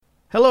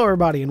Hello,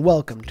 everybody, and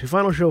welcome to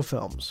Final Show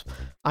Films.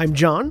 I'm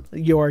John,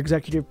 your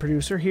executive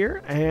producer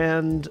here,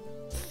 and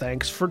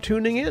thanks for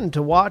tuning in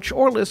to watch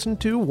or listen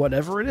to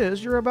whatever it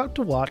is you're about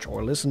to watch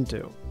or listen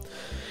to.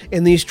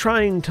 In these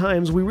trying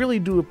times, we really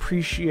do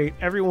appreciate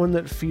everyone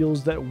that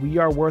feels that we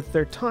are worth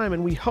their time,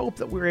 and we hope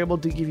that we're able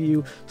to give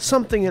you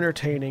something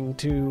entertaining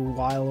to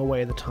while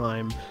away the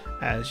time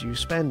as you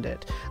spend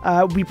it.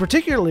 We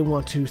particularly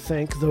want to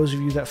thank those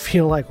of you that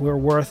feel like we're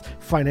worth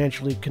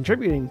financially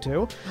contributing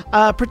to,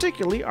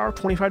 particularly our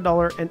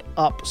 $25 and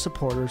up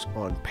supporters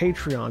on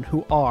Patreon,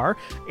 who are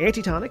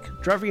Antitonic,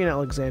 Drevian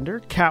Alexander,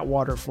 Cat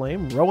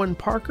Waterflame, Rowan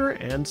Parker,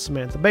 and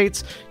Samantha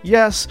Bates.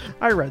 Yes,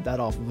 I read that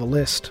off of a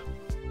list.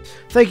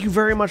 Thank you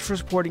very much for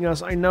supporting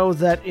us. I know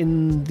that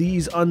in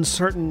these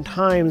uncertain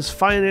times,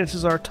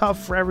 finances are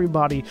tough for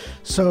everybody,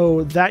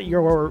 so that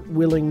you're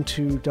willing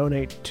to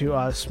donate to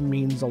us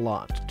means a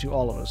lot to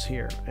all of us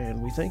here, and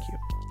we thank you.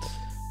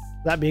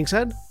 That being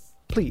said,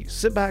 please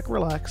sit back,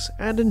 relax,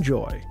 and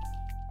enjoy.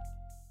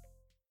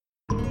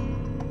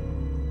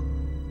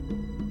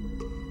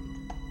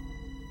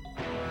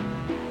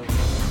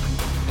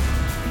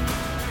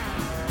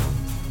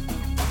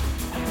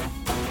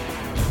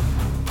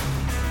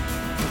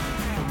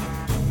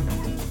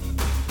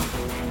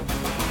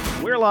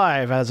 We're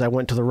live, as I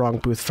went to the wrong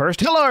booth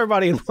first. Hello,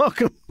 everybody, and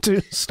welcome to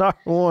Star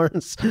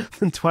Wars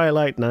and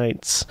Twilight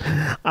Nights.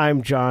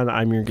 I'm John.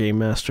 I'm your game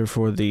master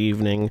for the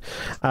evening,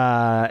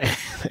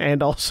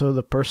 and also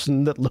the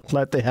person that looked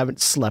like they haven't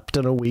slept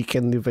in a week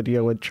in the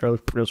video intro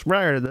just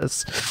prior to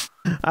this.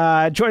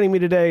 Joining me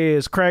today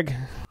is Craig,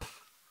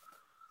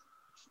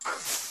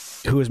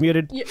 who is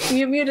muted.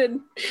 You're muted.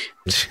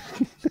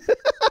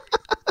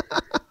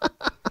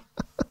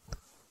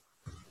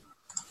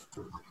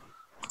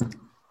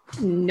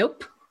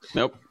 Nope.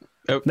 Nope.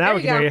 Now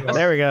we can hear you.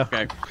 There we go.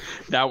 Okay.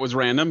 That was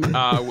random.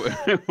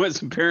 It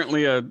was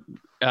apparently a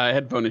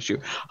headphone issue.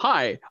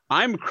 Hi,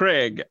 I'm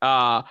Craig.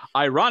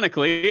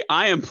 Ironically,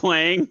 I am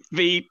playing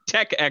the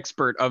tech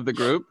expert of the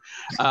group,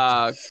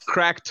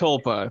 Crack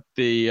Tulpa,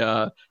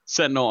 the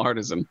Sentinel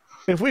artisan.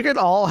 If we could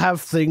all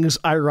have things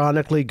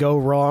ironically go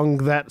wrong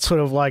that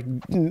sort of like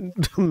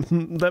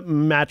that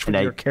match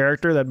with your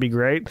character, that'd be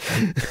great.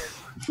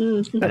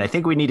 But I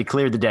think we need to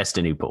clear the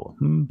destiny pool.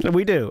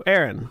 We do.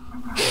 Aaron.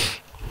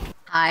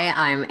 Hi,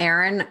 I'm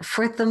Aaron.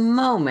 For the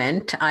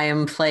moment, I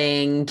am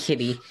playing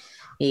Kitty,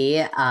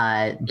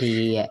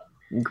 the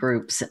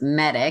group's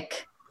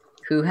medic,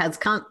 who has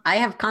I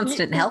have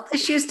constant health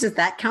issues. Does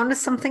that count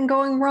as something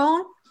going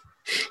wrong?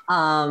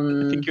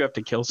 I think you have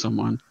to kill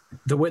someone.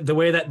 The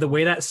way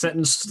that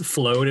sentence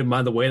flowed and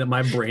the way that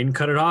my brain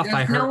cut it off,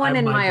 There's no one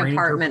in my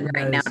apartment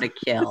right now to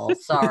kill.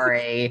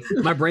 Sorry.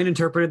 My brain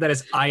interpreted that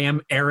as I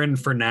am Aaron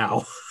for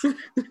now. All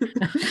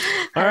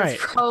right.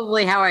 That's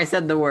probably how I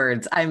said the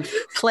words. I'm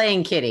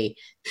playing Kitty.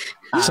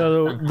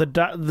 So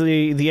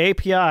the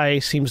API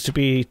seems to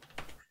be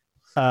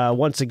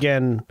once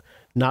again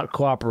not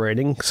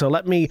cooperating. So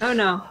let me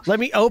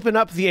open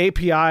up the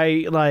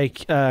API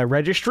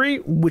registry,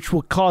 which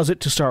will cause it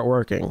to start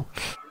working.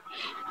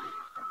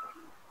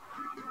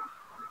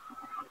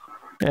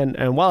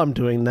 And while I'm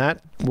doing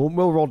that, we'll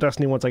roll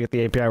Destiny once I get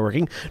the API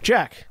working.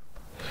 Jack.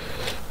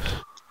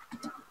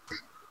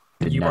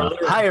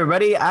 Hi,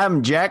 everybody.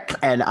 I'm Jack,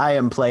 and I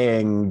am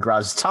playing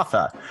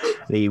Graztatha,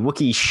 the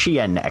Wookiee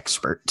Xi'an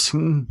expert,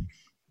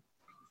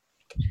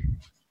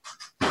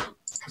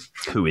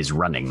 who is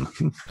running.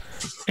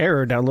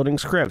 Error downloading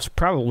scripts.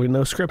 Probably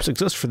no scripts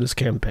exist for this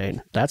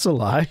campaign. That's a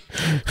lie.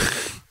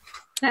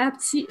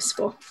 That's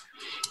useful.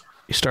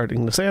 You're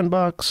starting the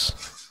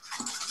sandbox.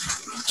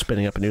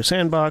 Spinning up a new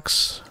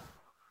sandbox.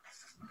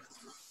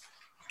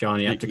 John,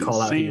 you have to call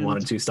out who you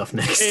wanted to stuff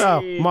next.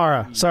 Oh,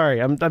 Mara.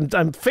 Sorry, I'm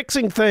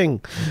fixing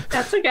thing.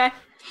 That's okay.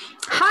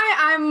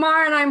 Hi, I'm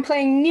Mara, and I'm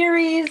playing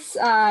Neres,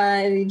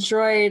 the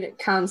droid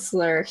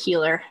counselor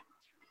healer.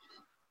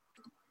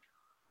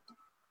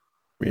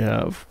 We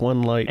have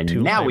one light, and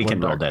two now light, we can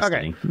roll dark.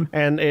 Destiny. Okay.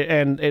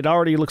 And it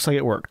already looks like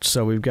it worked.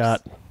 So we've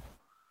got.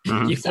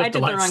 You I did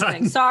the wrong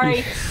thing.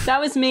 Sorry, that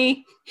was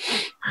me.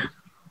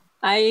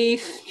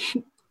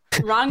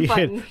 Wrong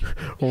button.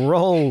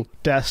 Roll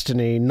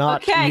Destiny,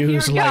 not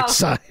use light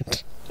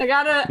side. I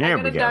got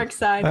a dark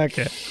side.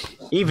 Okay.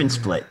 Even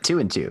split, 2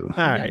 and 2.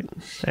 All right.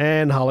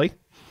 And Holly.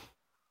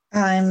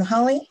 I'm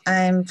Holly.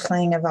 I'm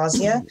playing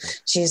Avazia.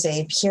 She's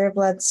a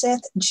pureblood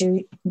Sith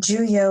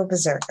Juyo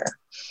Berserker.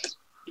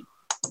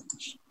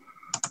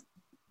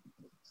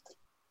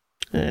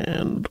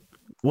 And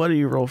what do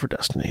you roll for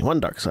Destiny? One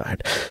dark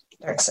side.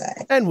 Dark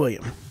side. And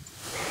William.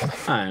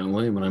 Hi, I'm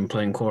William, and I'm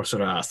playing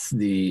Corsarath,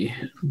 the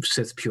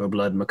Sith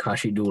pureblood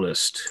Makashi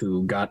duelist,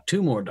 who got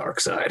 2 more dark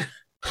side.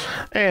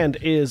 And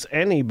is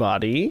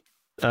anybody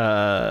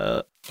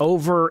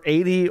over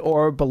 80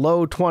 or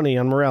below 20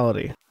 on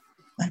morality?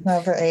 I'm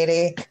over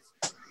 80.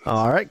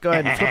 All right, go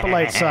ahead and flip a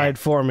light side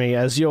for me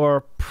as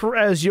your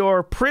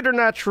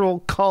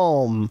preternatural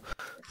calm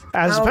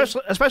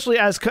especially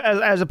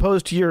as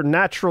opposed to your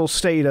natural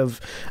state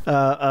of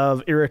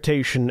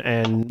irritation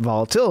and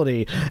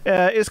volatility,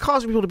 is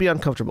causing people to be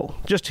uncomfortable.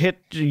 Just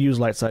use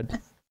light side.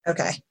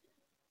 Okay.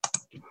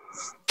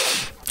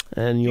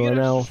 and you are get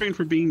now a strain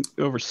for being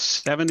over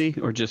 70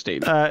 or just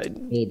 80?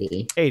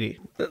 80. 80.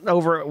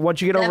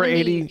 Once you get over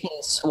 80, you can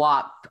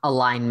swap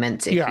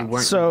alignments if Yeah, you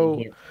weren't so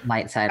using it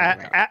light side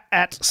or dark.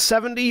 at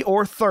 70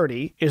 or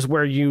 30 is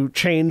where you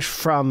change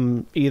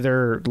from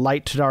either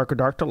light to dark or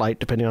dark to light,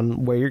 depending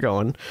on where you're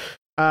going.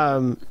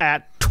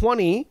 At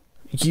 20,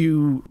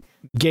 you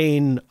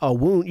gain a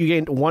wound. You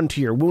gain 1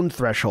 to your wound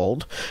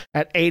threshold.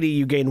 At 80,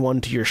 you gain 1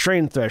 to your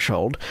strain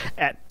threshold.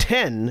 At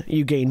 10,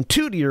 you gain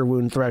 2 to your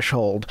wound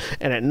threshold.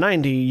 And at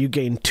 90, you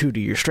gain 2 to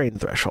your strain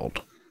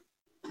threshold.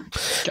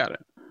 Got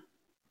it.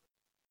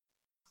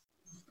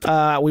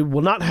 We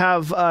will not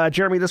have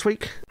Jeremy this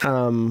week.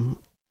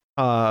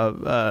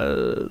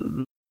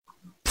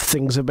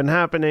 Things have been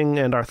happening,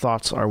 and our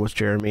thoughts are with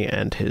Jeremy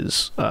and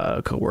his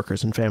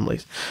co-workers and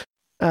families.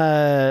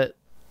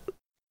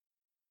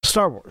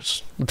 Star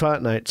Wars, The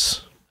Twilight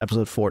Nights,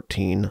 Episode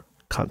 14,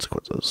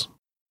 Consequences.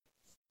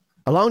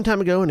 A long time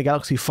ago in a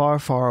galaxy far,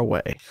 far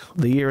away,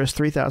 the year is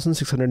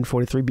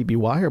 3643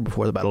 BBY, or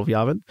before the Battle of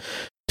Yavin,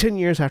 10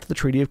 years after the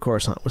Treaty of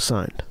Coruscant was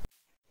signed.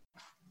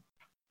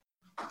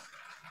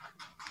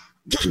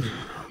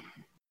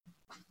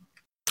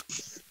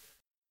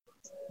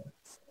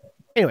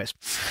 Anyways,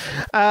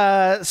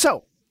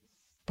 so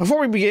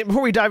before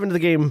we dive into the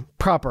game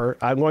proper,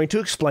 I'm going to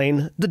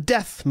explain the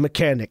death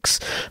mechanics,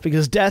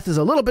 because death is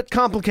a little bit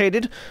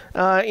complicated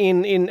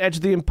in Edge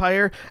of the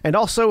Empire, and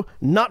also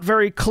not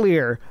very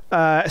clear.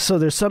 So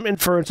there's some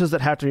inferences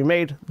that have to be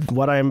made.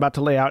 What I am about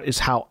to lay out is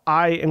how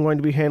I am going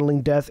to be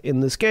handling death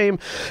in this game.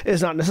 It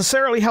is not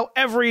necessarily how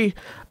every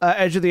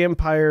Edge of the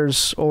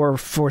Empires or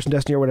Force and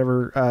Destiny or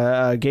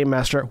whatever game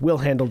master will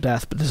handle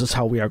death, but this is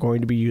how we are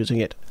going to be using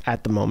it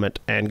at the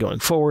moment and going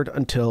forward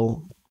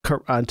until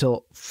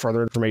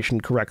further information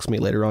corrects me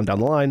later on down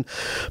the line,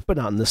 but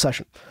not in this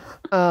session.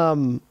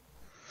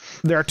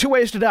 There are 2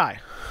 ways to die.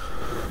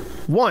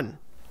 1,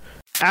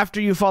 after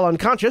you fall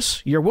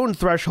unconscious, your wound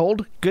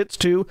threshold gets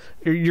to,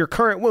 your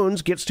current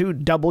wounds gets to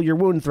double your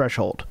wound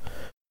threshold.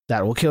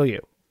 That will kill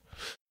you.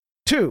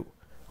 2,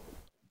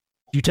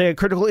 you take a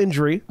critical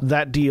injury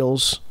that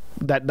deals,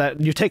 that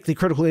you take the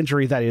critical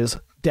injury that is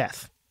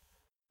death.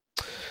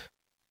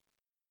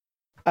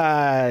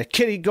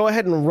 Kitty, go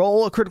ahead and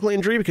roll a critical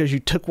injury because you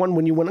took one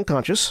when you went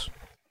unconscious.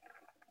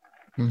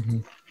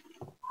 Mm-hmm.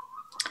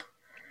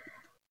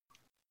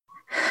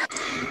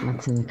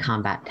 That's in the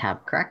combat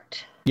tab,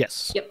 correct?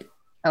 Yes. Yep.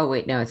 Oh,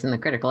 wait, no, it's in the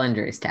critical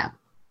injuries tab.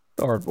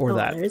 Or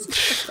that.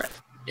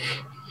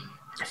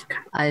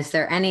 Is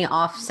there any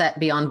offset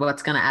beyond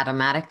what's going to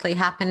automatically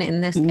happen in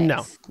this case?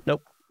 No.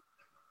 Nope.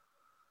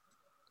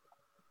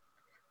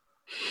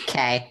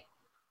 Okay.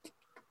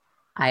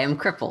 I am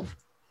crippled.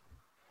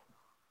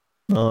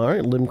 All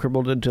right, limb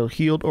crippled until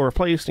healed or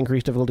replaced.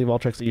 Increased difficulty of all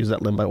checks that use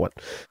that limb by 1.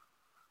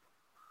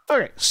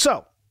 Okay,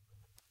 so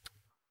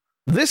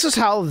this is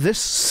how this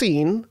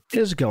scene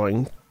is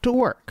going to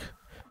work.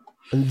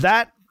 And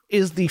that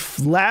is the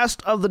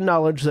last of the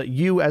knowledge that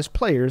you as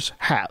players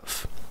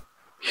have.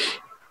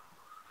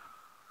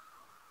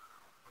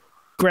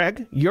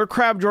 Greg, your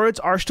crab droids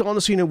are still on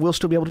the scene and will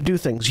still be able to do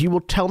things. You will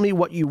tell me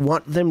what you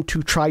want them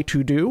to try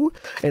to do,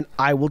 and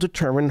I will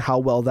determine how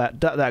well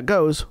that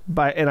goes,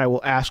 and I will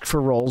ask for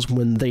rolls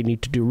when they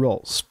need to do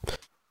rolls.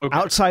 Okay.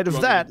 Outside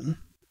of that,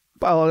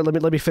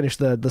 let me finish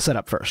the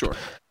setup first. Sure.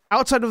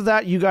 Outside of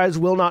that, you guys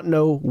will not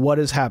know what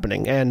is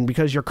happening, and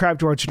because your crab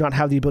droids do not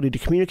have the ability to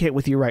communicate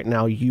with you right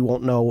now, you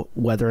won't know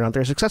whether or not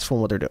they're successful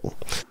in what they're doing.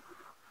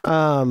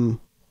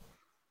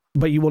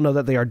 But you will know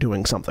that they are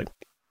doing something.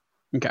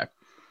 Okay.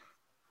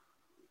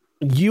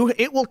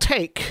 It will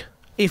take,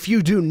 if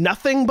you do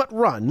nothing but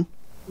run,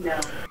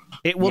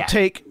 it will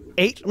take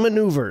 8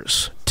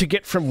 maneuvers to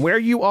get from where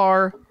you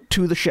are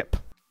to the ship.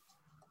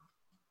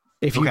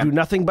 If you do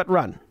nothing but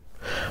run.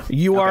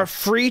 You are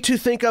free to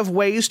think of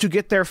ways to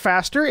get there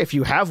faster, if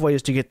you have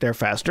ways to get there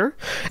faster,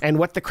 and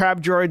what the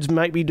crab droids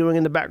might be doing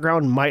in the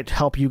background might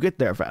help you get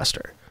there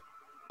faster.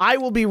 I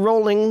will be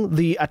rolling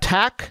the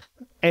attack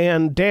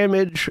and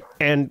damage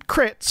and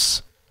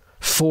crits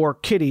for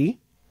Kitty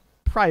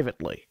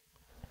privately.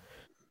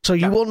 So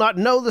you will not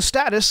know the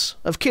status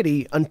of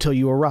Kitty until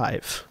you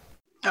arrive.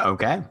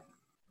 Okay.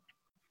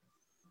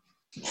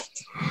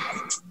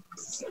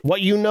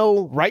 What you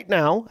know right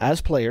now as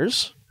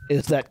players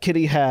is that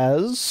Kitty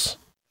has...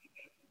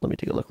 Let me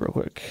take a look real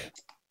quick.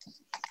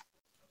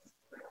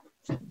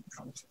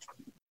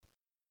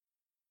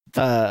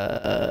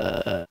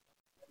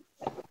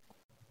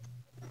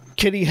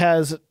 Kitty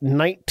has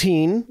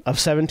 19 of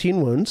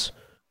 17 wounds.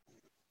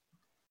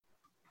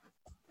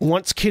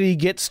 Once Kitty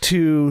gets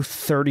to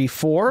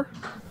 34,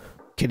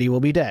 Kitty will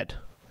be dead.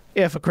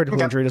 If a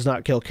critical injury does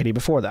not kill Kitty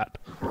before that.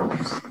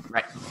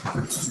 Right.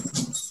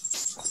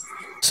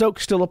 Soak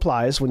still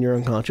applies when you're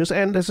unconscious,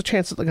 and there's a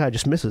chance that the guy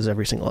just misses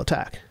every single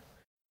attack.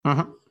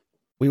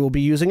 We will be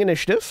using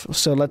initiative,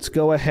 so let's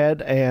go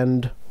ahead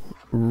and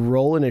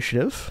roll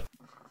initiative.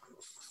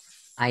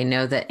 I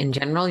know that in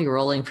general you're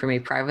rolling for me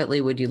privately.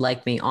 Would you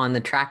like me on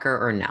the tracker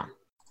or no?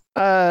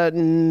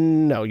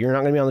 No, you're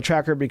not going to be on the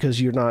tracker because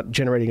you're not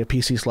generating a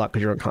PC slot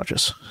because you're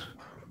unconscious.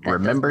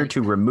 Remember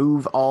to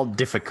remove all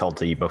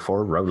difficulty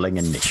before rolling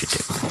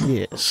initiative.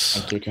 Yes.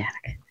 Thank you,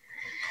 Jack.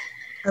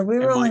 Are we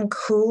rolling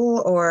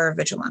cool or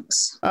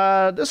vigilance?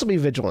 This will be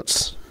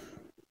vigilance.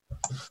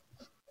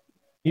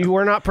 You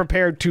were not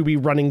prepared to be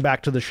running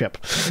back to the ship.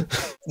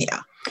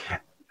 Yeah.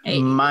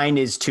 Hey. Mine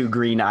is 2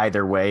 green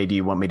either way. Do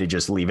you want me to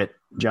just leave it,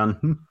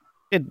 John?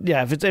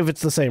 If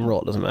it's the same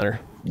roll, it doesn't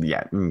matter.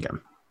 Yeah. Okay.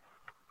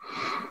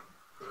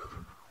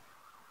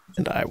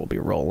 And I will be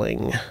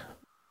rolling.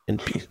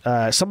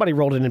 Somebody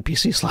rolled an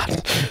NPC slot.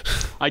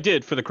 I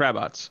did for the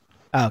Crabots.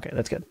 Oh, okay,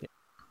 that's good.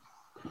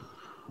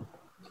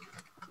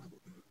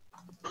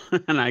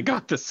 And I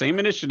got the same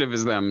initiative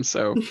as them,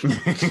 so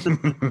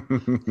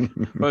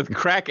both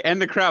Crack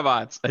and the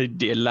Crabots, I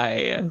did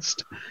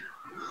last.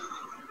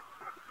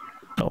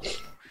 Oh,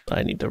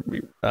 I need to.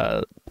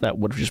 That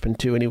would have just been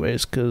 2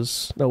 anyways,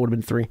 because that would have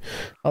been 3.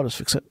 I'll just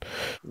fix it.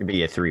 It'd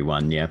be a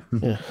 3-1, yeah.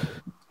 Yeah.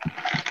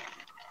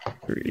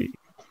 3.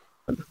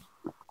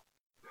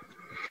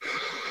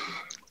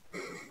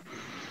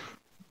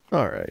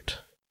 All right.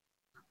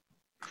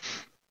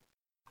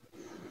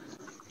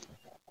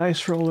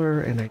 Dice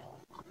roller and a.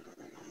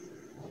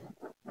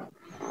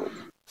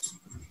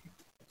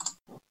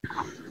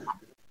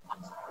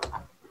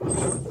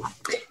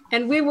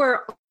 And we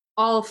were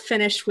all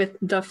finished with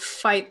the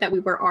fight that we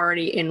were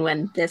already in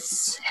when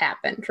this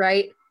happened,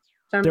 right?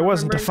 If I'm There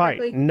wasn't a remembering fight.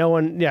 correctly? No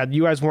one. Yeah,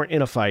 you guys weren't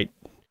in a fight.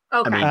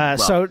 Okay. I mean,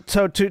 So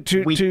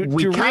to we kind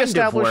of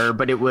reestablish were,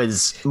 but it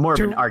was more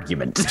to- of an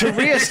argument. to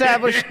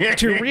reestablish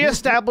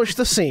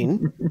the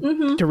scene.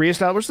 Mhm. To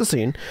reestablish the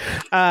scene.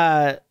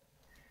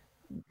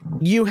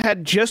 You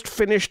had just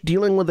finished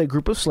dealing with a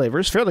group of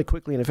slavers fairly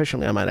quickly and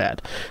efficiently, I might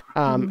add,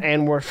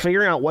 and were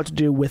figuring out what to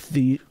do with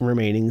the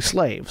remaining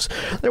slaves.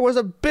 There was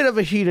a bit of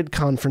a heated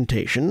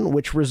confrontation,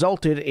 which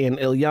resulted in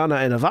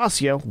Ilyana and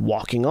Avasia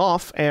walking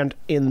off, and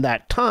in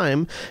that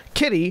time,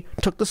 Kitty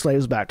took the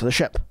slaves back to the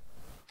ship.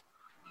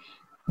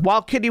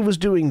 While Kitty was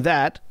doing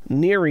that,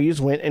 Neres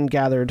went and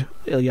gathered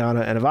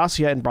Ilyana and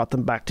Avasia and brought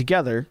them back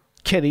together.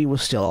 Kitty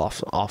was still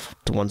off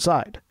to one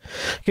side.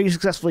 Kitty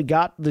successfully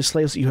got the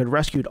slaves that you had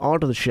rescued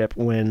onto the ship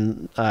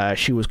when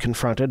she was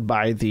confronted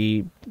by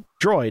the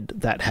droid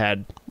that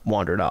had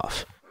wandered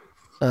off.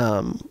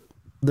 The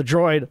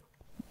droid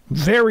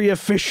very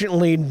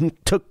efficiently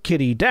took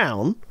Kitty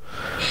down,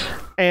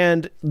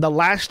 and the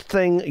last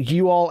thing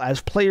you all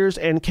as players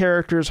and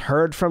characters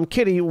heard from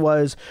Kitty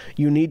was,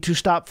 "You need to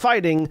stop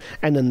fighting,"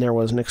 and then there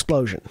was an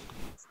explosion.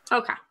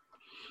 Okay.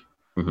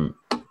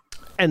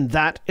 And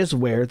that is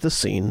where the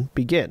scene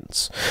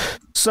begins.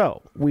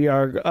 So, we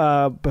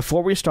are,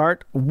 before we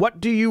start, what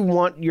do you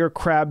want your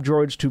crab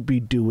droids to be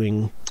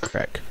doing,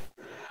 Craig?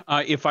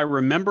 If I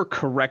remember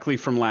correctly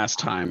from last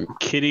time,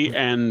 Kitty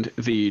and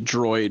the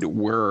droid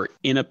were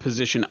in a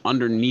position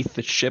underneath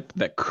the ship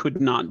that could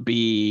not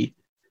be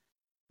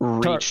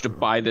reached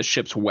by the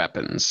ship's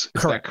weapons.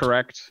 Is that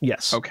correct?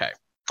 Yes. Okay.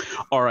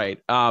 All right.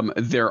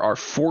 There are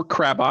 4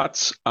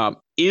 Crabots.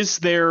 Is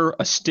there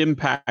a stim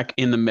pack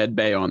in the med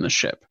bay on the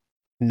ship?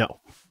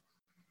 No.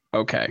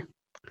 Okay.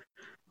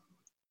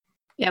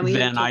 Yeah, we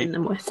Then have taken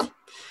them with.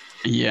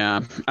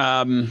 Yeah.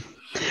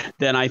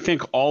 Then I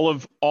think all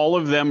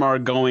of them are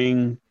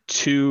going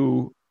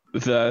to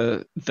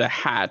the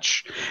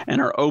hatch and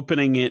are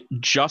opening it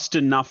just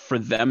enough for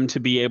them to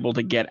be able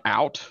to get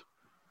out,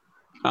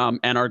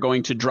 and are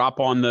going to drop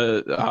on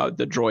the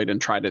droid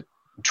and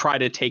try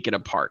to take it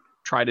apart.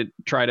 Try to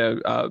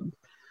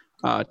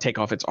take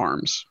off its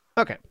arms.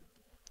 Okay.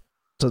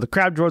 So the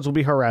crab droids will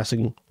be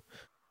harassing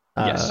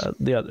Yes.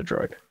 the other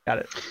droid. Got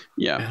it.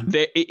 Yeah.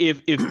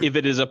 If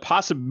it is a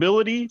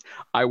possibility,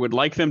 I would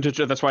like them to.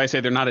 That's why I say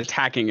they're not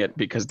attacking it,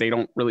 because they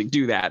don't really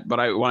do that.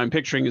 But what I'm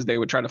picturing is they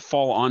would try to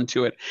fall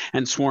onto it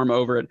and swarm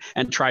over it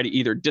and try to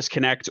either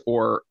disconnect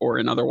or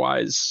in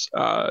otherwise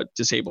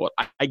disable it.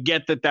 I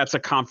get that that's a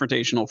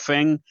confrontational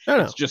thing.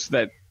 No. It's just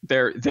that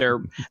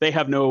they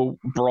have no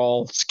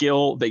brawl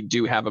skill. They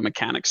do have a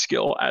mechanic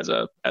skill as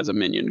a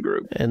minion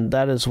group. And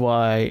that is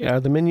why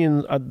the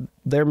minions,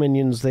 their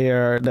minions,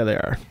 there they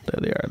are,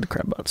 the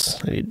crabbots.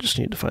 I just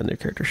need to find their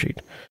character sheet.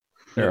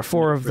 There are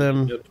 4 of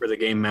them. For the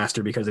game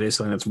master, because it is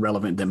something that's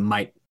relevant that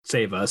might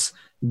save us.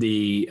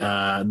 The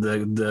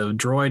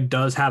droid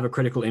does have a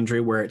critical injury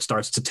where it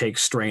starts to take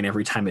strain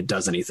every time it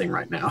does anything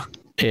right now.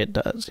 It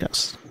does,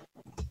 yes.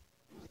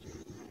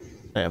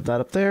 I have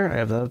that up there. I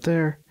have that up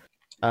there.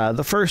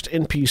 The first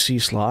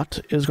NPC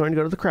slot is going to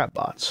go to the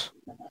crabbots.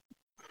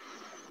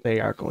 They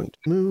are going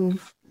to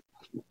move.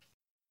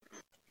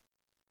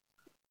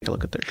 Take a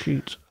look at their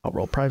sheets. I'll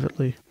roll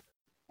privately.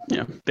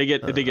 Yeah, they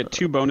get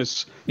 2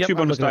 bonus Yep, 2 I'm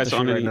bonus looking at dice the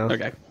on sheet any. right now.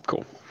 Okay,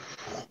 cool.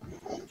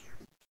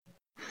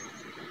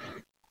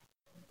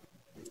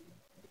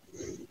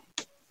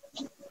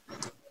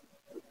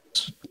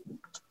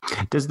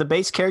 Does the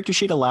base character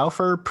sheet allow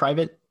for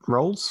private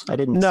rolls? I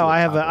didn't. No, see it I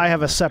have a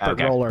pop up. separate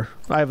Okay. roller.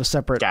 I have a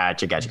separate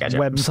Gotcha.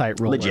 website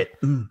roller. Legit.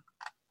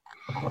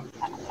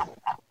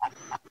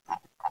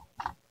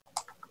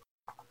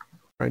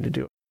 Trying to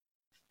do it.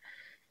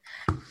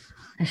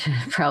 I should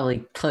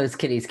probably close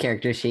Kitty's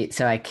character sheet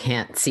so I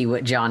can't see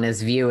what John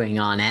is viewing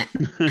on it.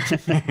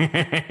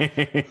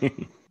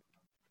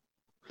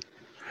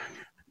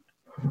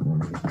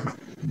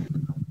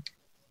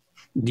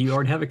 Do you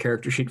already have a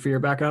character sheet for your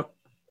backup?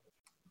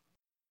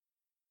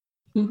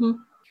 Mm-hmm.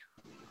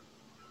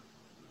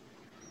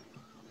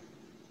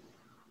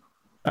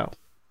 Oh.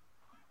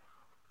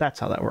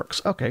 That's how that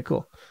works. Okay,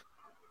 cool.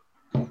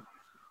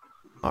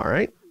 All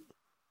right.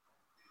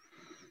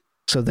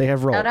 So they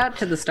have rolled. Shout out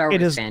to the Star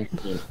Wars fan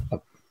community.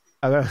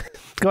 Go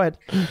ahead.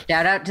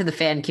 Shout out to the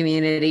fan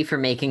community for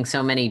making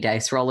so many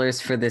dice rollers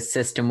for this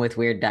system with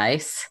weird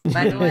dice,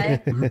 by the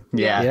way.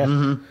 Yeah.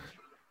 Mm-hmm.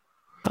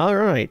 All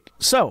right.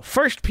 So,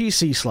 first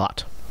PC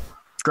slot.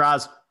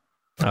 Graz.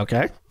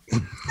 Okay.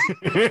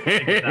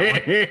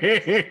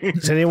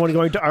 Is anyone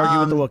going to argue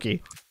with the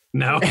Wookiee?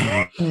 No.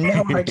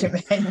 No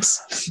argument.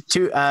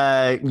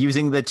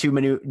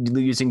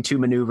 Using two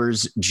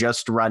maneuvers,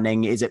 just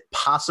running. Is it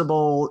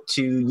possible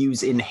to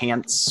use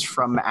enhance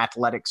from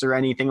athletics or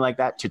anything like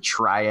that to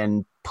try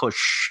and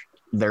push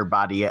their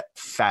body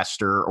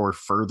faster or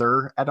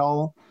further at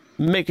all?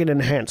 Make an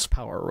enhanced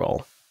power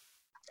roll.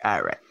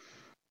 All right.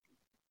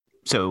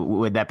 So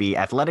would that be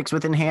athletics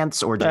with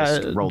enhance or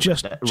just roll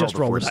the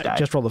force die?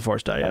 Just roll the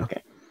force die. Yeah.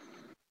 Okay.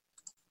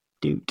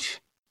 Dude.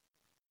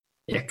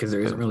 Yeah, because there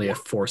isn't really a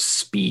force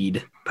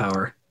speed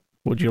power.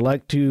 Would you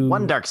like to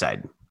one dark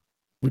side?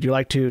 Would you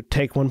like to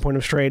take 1 point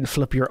of strain,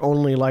 flip your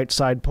only light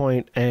side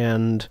point,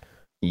 and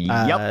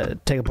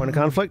take a point of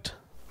conflict?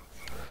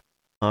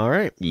 All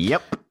right.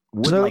 Yep.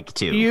 Would so like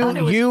to. I thought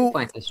it was 2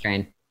 points of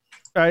strain.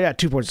 Yeah,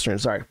 2 points of strain.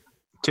 Sorry.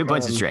 2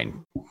 points of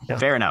strain. Yeah.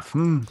 Fair enough.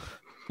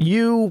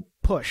 You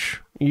push.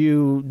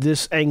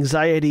 This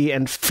anxiety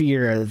and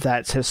fear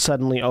that has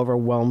suddenly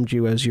overwhelmed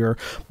you as your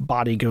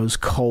body goes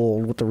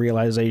cold with the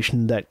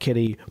realization that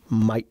Kitty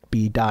might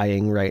be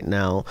dying right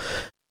now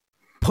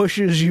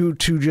pushes you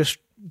to just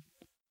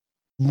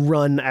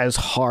run as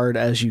hard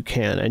as you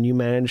can, and you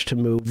manage to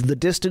move the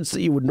distance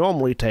that you would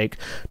normally take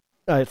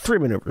 3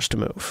 maneuvers to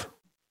move.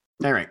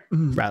 All right.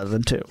 Rather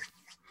than 2.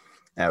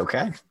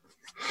 Okay.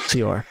 So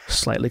you are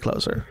slightly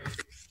closer.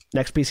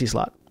 Next PC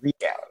slot.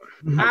 Yeah.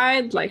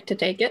 I'd like to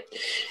take it.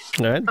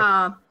 Go ahead.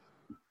 I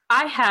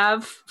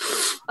have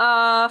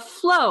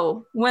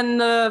flow. When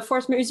the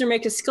force user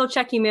makes a skill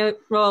check, you may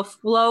roll a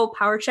flow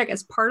power check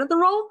as part of the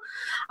roll.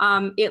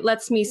 It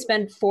lets me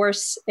spend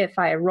force if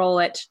I roll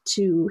it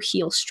to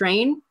heal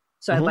strain.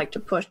 So I'd like to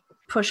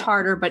push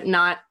harder, but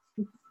not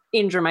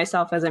injure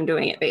myself as I'm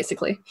doing it,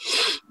 basically.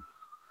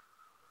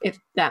 If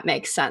that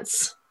makes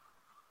sense.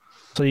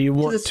 So you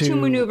want it's 2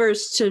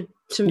 maneuvers to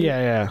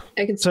yeah.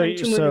 I can spend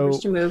 2 maneuvers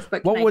to move,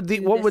 but what would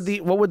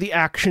the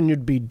action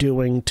you'd be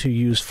doing to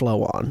use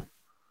flow on?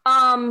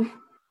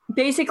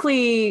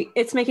 Basically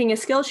it's making a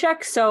skill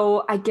check,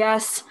 so I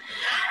guess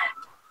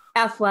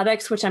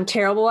athletics, which I'm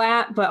terrible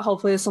at, but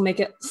hopefully this will make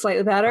it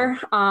slightly better.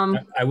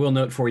 I will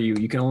note for you,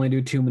 you can only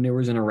do 2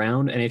 maneuvers in a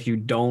round, and if you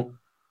don't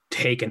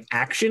take an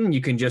action,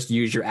 you can just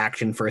use your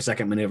action for a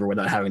second maneuver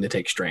without having to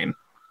take strain.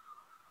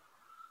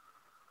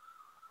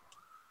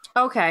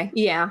 Okay,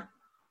 yeah.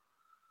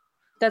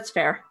 That's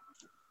fair.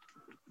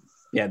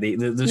 Yeah, the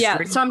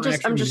yeah. So I'm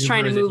just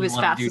trying to move as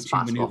fast as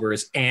possible.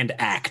 Maneuvers and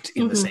act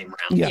in the same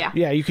round.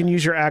 Yeah. You can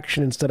use your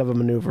action instead of a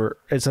maneuver,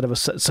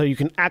 so you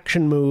can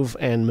action move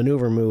and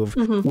maneuver move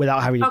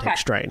without having to take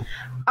strain.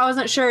 I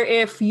wasn't sure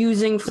if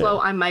using flow,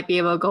 I might be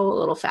able to go a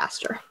little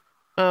faster.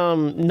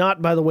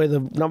 Not by the way the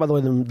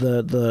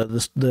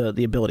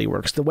ability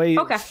works.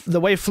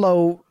 The way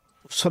flow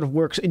sort of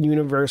works in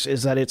universe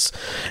is that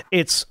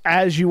it's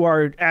as you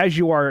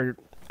are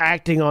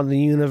acting on the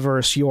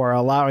universe, you are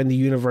allowing the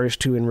universe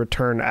to in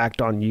return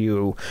act on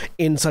you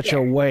in such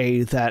a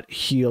way that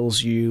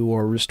heals you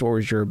or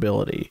restores your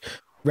ability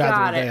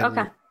rather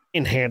than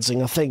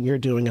enhancing a thing you're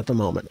doing at the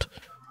moment.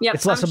 Yep,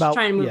 it's less about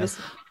trying to move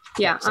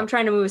I'm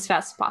trying to move as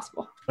fast as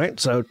possible. Right,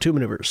 so 2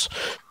 maneuvers.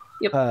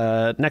 Yep.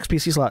 Next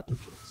PC slot.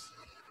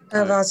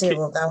 Vazia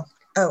will go.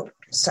 Oh,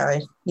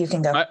 sorry. You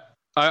can go.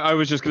 I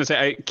was just going to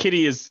say,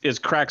 Kitty is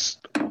Crack's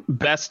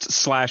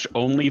best /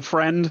 only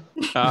friend.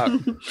 I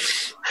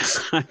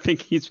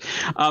think he's.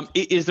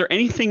 Is there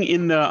anything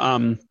in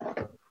the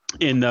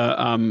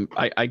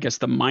I guess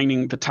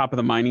the top of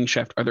the mining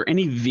shaft? Are there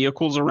any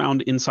vehicles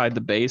around inside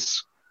the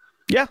base?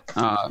 Yeah.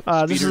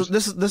 This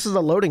is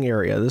a loading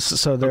area.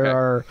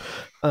 There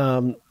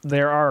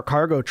are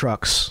cargo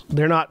trucks.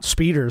 They're not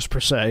speeders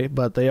per se,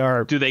 but they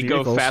are. Do they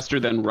vehicles. go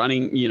faster than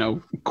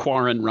running?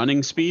 Quarren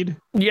running speed?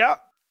 Yeah.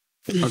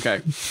 Okay,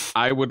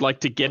 I would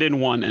like to get in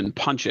one and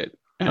punch it.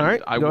 And all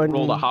right, I would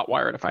roll to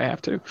hotwire it if I have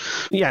to.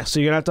 Yeah, so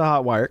you're gonna have to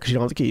hotwire it because you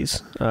don't have the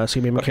keys. So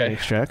give me a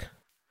mechanics check.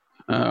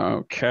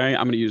 Okay,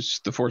 I'm gonna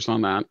use the force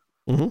on that.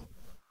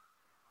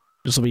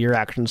 This will be your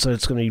action, so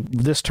it's gonna be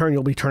this turn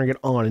you'll be turning it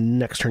on, and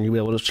next turn you'll be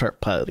able to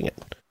start piloting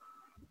it.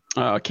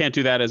 Can't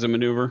do that as a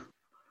maneuver.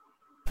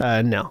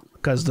 No,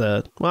 because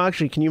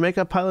actually, can you make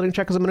a piloting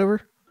check as a maneuver?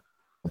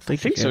 I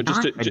think so.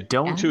 Just I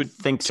don't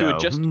think to so.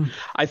 adjust.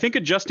 I think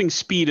adjusting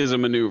speed is a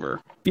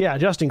maneuver. Yeah,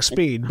 adjusting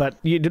speed,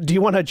 but do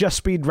you want to adjust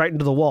speed right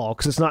into the wall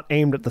because it's not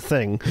aimed at the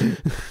thing?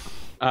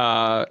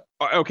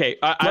 Okay.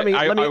 Let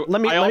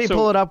me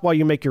pull it up while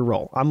you make your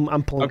roll.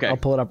 I'm pulling. Okay. I'll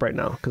pull it up right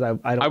now because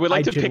I don't. I would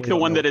like to pick the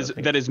one that is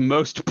is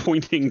most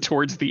pointing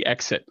towards the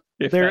exit.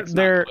 If that's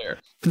not clear.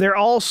 They're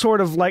all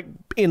sort of like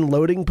in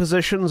loading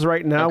positions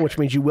right now, which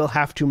means you will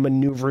have to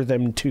maneuver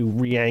them to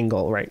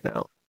re-angle right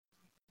now.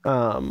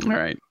 All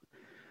right.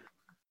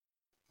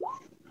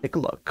 Take a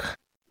look.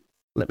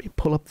 Let me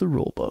pull up the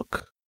rule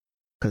book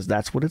because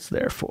that's what it's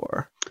there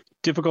for.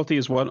 Difficulty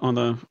is what on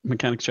the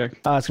mechanics check?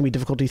 It's gonna be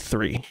difficulty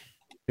 3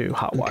 to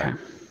hotwire.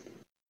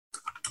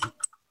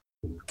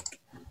 Okay.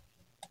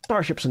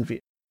 Starships and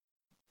vehicles.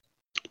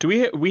 Do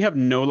we have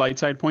no light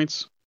side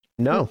points?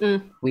 No.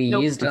 We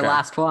used the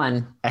last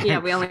one. Yeah,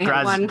 we only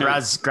had one.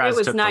 Graz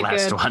was took not the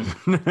last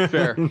good. one.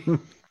 Fair.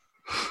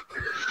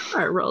 All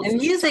right, rolls.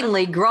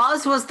 Amusingly,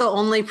 Graz was the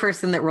only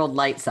person that rolled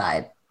light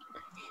side.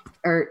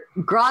 Or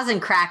Graz and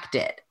Crack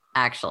did,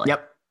 actually.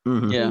 Yep.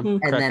 Mm-hmm. Yeah.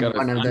 And then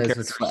one of those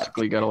was flipped.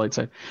 Got a light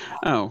side.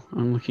 Oh,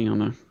 I'm looking on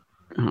the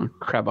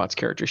Crabot's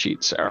character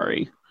sheet.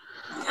 Sorry.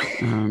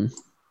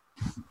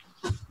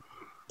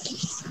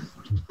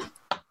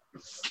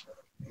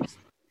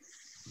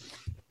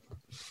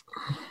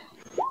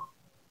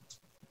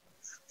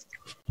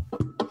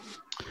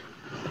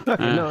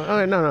 Okay,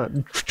 no.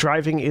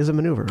 Driving is a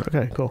maneuver.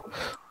 Okay, cool.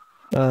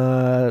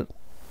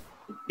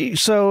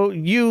 So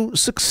you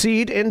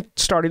succeed in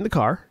starting the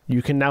car.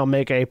 You can now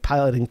make a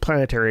piloting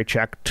planetary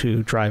check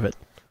to drive it.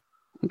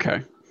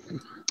 Okay.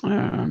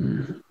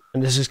 And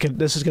this is going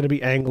to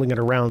be angling it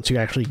around so you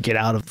actually get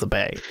out of the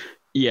bay.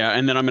 Yeah,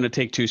 and then I'm going to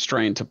take 2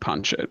 strain to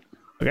punch it.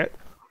 Okay.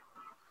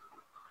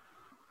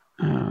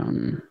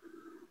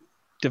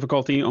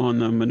 Difficulty on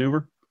the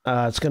maneuver?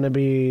 It's going to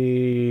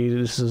be...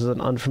 This is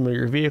an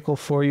unfamiliar vehicle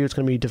for you. It's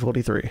going to be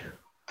difficulty 3.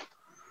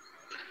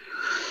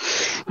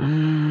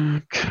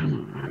 Come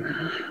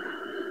on.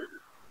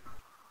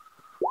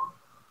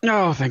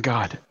 Oh, thank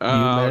God. You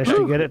managed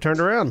to get it turned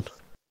around.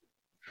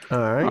 All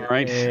right. All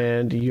right.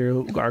 And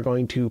you are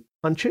going to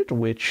punch it,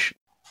 which...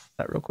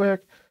 That real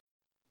quick.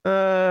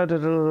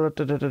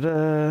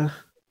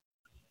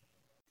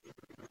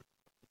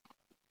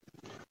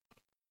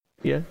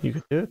 Yeah, you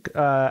can do it.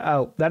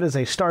 That is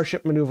a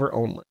starship maneuver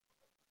only.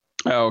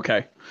 Oh,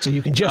 okay. So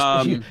you can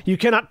just you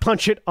cannot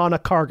punch it on a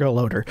cargo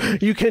loader.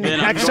 You can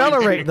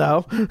accelerate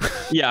though.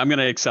 Yeah, I'm going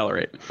to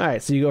accelerate. All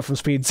right, so you go from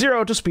speed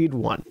 0 to speed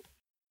 1.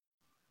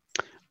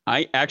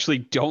 I actually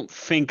don't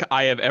think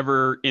I have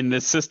ever in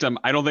this system.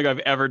 I don't think I've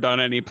ever done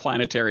any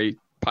planetary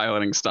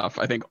piloting stuff.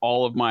 I think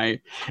all of my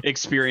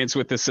experience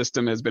with this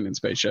system has been in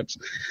spaceships.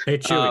 Hey,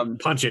 Chewie,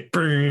 punch it.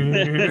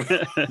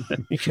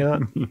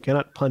 You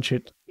cannot punch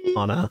it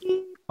on a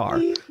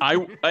car.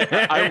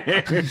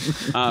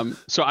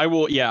 So I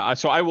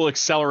will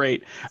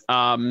accelerate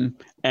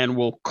and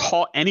will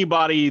call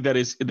anybody that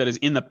is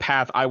in the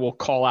path. I will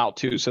call out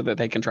to so that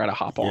they can try to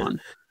hop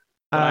on.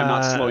 But I'm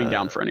not slowing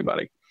down for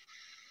anybody.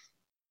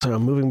 So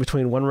moving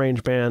between one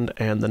range band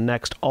and the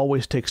next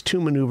always takes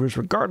 2 maneuvers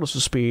regardless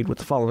of speed, with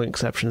the following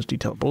exceptions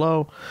detailed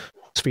below.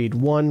 Speed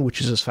 1, which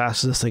is as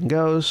fast as this thing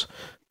goes.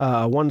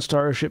 1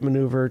 starship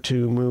maneuver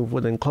to move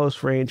within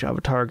close range of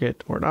a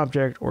target or an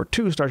object, or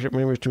 2 starship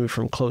maneuvers to move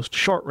from close to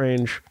short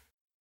range,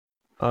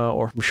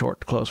 or from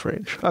short to close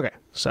range. Okay,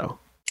 so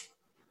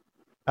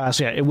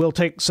yeah, it will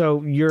take.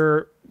 So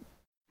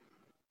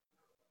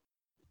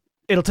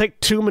it'll take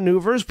 2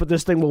 maneuvers, but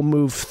this thing will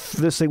move.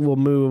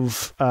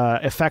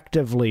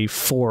 Effectively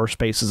 4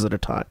 spaces at a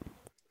time.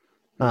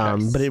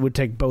 But it would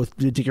take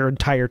your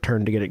entire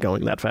turn to get it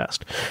going that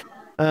fast.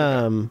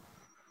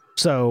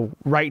 So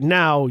right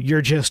now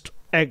you're just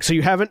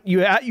you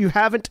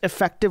haven't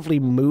effectively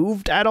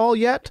moved at all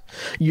yet.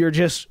 You're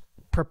just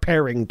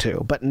preparing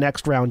to. But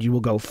next round you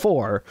will go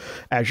 4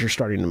 as you're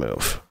starting to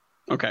move.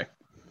 Okay.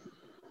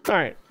 All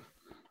right.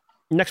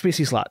 Next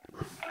PC slot.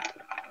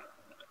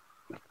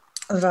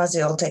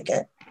 Vazi will take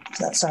it.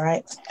 That's all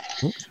right.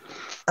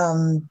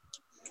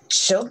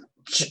 She'll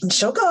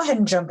go ahead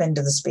and jump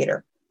into the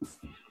speeder.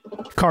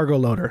 Cargo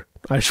loader.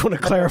 I just want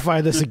to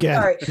clarify this again.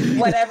 All right,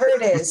 whatever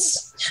it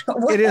is.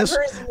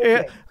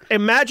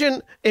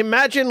 Imagine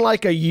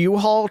like a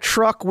U-Haul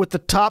truck with the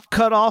top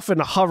cut off and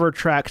hover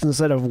tracks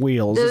instead of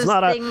wheels. Those it's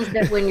not things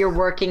that when you're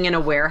working in a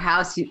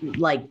warehouse,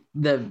 like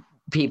the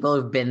people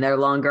who've been there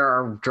longer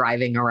are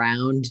driving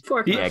around.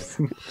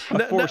 Forklift.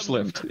 A force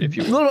lift, if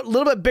you will. A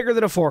little bit bigger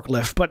than a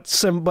forklift, but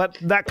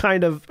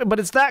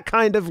it's that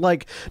kind of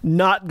like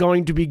not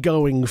going to be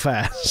going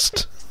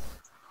fast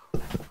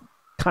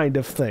kind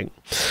of thing.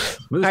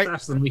 Moves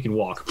faster than we can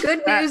walk.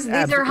 Good news,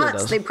 these are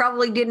huts. Does. They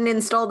probably didn't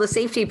install the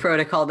safety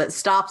protocol that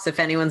stops if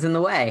anyone's in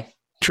the way.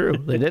 True,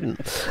 they didn't.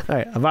 All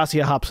right,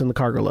 Avasia hops in the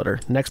cargo loader.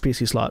 Next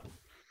PC slot,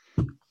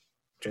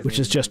 which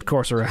is just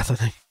Corsarath, I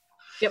think.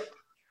 Yep.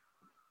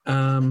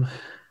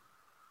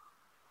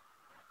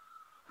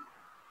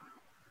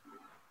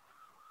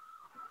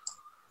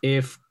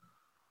 If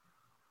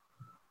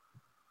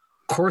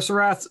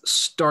Corsarath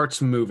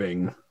starts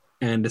moving,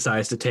 and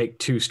decides to take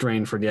 2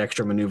 strain for the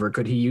extra maneuver,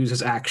 could he use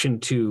his action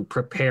to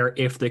prepare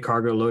if the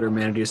cargo loader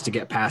manages to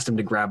get past him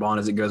to grab on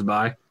as it goes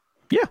by?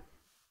 Yeah.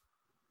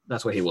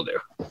 That's what he will do.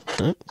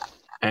 Mm-hmm.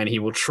 And he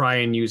will try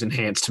and use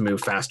Enhance to move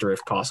faster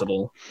if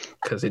possible,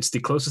 because it's the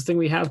closest thing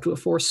we have to a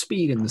force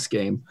speed in this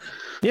game.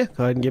 Yeah,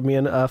 go ahead and give me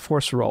a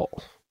force roll.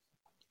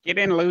 Get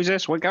in,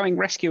 losers. We're going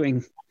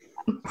rescuing.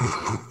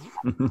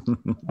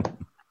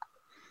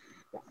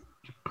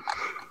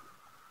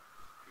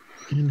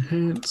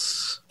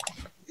 Enhance.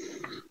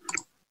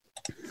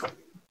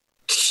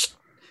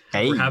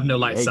 Hey, we have no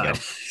light there you side.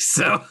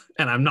 So,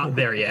 and I'm not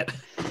there yet.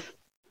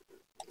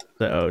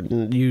 So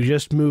you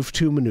just move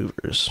 2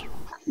 maneuvers.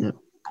 Yep.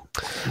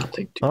 I'll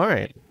take 2. All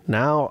right.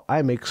 Now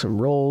I make some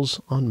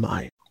rolls on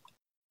mine.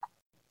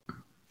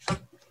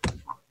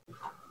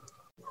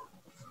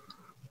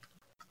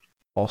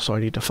 Also, I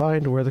need to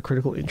find where the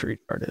critical injury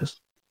chart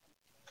is.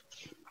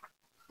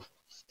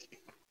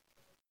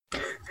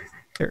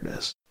 There it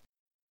is.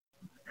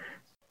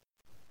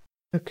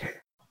 Okay.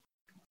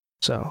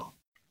 So,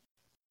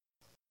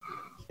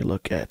 you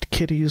look at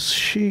Kitty's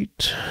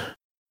sheet.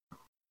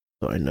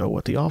 So I know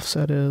what the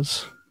offset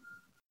is.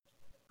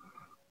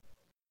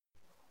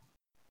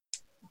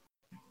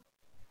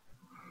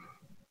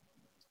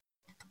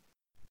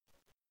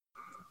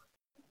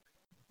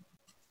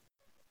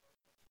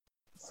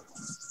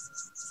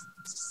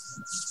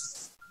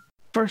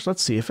 First,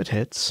 let's see if it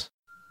hits.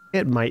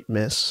 It might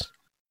miss.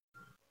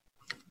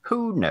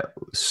 Who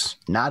knows?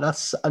 Not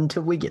us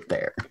until we get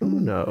there. Who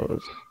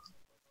knows?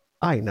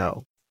 I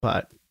know,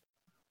 but...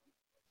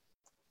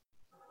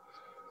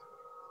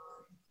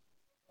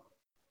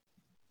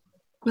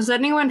 Was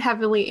anyone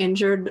heavily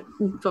injured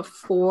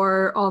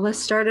before all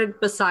this started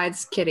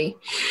besides Kitty?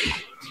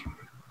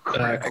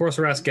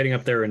 Corsair's getting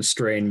up there in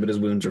strain, but his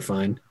wounds are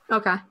fine.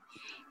 Okay.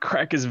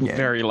 Crack is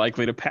very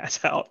likely to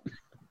pass out.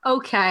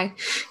 Okay.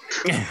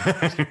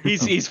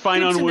 He's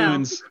fine Good on to know.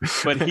 wounds,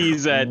 but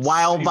he's at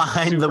While he's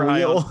behind the super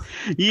high on- wheel.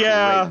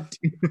 Yeah,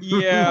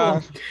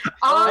 yeah.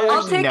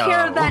 I'll take no.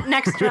 care of that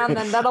next round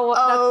then.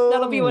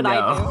 That'll be what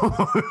I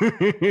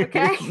do.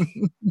 Okay?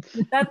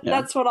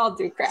 That's what I'll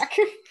do, Crack.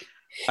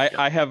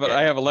 I have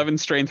 11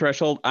 strain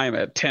threshold. I'm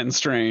at 10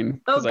 strain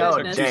Oh, because I took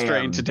goodness. 2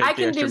 strain to take I the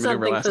can extra do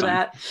maneuver something last for time.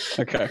 that.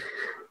 Okay.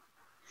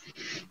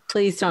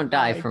 Please don't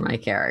die for my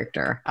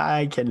character.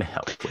 I can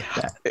help with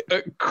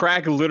that.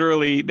 Crack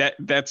literally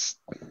that's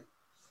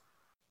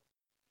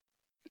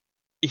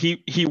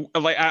he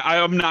like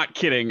I'm not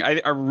kidding.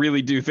 I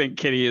really do think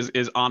Kitty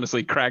is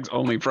honestly Craig's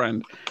only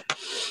friend.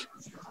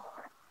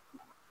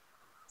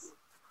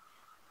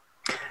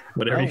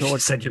 Whatever Well, you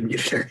said, you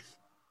muted her.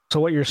 So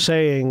what you're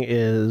saying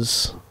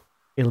is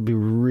it'll be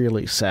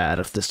really sad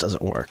if this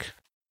doesn't work.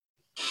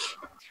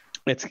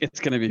 It's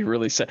going to be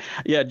really sad.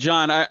 Yeah,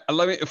 John,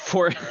 let me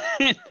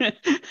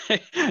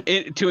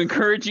to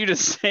encourage you to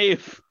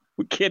save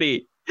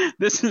Kitty.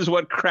 This is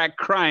what Crack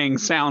crying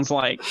sounds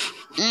like.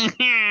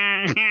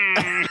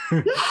 And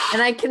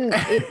I can,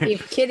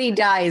 if Kitty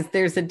dies,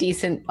 there's a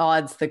decent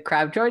odds the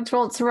crab droids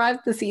won't survive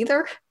this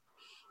either.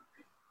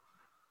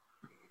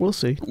 We'll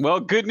see. Well,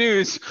 good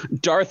news.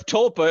 Darth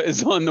Tolpa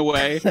is on the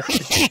way.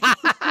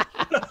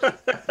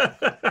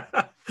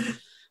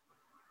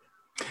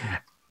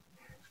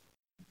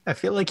 I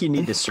feel like you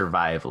need to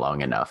survive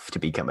long enough to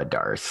become a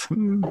Darth.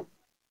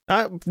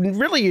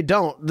 Really, you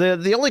don't.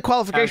 The only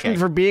qualification Okay.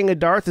 for being a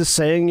Darth is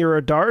saying you're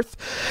a Darth,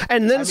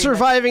 and then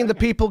surviving the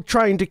people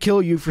trying to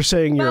kill you for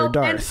saying you're a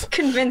Darth. And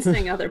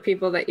convincing other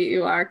people that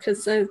you are,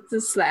 because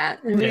it's that.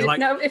 I mean, like-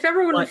 no, if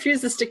everyone like-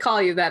 refuses to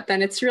call you that,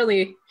 then it's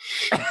really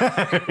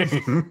I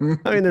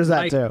mean, there's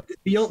that Like- too.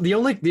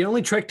 The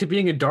only trick to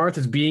being a Darth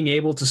is being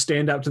able to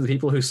stand up to the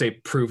people who say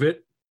 "prove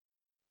it."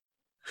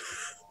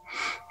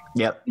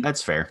 Yep,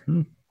 that's fair.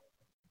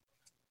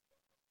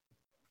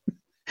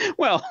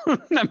 Well, I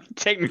mean,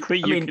 technically,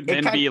 you mean, could it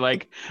then kind- be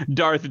like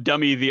Darth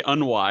Dummy the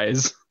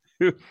Unwise,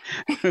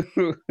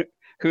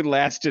 who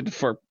lasted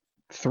for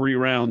 3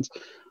 rounds.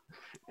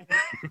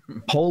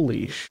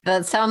 Holy sh!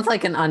 That sounds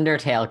like an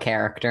Undertale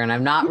character, and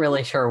I'm not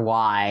really sure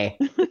why.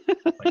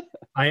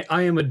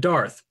 I am a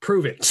Darth.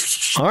 Prove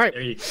it. All right.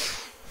 There you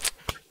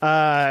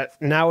go.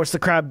 Now it's the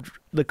crab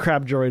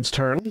droid's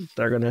turn.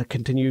 They're gonna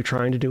continue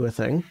trying to do a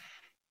thing.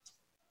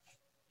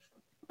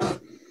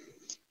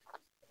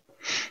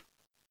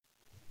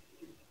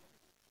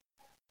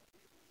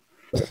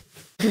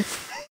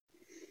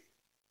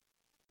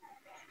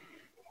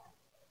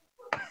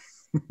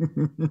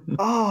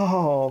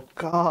 Oh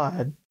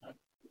God!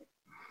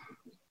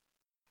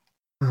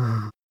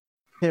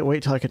 Can't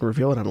wait till I can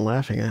reveal what I'm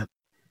laughing at.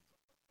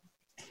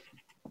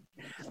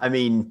 I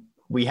mean,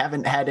 we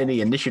haven't had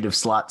any initiative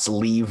slots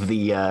leave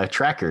the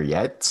tracker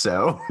yet,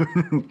 so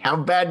how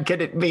bad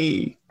could it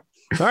be?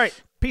 All right,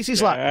 PC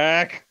slot.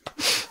 Back.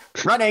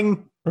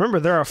 Running. Remember,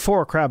 there are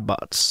 4 crab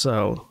bots,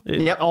 so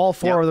Yep, all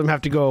 4 yep. of them have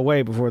to go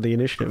away before the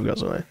initiative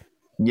goes away.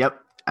 Yep.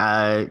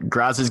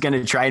 Graz is going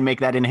to try and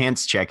make that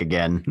enhanced check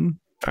again.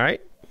 All right,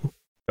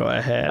 go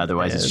ahead.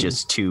 Otherwise, it's and-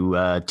 just two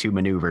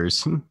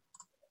maneuvers.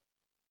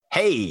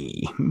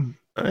 Hey.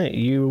 all right.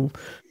 You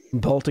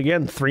Bolt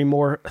again. Three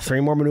more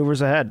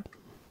maneuvers ahead.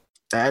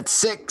 That's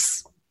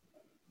 6.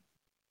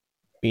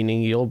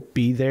 Meaning you'll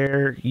be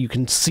there. You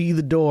can see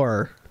the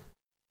door.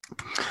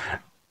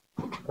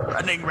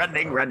 Running.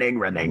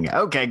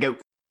 Okay, go.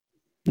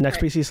 Next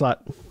PC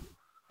slot.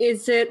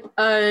 Is it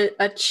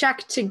a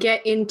check to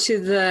get into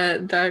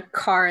the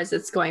car as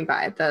it's going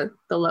by, the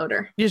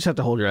loader? You just have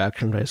to hold your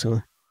action,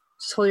 basically.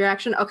 Just hold your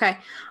action? Okay.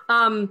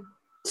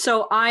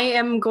 So I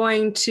am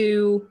going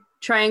to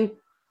try and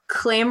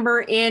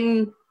clamber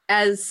in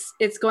as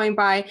it's going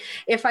by.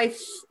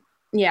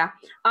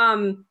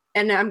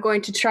 And I'm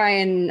going to try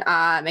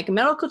and make a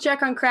medical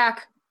check on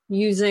Crack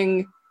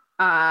using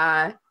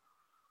flow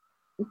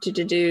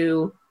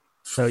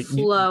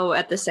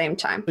at the same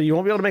time. So you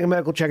won't be able to make a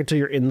medical check until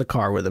you're in the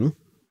car with him.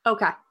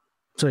 Okay.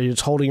 So you're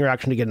just holding your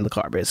action to get in the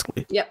car,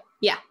 basically. Yep.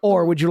 Yeah.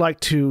 Or would you like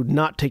to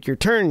not take your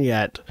turn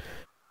yet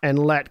and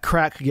let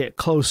Crack get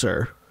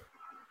closer?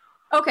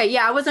 Okay,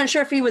 yeah, I wasn't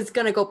sure if he was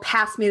going to go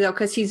past me, though,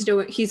 because he's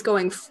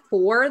going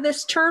for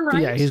this turn,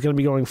 right? Yeah, he's going to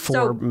be going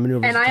for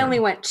maneuvers. And I only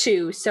went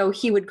 2, so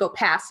he would go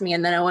past me,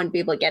 and then I wouldn't be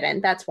able to get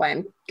in. That's why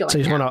I'm going. So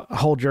you just want to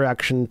hold your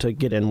action to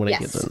get in when he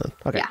gets in, then.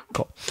 Okay, yeah.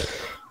 Cool.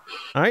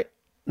 All right,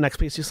 next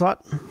PC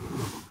slot.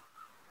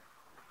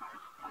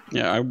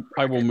 Yeah,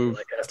 I will move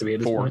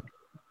forward.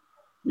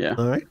 Yeah.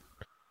 All right.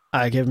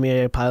 Give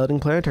me a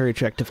piloting planetary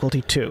check,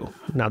 difficulty 2.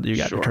 Now that you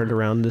got it turned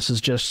around, this is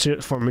just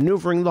for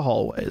maneuvering the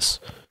hallways.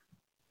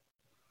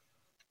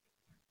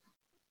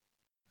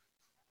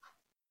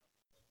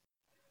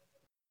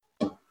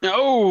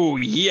 Oh,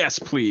 yes,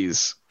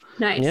 please.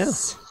 Nice. Yeah.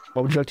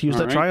 What would you like to use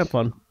that triumph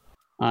on?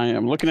 I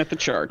am looking at the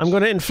chart. I'm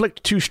going to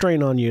inflict 2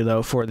 strain on you,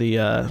 though, for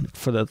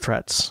the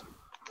threats.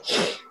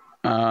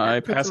 I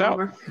pass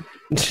out.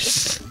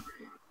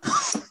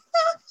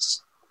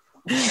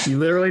 You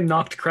literally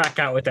knocked Crack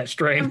out with that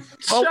strain.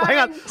 Oh, hang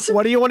on.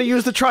 What do you want to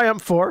use the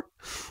triumph for?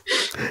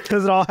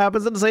 Because it all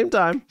happens at the same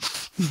time.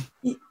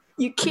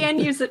 You can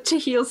use it to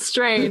heal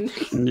strain.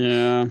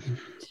 Yeah.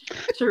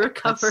 To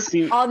recover.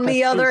 On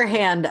the other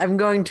hand, I'm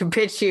going to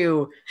pitch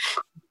you.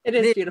 It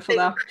is beautiful,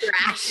 though.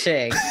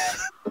 Crashing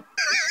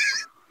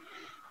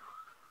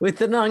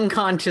with an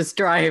unconscious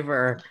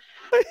driver.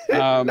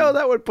 No,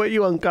 that would put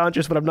you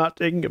unconscious, but I'm not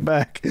taking it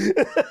back.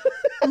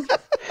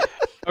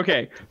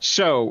 Okay,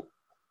 so,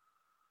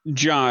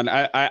 John,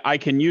 I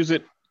can use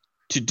it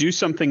to do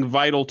something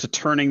vital to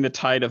turning the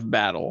tide of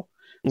battle,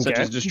 such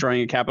as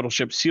destroying a capital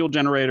ship seal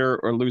generator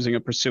or losing a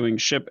pursuing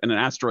ship in an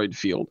asteroid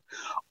field.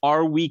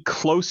 Are we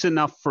close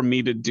enough for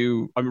me to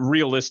do,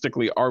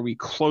 realistically, are we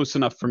close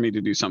enough for me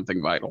to do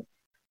something vital?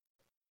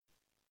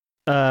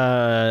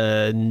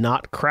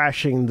 Not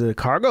crashing the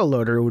cargo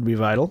loader would be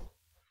vital.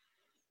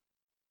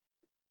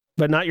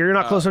 But you're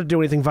not close enough to do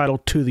anything vital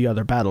to the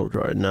other battle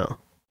droid, no.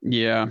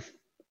 Yeah.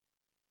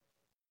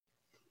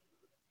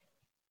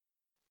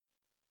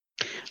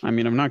 I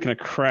mean, I'm not going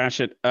to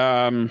crash it.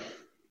 Pass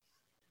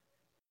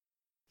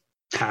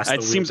the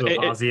wheel to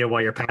Avazia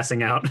while you're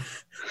passing out.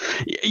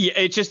 Yeah,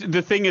 it's just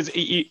the thing is,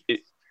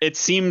 it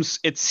seems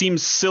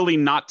silly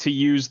not to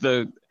use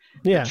the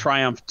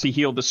triumph to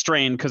heal the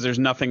strain because there's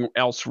nothing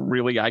else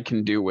really I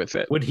can do with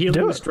it. Would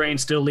healing the strain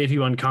still leave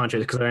you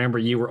unconscious? Because I remember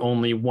you were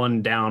only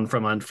 1 down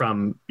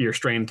from your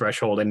strain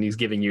threshold, and he's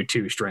giving you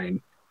 2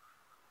 strain.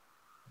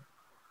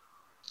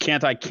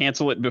 Can't I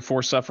cancel it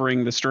before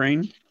suffering the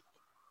strain?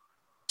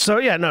 So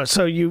yeah, no.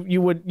 So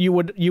you would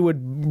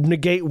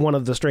negate one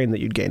of the strain that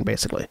you'd gain,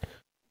 basically.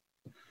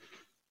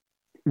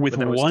 With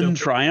one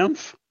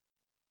triumph?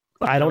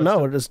 I don't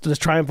know. Does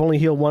triumph only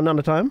heal 1 at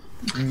a time?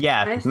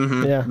 Yeah.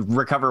 Mm-hmm. Yeah.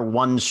 Recover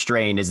 1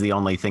 strain is the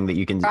only thing that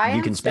you can. Triumphs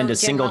you can spend a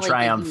single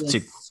triumph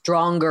to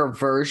stronger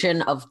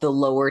version of the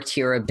lower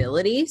tier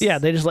abilities. Yeah,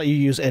 they just let you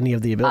use any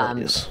of the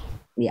abilities.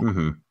 Yeah.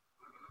 Mm-hmm.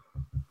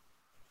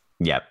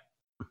 Yep.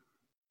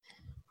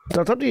 So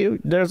it's up to you.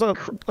 There's a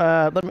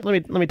let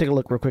me take a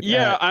look real quick.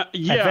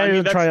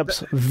 Advantage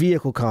Triumph's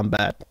vehicle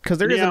combat, because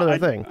there is another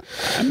thing.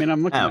 I mean,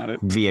 I'm looking at it.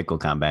 Vehicle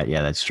combat,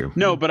 yeah, that's true.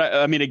 No, but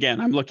I mean, again,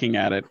 I'm looking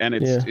at it, and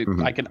it's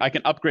I can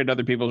upgrade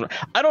other people's.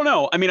 I don't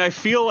know. I mean, I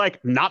feel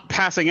like not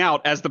passing out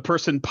as the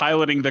person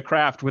piloting the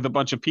craft with a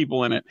bunch of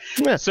people in it.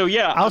 Yeah. So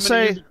I'll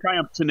say use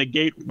triumph to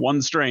negate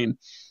 1 strain.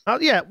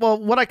 Well,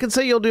 what I can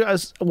say you'll do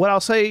is what I'll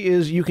say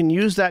is you can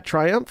use that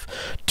triumph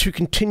to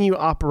continue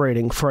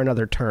operating for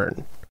another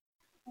turn.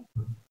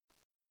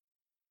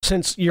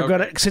 Since you're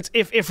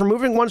if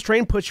removing 1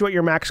 strain puts you at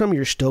your maximum,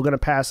 you're still gonna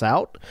pass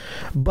out.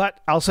 But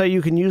I'll say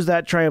you can use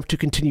that triumph to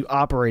continue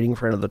operating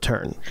for another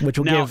turn, which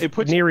will give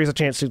Nereus a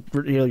chance to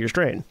heal your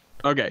strain.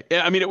 Okay,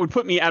 I mean it would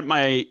put me at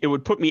my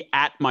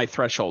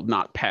threshold,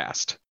 not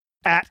past.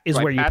 At is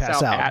where you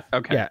pass out.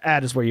 Okay. Yeah,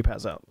 at is where you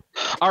pass out.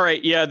 All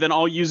right, yeah, then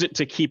I'll use it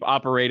to keep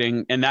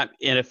operating, and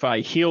if I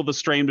heal the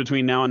strain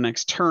between now and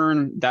next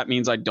turn, that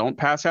means I don't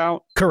pass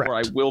out. Correct. Or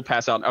I will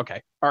pass out.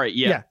 Okay. All right.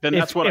 Yeah. Then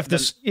that's what. If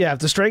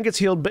the strain gets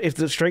healed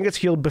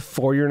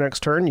before your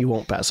next turn, you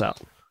won't pass out.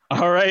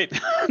 All right.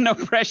 No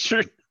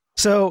pressure.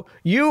 So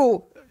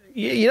you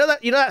you know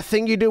that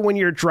thing you do when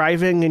you're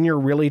driving and you're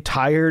really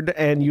tired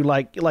and you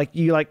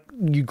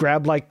you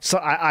grab so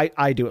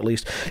I do at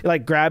least, you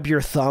grab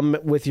your thumb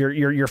with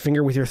your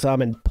finger with your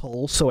thumb and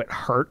pull so it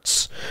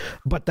hurts,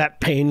 but that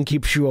pain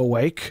keeps you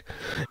awake.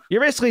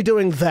 You're basically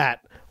doing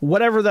that,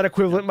 whatever that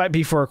equivalent might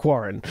be for a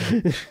Quarren.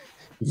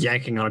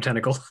 Yanking on a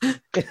tentacle.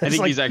 I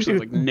think he's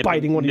actually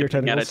biting one of your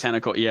tentacles. At a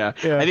tentacle. Yeah.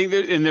 I think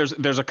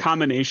there's a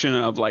combination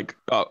of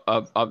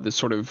of this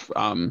sort of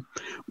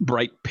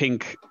bright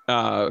pink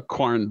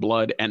Quarren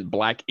blood and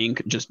black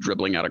ink just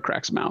dribbling out of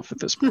Crack's mouth at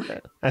this point,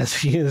 as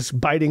he is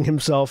biting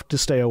himself to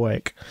stay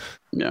awake.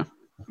 Yeah.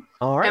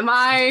 All right. Am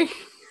I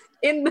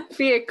in the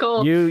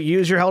vehicle? You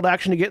use your held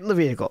action to get in the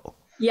vehicle.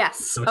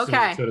 Yes.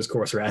 Okay. So does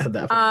Corsair at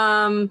that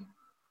point.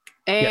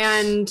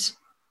 And Yes.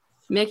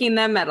 making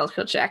them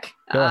medical check.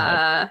 Go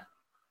ahead.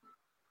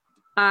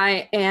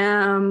 I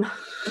am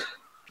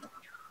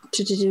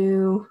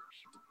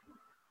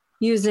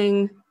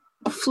using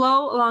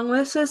flow along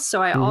with this,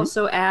 so I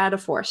also add a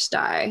force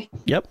die.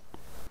 Yep.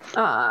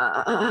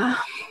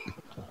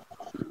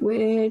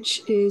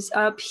 Which is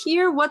up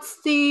here.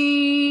 What's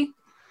the...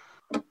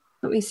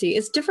 Let me see.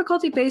 Is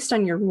difficulty based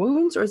on your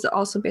wounds, or is it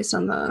also based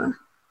on the...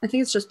 I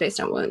think it's just based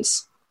on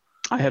wounds.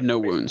 I have no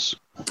wounds.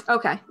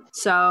 Okay,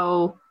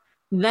 so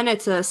then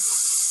it's a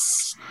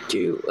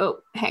oh,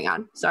 hang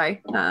on.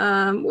 Sorry.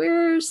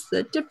 Where's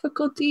the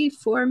difficulty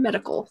for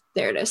medical?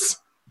 There it is.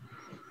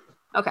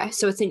 Okay,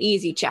 so it's an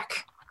easy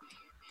check.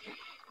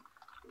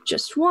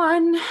 Just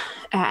one.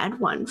 Add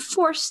one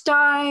force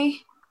die.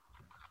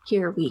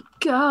 Here we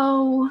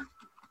go.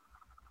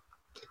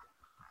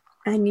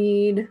 I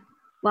need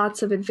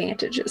lots of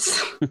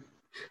advantages.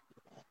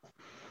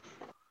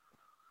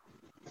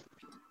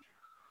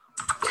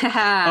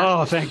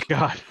 Oh, thank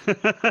God.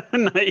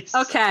 Nice.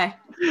 Okay.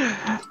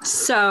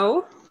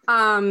 So,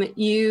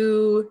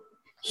 you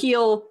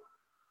heal,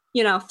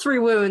 3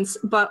 wounds,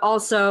 but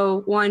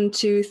also 1,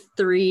 2,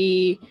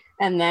 3,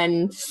 and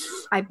then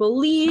I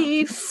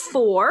believe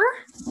 4.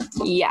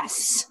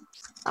 Yes.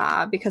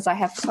 Because I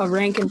have a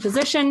rank and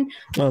position.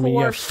 I mean, you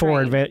have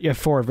four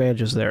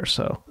advantages there,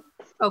 so.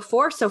 Oh,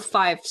 4, so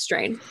 5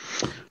 strain.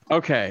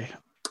 Okay.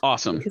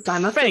 Awesome. Because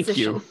I'm a Thank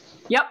physician. you.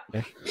 Yep.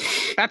 Okay.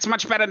 That's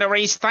much better than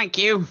Reese. Thank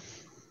you.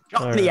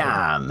 Got the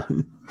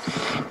arm.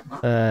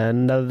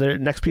 Another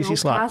next PC Don't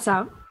slot. pass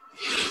out.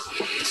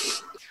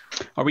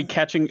 Are we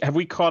catching? Have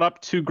we caught up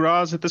to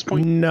Graz at this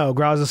point? No,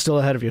 Graz is still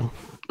ahead of you.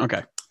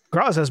 Okay.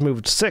 Graz has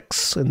moved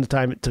 6 in the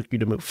time it took you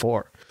to move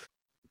 4.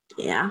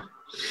 Yeah.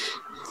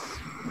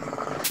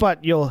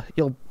 But you'll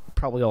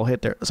probably all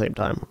hit there at the same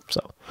time.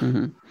 So.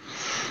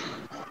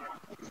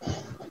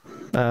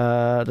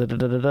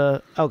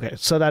 Okay,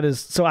 so that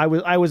is I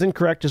was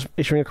incorrect. Just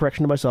issuing a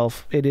correction to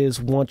myself. It is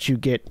once you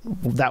get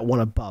that one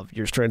above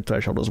your strength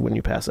threshold is when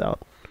you pass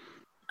out.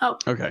 Oh.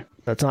 Okay.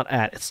 That's not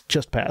at. It's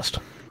just past.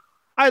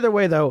 Either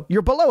way, though,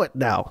 you're below it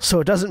now, so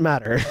it doesn't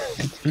matter.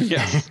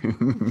 Yes.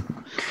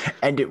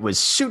 And it was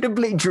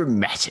suitably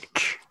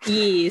dramatic.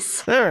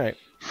 Yes. All right.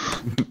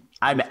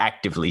 I'm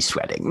actively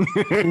sweating.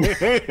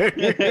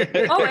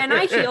 Oh, and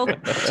I healed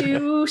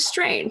 2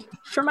 strain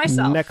for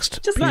myself.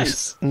 Next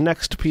Just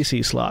next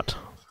PC slot,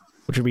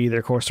 which would be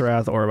either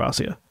Corsarath or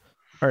Avasia.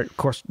 Or the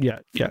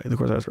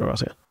Corsarath or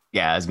Avasia.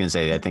 Yeah, I was gonna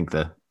say I think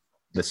the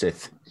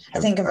Sith. I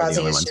think are the Avazi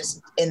only is ones.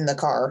 just in the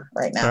car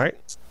right now. All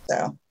right.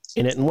 So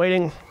In it and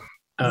waiting.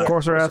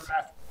 Corsarath.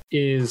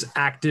 Is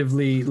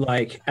actively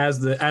as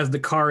the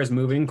car is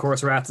moving,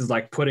 Corsarath is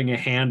putting a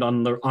hand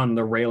on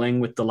the railing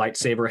with the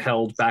lightsaber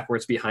held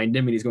backwards behind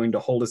him, and he's going to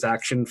hold his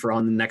action for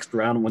on the next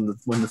round. When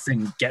the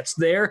thing gets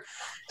there,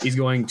 he's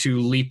going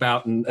to leap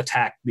out and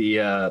attack the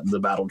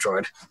battle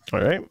droid. All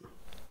right.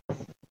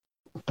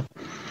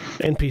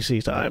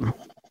 NPC time.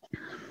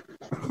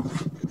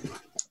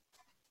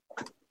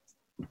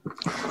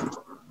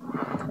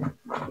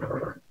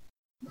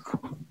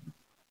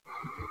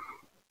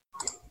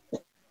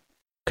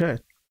 Okay.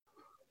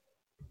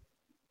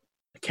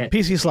 I can't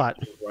PC slot.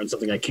 run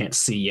something I can't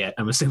see yet.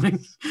 I'm assuming.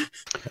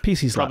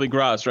 PC slot. Probably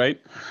Graz, right?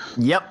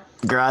 Yep.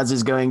 Graz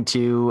is going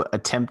to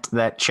attempt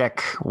that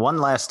check one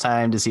last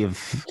time to see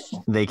if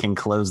they can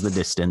close the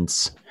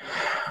distance.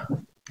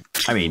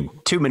 I mean,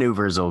 2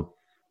 maneuvers will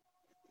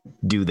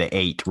do the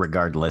 8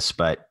 regardless,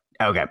 but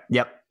okay.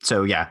 Yep.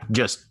 So yeah,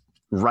 just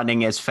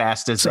running as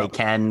fast as they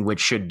can,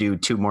 which should do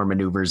 2 more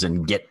maneuvers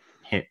and get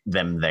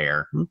them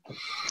there.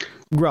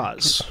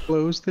 Graz.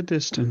 Close the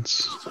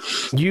distance.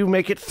 You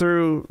make it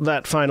through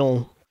that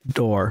final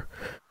door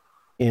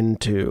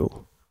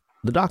into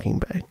the docking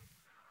bay.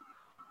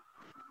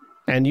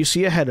 And you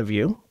see ahead of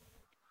you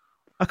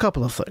a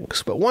couple of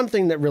things, but one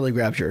thing that really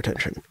grabs your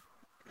attention.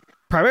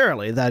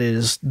 Primarily, that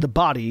is the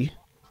body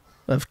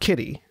of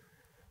Kitty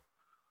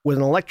with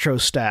an electro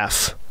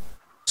staff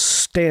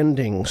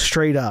standing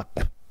straight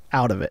up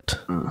out of it.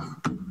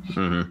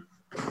 Mm-hmm.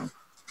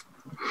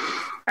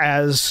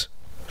 As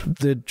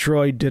the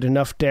droid did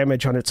enough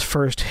damage on its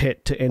first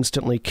hit to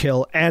instantly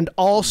kill, and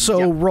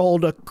also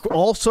rolled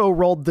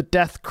the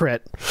death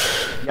crit.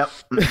 Yep.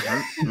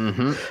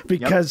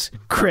 Because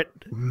crit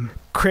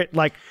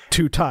like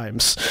 2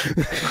 times.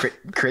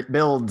 Crit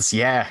builds,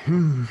 yeah.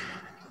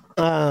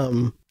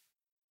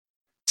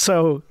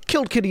 So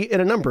killed Kitty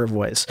in a number of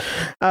ways.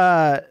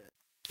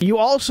 You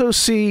also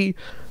see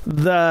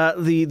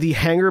the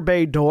hangar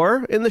bay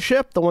door in the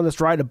ship, the one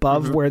that's right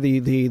above where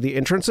the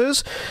entrance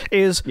is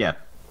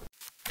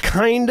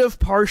kind of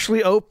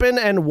partially open,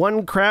 and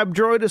one crab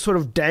droid is sort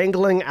of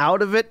dangling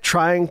out of it,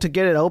 trying to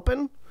get it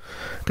open.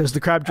 Because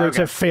the crab droids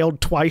have failed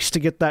twice to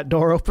get that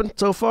door open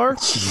so far.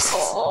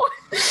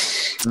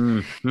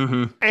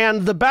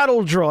 And the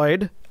battle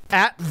droid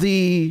at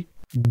the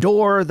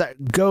door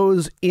that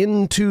goes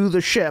into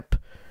the ship,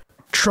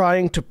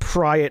 trying to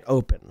pry it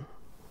open.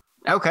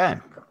 Okay.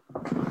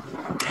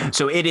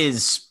 So it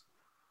is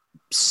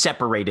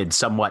separated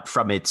somewhat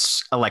from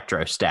its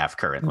electro staff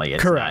currently.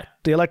 It's correct.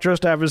 The electro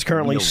staff is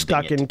currently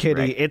stuck in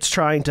Kitty. Right. It's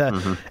trying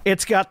to.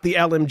 It's got the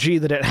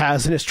LMG that it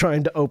has, and it's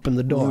trying to open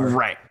the door.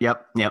 Right.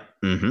 Yep.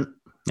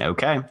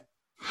 Okay.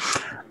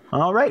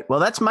 All right. Well,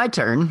 that's my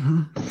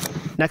turn.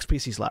 Next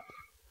PC slot.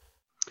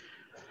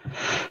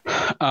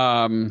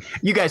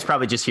 You guys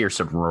probably just hear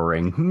some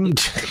roaring.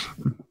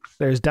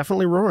 There's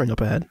definitely roaring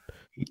up ahead.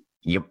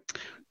 Yep.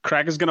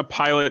 Crack is going to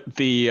pilot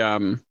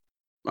the.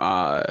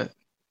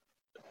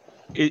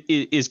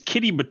 Is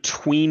Kitty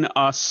between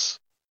us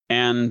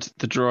and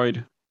the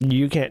droid?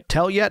 You can't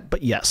tell yet,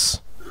 but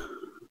yes.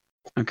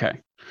 Okay.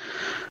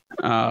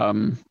 Yeah,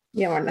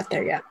 we're not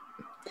there yet.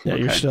 Yeah,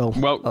 okay. You're still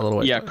a little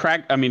way. Yeah,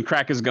 Crack. I mean,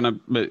 Crack is going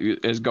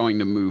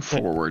to move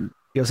forward.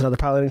 Give us another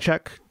piloting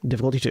check.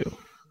 Difficulty 2.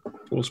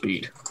 Full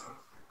speed.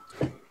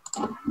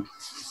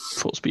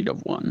 Full speed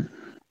of 1.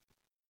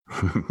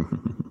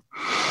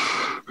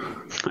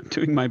 I'm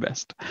doing my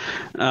best.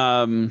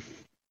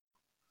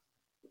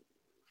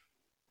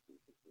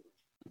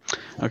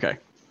 Okay.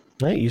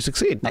 Right, you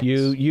succeed.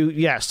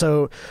 Nice.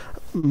 So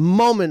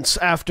moments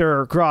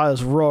after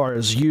Graz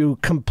roars, you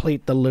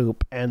complete the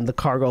loop, and the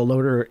cargo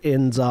loader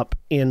ends up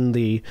in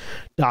the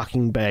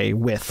docking bay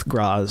with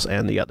Graz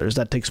and the others.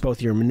 That takes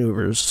both your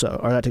maneuvers,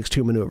 or that takes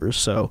 2 maneuvers.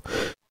 So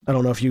I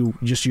don't know if you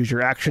just use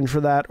your action for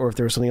that, or if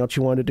there was something else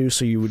you wanted to do,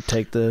 so you would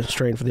take the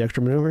strain for the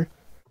extra maneuver.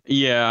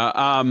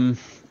 Yeah,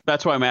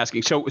 that's why I'm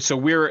asking. So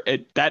we're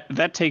at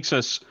that takes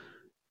us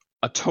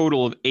a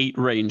total of 8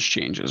 range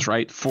changes,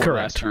 right? For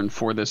Correct. last turn,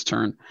 for this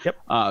turn.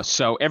 Yep.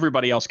 So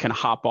everybody else can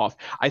hop off.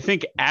 I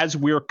think as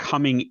we're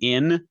coming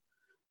in,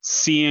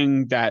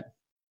 seeing that,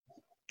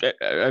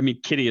 I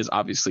mean, Kitty is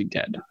obviously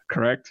dead,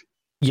 correct?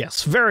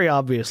 Yes, very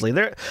obviously.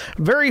 There,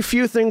 very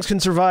few things can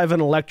survive an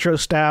electro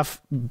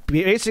staff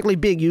basically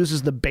being used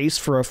as the base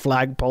for a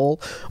flagpole,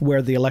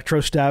 where the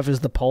electro staff is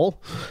the pole.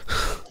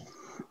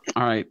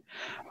 All right.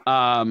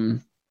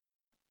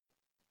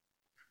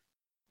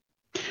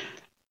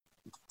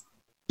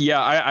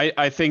 Yeah,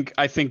 I think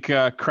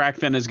Crack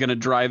then is going to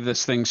drive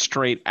this thing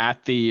straight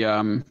at the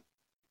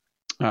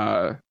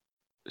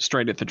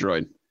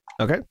droid.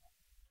 Okay,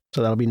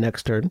 so that'll be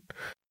next turn.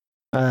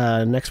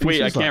 Next.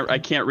 Wait, I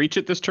can't reach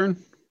it this turn.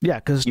 Yeah,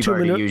 because you've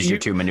already used your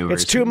 2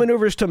 maneuvers. It's 2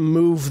 maneuvers to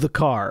move the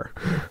car,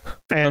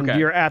 and okay.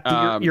 you're at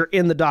the you're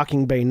in the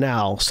docking bay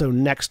now. So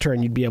next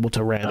turn you'd be able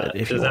to ram it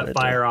if you wanted to. Does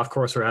that fire off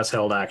course or has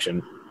held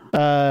action?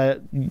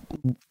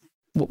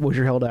 What was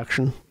your held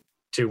action?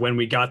 To when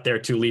we got there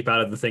to leap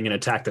out of the thing and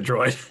attack the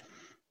droid.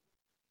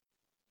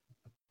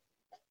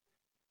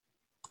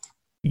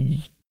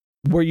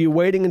 Were you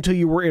waiting until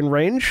you were in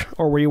range,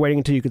 or were you waiting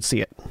until you could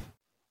see it?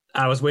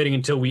 I was waiting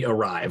until we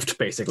arrived,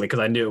 basically, because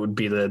I knew it would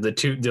be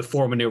the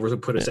 4 maneuvers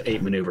would put us at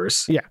 8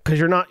 maneuvers. Yeah, because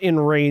you're not in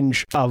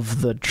range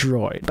of the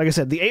droid. Like I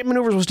said, the 8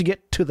 maneuvers was to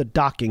get to the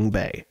docking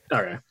bay.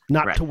 Okay.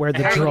 Not to where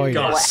the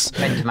droid is.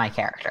 Into my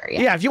character.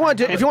 Yeah, if you want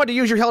to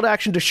use your held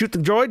action to shoot the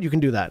droid, you can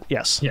do that.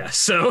 Yes. Yeah.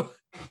 So.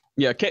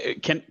 Yeah.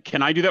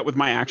 Can I do that with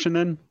my action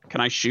then?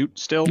 Can I shoot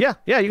still? Yeah,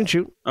 you can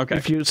shoot. Okay.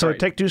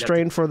 Take 2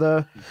 strain for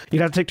the.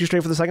 You'd have to take 2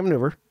 strain for the second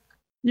maneuver.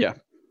 Yeah.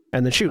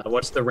 And then shoot.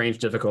 What's the range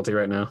difficulty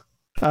right now?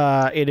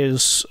 It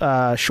is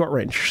short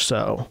range,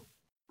 so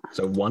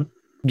 1.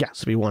 Yes,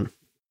 it'd be 1.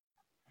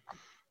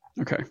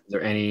 Okay. Is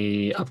there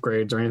any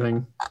upgrades or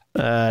anything?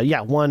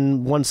 Yeah,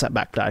 one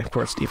setback die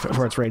for its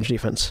for its range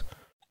defense.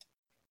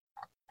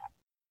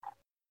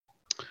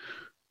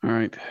 All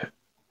right.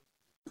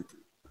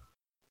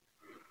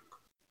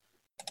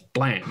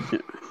 Blam. Yeah.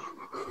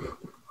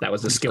 That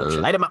was the skill check.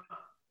 Light him up.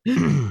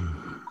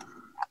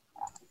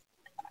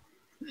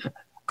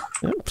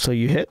 Yep, so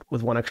you hit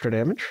with 1 extra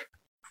damage.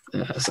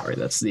 Sorry,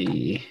 that's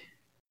the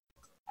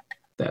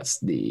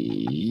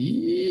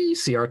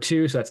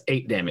CR2, so that's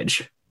 8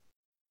 damage.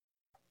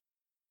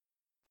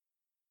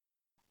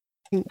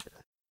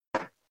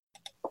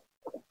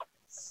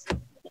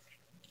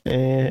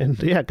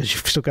 And yeah, because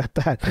you've still got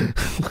that,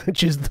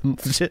 which is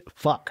the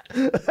fuck.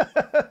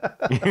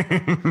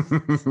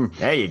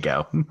 There you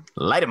go.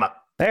 Light him up.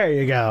 There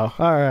you go.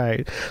 All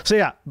right. So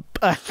yeah,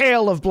 a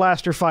hail of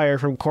blaster fire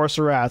from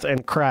Corsarath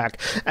and Crack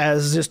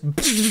as just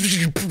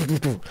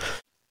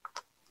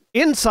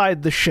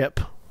inside the ship,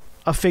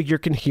 a figure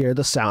can hear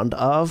the sound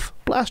of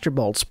blaster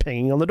bolts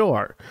pinging on the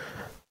door.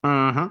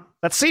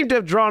 That seemed to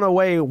have drawn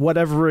away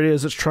whatever it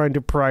is that's trying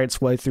to pry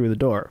its way through the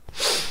door.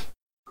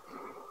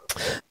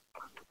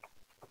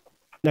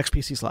 Next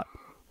PC slot.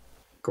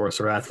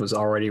 Corsarath was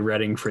already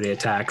readying for the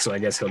attack, so I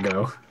guess he'll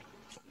go.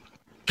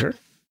 Sure.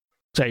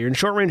 So you're in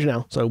short range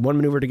now, so one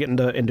maneuver to get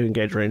into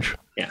engage range.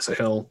 Yeah, so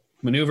he'll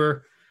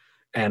maneuver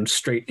and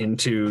straight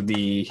into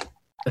the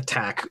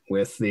attack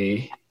with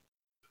the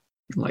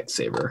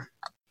lightsaber.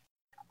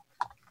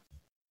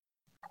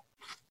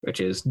 Which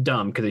is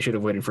dumb, because he should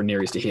have waited for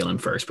Nereus to heal him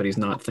first, but he's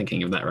not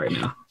thinking of that right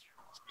now.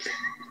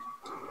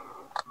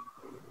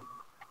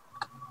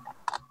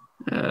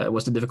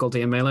 What's the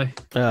difficulty in melee?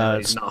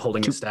 He's not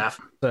holding his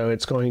staff. So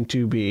it's going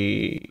to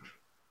be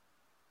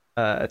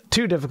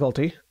 2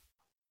 difficulty,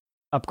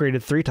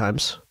 upgraded 3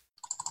 times,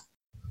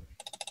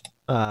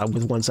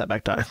 with 1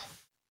 setback die.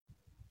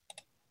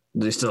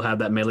 Does he still have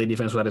that melee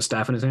defense without his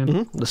staff in his hand?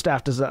 Mm-hmm. The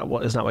staff is not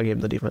what gave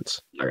him the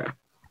defense. Okay.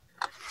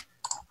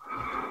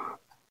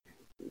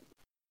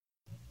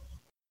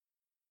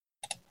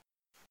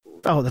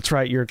 Oh, that's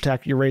right. Your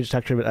range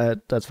attack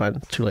treatment. That's fine.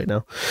 Too late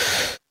now.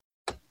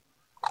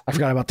 I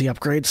forgot about the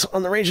upgrades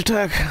on the range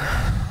attack.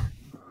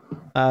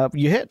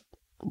 You hit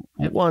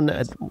one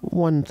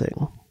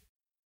thing,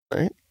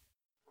 right?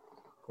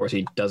 Of course,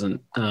 he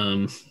doesn't.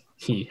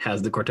 He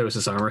has the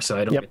Cortosis armor, so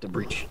I don't get to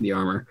breach the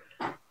armor.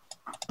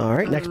 All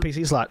right, next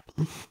PC slot.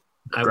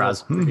 I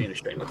was being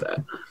strain with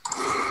that.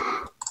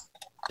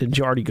 Did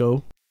you already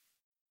go?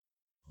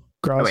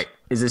 Oh, wait,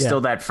 is it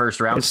still that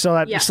first round? It's still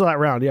that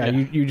round. Yeah,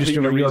 you just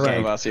You're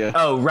right.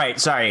 Oh, right.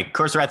 Sorry,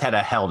 Corsarath had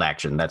a held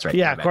action. That's right.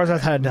 Yeah,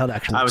 Corsarath had a held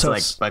action. I was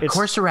but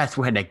Corsarath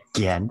went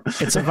again.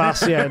 It's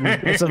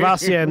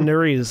Avasia and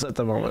Nereus at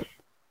the moment.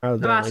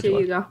 Avasia,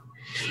 you go.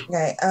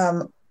 Okay.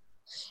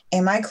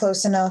 Am I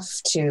close enough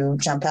to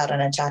jump out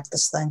and attack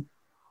this thing?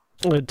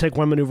 It'd take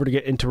 1 maneuver to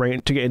get into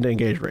range, to get into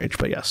engage range,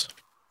 but yes.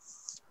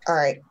 All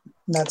right,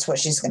 that's what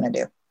she's gonna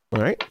do.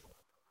 All right,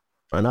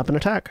 run up and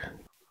attack.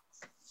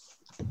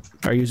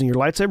 Are you using your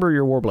lightsaber or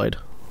your warblade?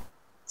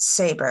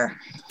 Saber.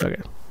 Okay.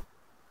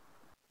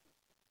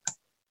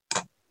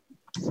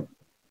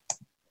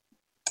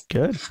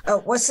 Good. Oh,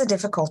 what's the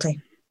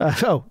difficulty?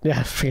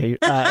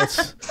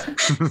 It's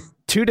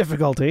 2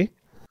 difficulty.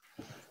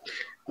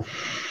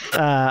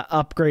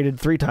 Upgraded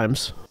 3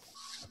 times.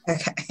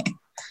 Okay.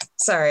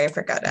 Sorry, I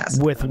forgot to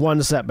ask. With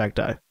 1 setback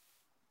die.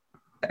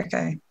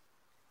 Okay.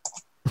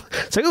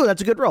 It's like, oh,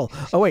 that's a good roll.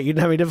 Oh, wait, you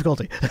didn't have any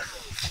difficulty.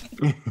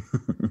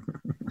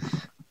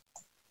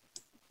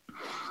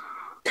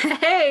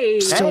 Hey!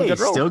 Still a good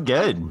roll. Still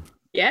good.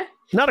 Yeah?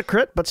 Not a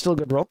crit, but still a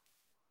good roll.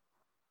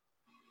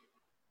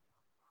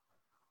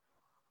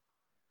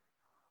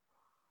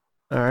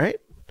 All right.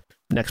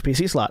 Next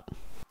PC slot.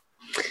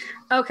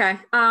 Okay.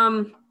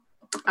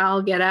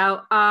 I'll get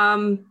out.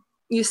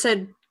 You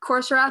said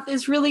Corsarath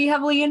is really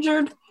heavily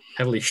injured?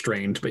 Heavily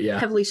strained, but yeah.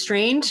 Heavily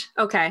strained?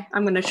 Okay.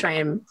 I'm going to try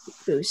and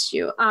boost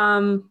you.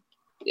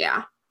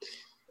 Yeah.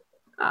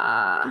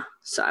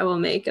 So I will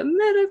make a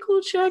medical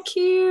check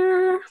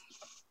here.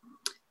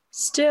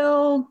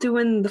 Still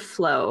doing the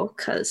flow,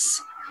 because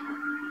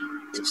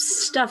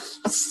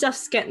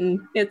stuff's getting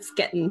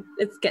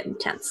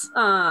tense.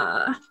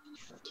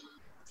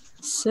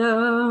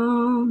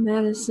 So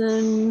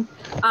medicine.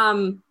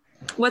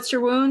 What's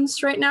your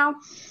wounds right now?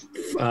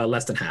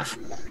 Less than half.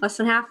 Less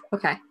than half?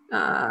 Okay.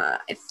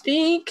 I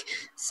think.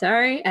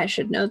 Sorry, I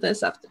should know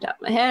this off the top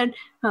of my head.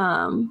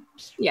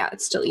 Yeah,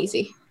 it's still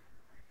easy.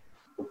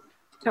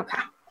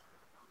 Okay.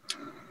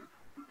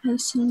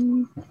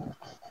 Medicine.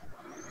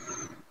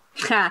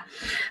 Ha.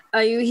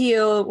 You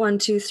heal 1,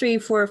 2, 3,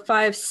 4,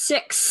 5,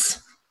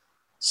 6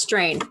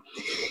 strain.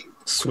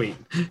 Sweet.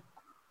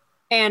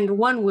 And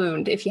 1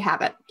 wound if you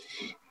have it.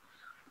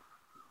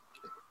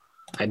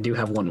 I do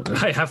have 1 wound.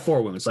 I have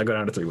 4 wounds, so I go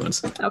down to 3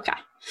 wounds. Okay.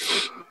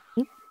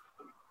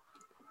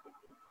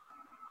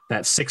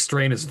 That 6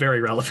 strain is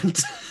very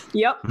relevant.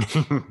 Yep.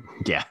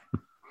 Yeah.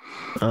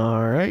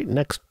 All right.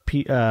 Next,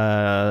 so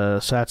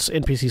that's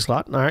NPC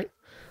slot. All right.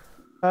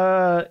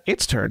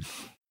 Its turn.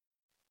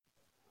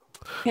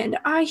 And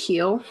I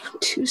heal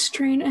 2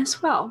 strain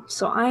as well.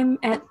 So I'm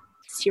at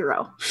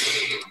 0.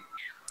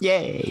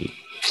 Yay.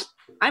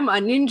 I'm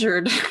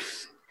uninjured.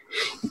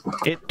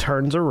 It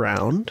turns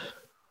around.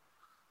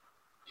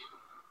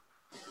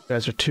 You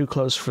guys are too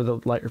close for the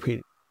light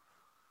repeating.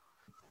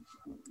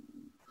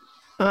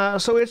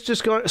 So it's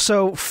just going.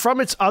 So from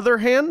its other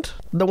hand,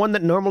 the one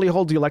that normally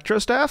holds the electro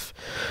staff,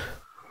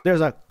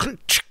 there's a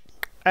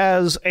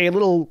as a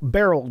little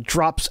barrel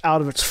drops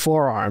out of its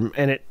forearm,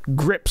 and it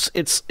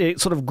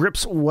sort of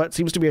grips what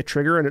seems to be a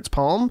trigger in its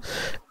palm,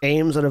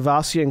 aims at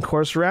Avasia and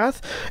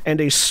Corsarath, and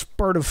a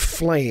spurt of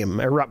flame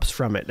erupts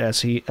from it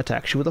as he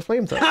attacks you with a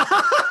flamethrower.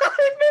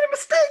 I made a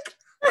mistake.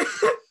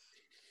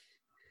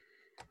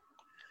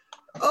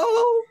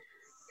 Oh,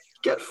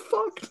 get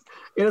fucked.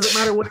 It doesn't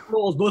matter what it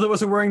rolls. Both of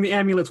us are wearing the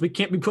amulets. We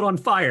can't be put on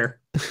fire.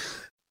 You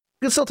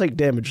can still take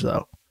damage,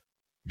 though.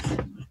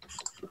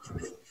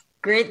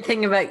 Great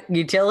thing about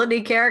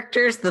utility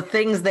characters, the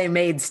things they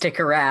made stick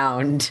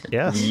around.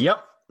 Yes.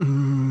 Yep.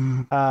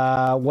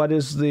 What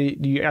is the?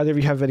 Do either of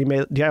you have any?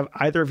 Do you have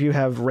either of you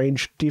have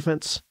ranged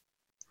defense?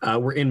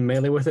 We're in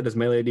melee with it. Does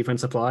melee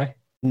defense apply?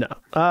 No.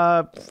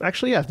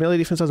 Actually, yeah. Melee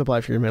defense does apply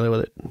if you're in melee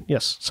with it.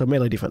 Yes. So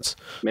melee defense.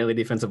 Melee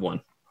defense of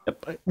 1.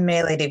 Yep.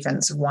 Melee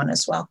defense of 1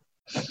 as well.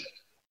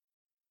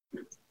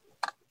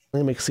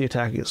 Only makes the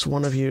attack against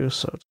one of you.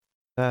 So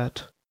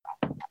that.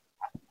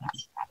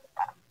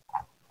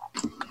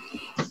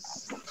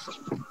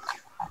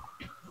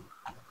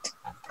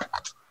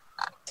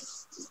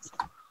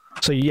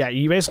 So yeah,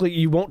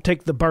 you won't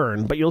take the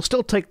burn, but you'll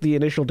still take the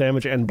initial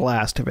damage and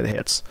blast if it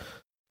hits.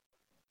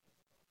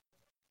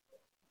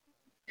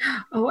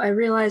 Oh, I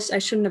realized I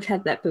shouldn't have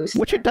had that boost.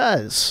 Which it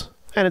does.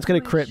 And it's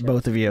going to crit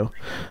both of you.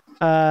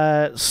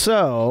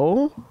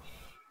 So,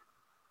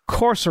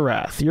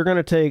 Corsorath, you're going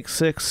to take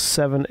 6,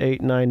 7,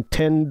 8, 9,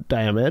 10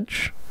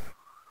 damage.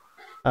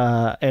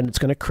 And it's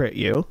going to crit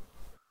you.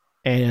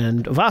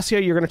 And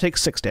Vasya, you're going to take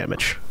 6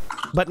 damage.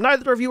 But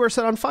neither of you are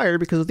set on fire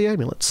because of the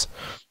amulets.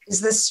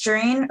 Is this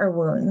strain or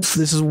wounds?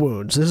 This is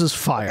wounds. This is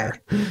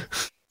fire. Okay.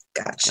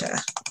 Gotcha.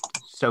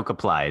 Soak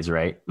applies,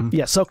 right?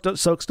 Yeah, soak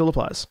still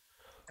applies.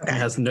 Okay.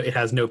 It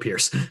has no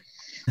pierce.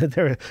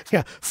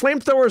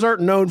 Flamethrowers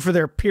aren't known for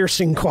their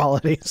piercing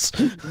qualities.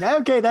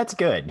 Okay, that's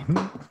good,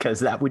 because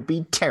that would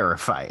be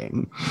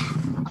terrifying.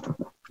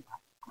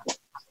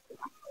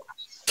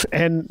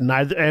 And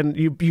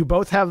you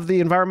both have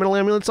the environmental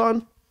amulets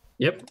on?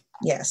 Yep.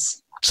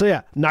 Yes. So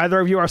yeah, neither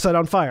of you are set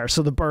on fire,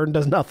 so the burn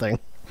does nothing.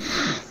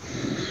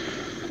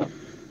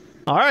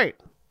 All right.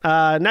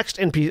 Next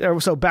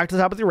NPC. So back to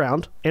the top of the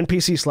round.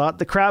 NPC slot.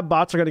 The crab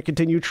bots are going to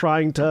continue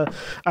trying to.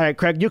 All right,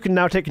 Craig, you can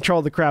now take control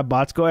of the crab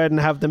bots. Go ahead and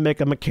have them make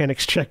a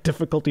mechanics check,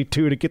 difficulty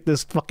 2, to get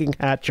this fucking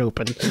hatch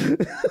open.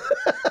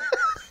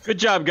 Good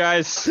job,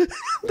 guys.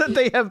 That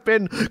they have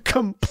been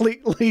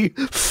completely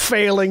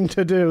failing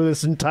to do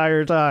this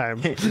entire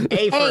time.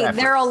 Hey,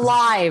 they're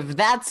alive.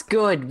 That's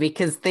good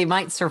because they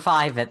might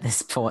survive at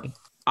this point.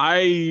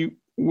 I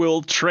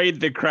will trade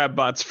the crab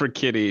bots for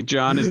Kitty.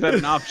 John, is that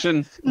an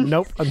option?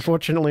 Nope,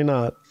 unfortunately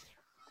not.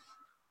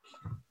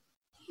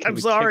 I'm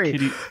we sorry.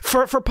 kick Kitty?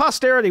 For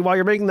posterity, while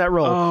you're making that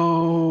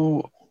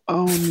roll.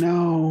 Oh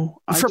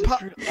no.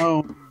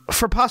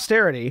 For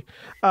posterity,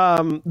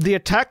 the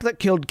attack that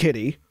killed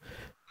Kitty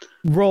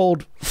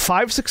rolled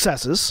 5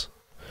 successes,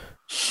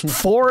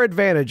 4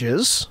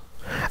 advantages,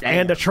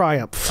 and a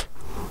triumph.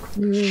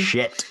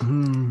 Shit.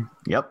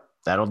 Yep,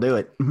 that'll do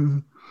it.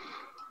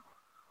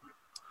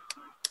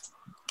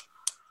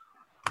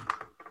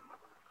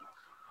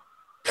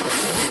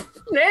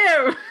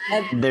 No.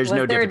 There's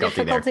no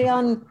difficulty there.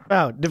 on?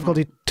 Oh,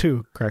 difficulty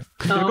 2, correct.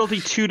 Difficulty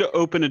 2 to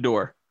open a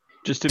door.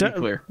 Just to be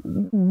clear.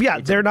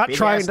 Yeah, they're not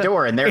trying to.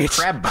 Door and they're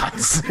crab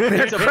bots.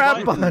 They're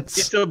crab bots.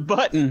 It's a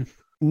button.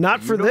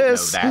 Not for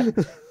this.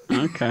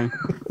 Okay.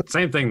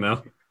 Same thing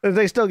though.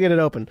 They still get it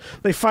open.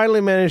 They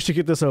finally managed to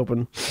get this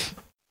open.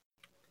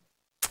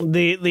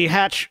 The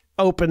hatch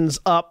opens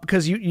up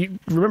because you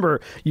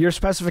remember your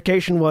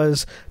specification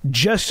was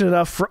just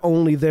enough for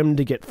only them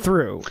to get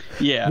through.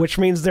 Yeah. Which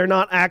means they're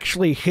not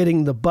actually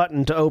hitting the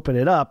button to open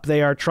it up.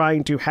 They are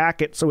trying to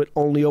hack it so it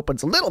only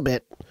opens a little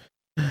bit.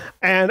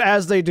 And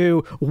as they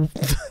do,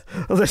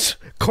 this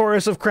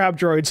chorus of crab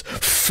droids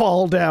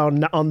fall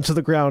down onto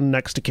the ground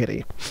next to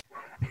Kitty.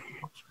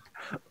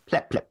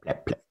 Plep, plep,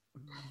 plep, plep.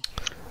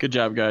 Good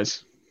job,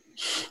 guys.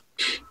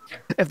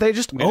 If they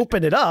just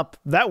opened it up,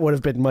 that would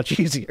have been much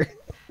easier.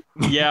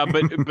 Yeah,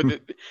 but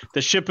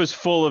the ship was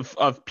full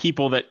of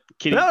people that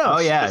Kitty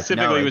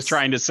specifically was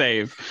trying to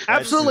save.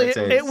 Absolutely.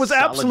 It was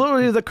solid...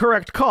 absolutely the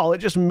correct call. It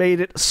just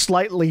made it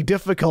slightly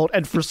difficult.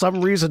 And for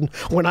some reason,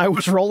 when I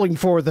was rolling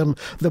for them,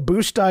 the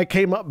boost die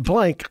came up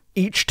blank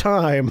each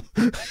time.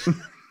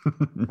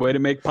 Way to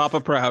make Papa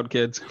proud,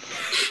 kids.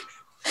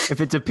 If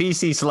it's a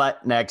PC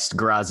slot next,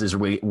 Graz is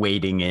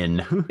waiting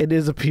in. It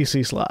is a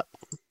PC slot.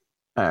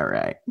 All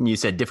right. You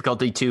said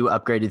difficulty 2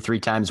 upgraded 3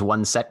 times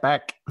 1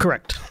 setback?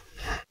 Correct.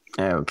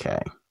 Okay.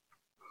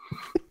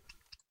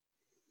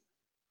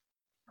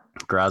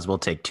 Graz will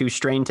take 2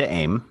 strain to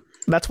aim.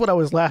 That's what I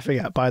was laughing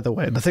at, by the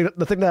way. The thing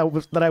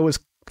that I was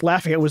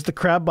laughing at was the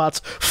crab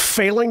bots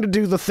failing to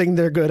do the thing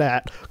they're good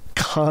at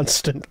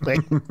constantly.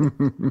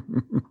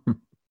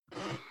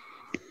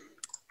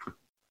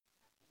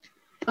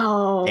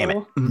 Oh, damn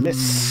it!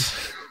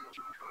 Miss.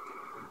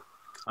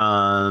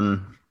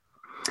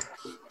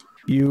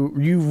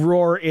 You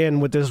roar in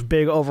with this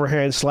big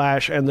overhand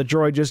slash, and the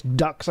droid just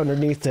ducks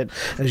underneath it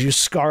as you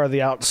scar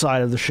the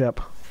outside of the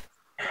ship.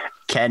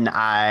 Can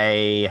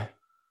I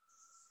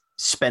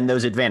spend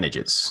those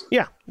advantages?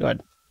 Yeah, go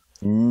ahead.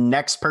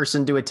 Next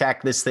person to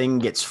attack this thing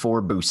gets 4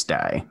 boost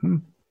die.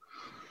 All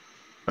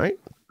right.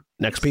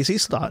 Next PC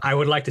slot. I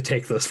would like to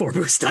take those 4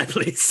 boost die,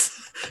 please.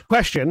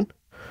 Question.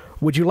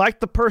 Would you like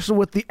the person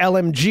with the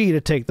LMG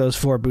to take those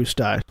 4 boost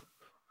die?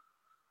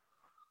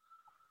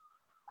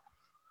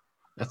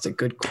 That's a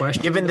good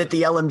question. Given that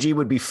the LMG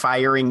would be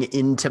firing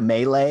into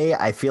melee,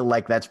 I feel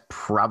like that's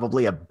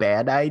probably a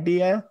bad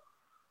idea.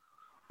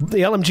 The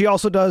LMG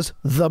also does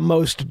the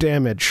most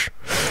damage.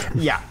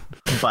 Yeah,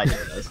 but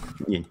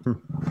yeah.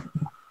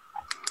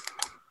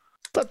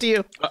 It's up to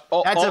you.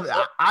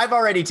 I've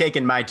already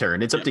taken my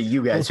turn. It's up to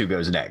you guys who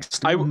goes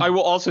next. I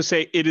will also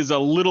say it is a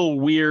little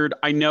weird.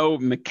 I know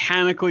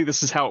mechanically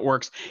this is how it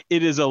works.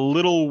 It is a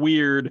little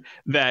weird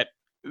that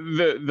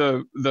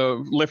the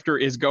lifter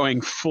is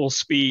going full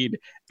speed,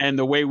 and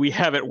the way we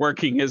have it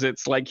working is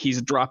it's like he's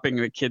dropping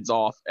the kids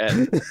off at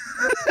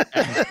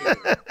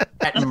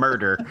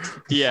murder.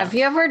 Yeah. Have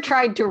you ever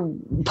tried to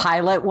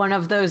pilot one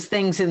of those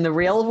things in the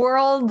real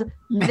world?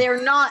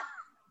 They're not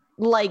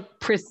like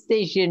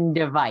precision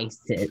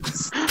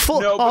devices.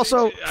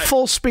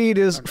 Full speed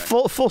is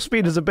full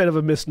speed is a bit of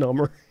a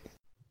misnomer.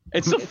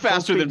 It's still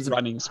faster than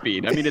running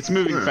speed. I mean, it's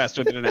moving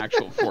faster than an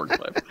actual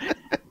forklift.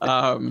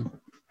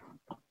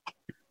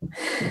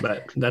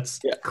 But that's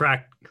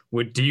Crack.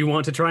 Do you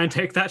want to try and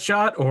take that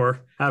shot, or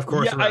have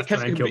course try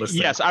and kill this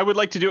thing? Yes, I would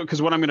like to do it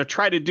because what I'm going to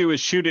try to do is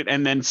shoot it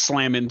and then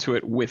slam into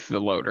it with the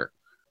loader.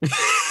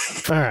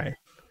 All right.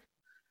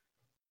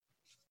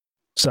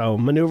 So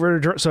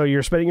so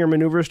you're spending your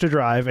maneuvers to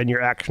drive and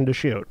your action to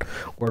shoot.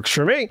 Works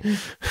for me.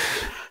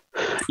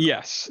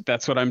 Yes,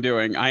 that's what I'm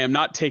doing. I am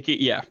not taking.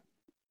 Yeah,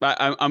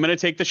 I'm going to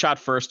take the shot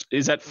first.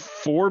 Is that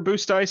 4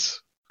 boost dice?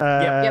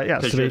 Yeah,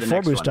 so it'd be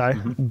 4 boost die.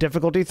 Mm-hmm.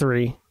 Difficulty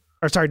 3.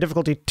 Or sorry,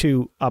 difficulty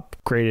 2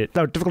 upgraded.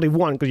 No, difficulty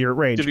 1 because you're at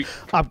range.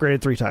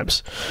 Upgraded 3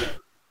 times.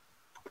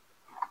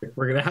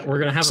 We're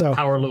gonna have a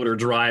power loader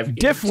drive.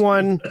 Diff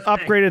 1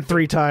 upgraded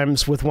 3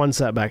 times with 1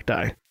 setback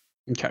die.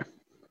 Okay.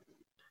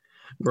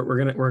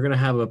 We're gonna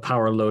have a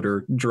power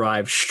loader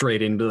drive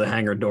straight into the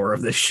hangar door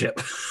of this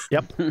ship.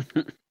 Yep. All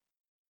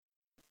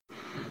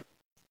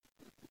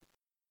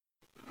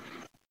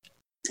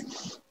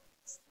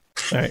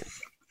right.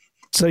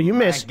 So you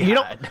miss. You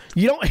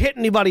don't hit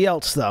anybody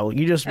else though.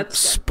 You just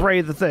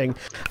spray the thing.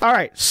 All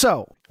right.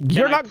 So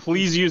you're not.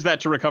 Please use that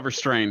to recover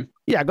strain.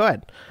 Yeah, go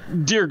ahead.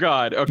 Dear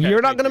God. Okay.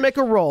 You're not going to make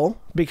a roll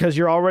because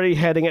you're already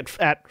heading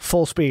at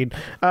full speed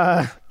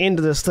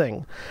into this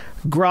thing.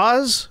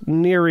 Graz,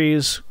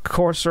 Neres,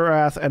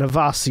 Corsarath, and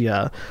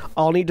Avasia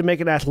all need to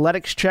make an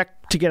athletics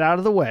check to get out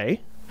of the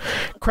way.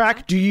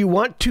 Crack, do you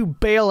want to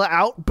bail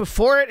out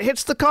before it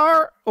hits the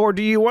car, or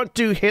do you want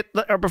to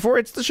or before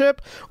it hits the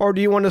ship, or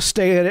do you want to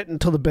stay in it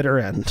until the bitter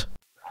end?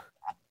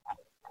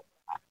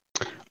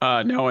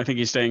 No, I think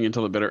he's staying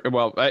until the bitter.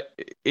 Well,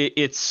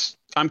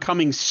 I'm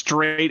coming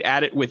straight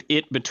at it with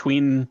it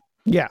between.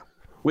 Yeah.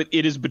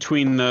 It is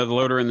between the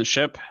loader and the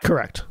ship.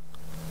 Correct.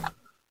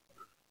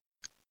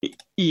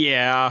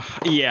 Yeah.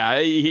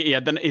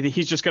 Then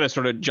he's just gonna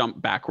sort of jump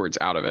backwards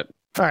out of it.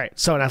 All right,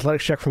 so an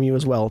athletics check from you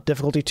as well.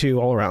 Difficulty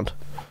 2 all around.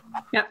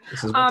 Yeah.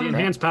 This is what the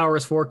enhanced power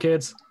is for,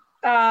 kids.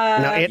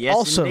 Now it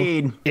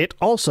indeed.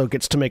 also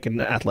gets to make an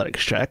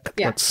athletics check.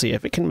 Yeah. Let's see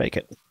if it can make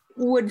it.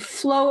 Would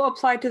flow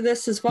apply to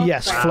this as well?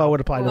 Yes, flow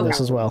would apply to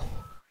this as well.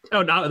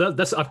 Oh, no,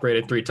 that's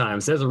upgraded 3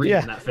 times. There's a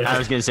reason that fits. I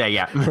was gonna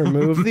say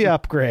Remove the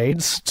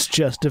upgrades. It's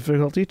just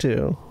difficulty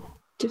 2.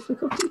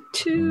 Difficulty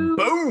 2.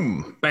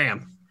 Boom!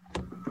 Bam.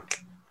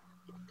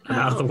 I'm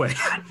out of the way.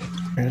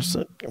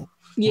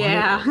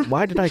 Yeah.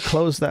 Why did I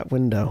close that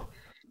window?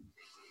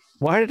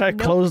 Why did I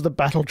close the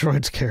battle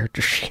droid's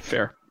character sheet?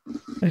 Fair.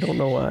 I don't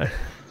know why.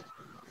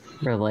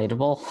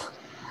 Relatable.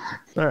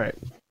 All right.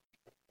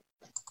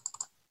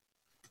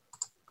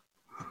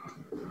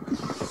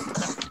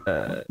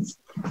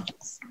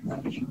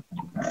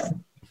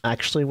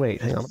 Actually,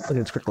 wait. Hang on. Look at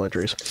its critical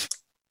injuries.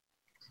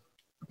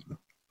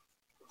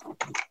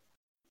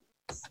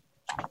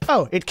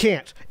 Oh, it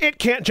can't. It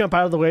can't jump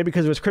out of the way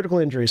because of its critical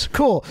injuries.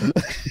 Cool.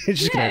 It's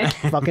just gonna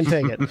fucking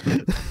take it.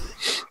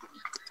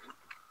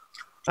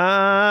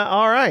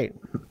 All right.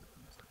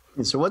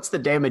 So what's the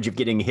damage of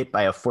getting hit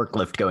by a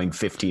forklift going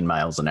 15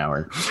 miles an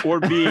hour? Or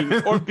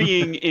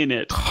being in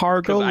it.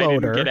 Cargo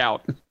loader. Get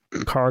out.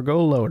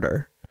 Cargo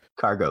loader.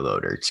 Cargo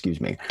loader, excuse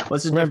me.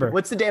 What's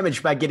the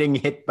damage by getting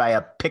hit by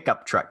a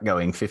pickup truck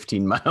going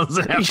 15 miles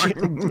an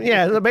hour?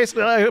 Yeah,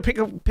 basically a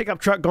pickup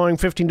truck going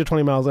 15 to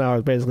 20 miles an hour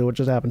is basically what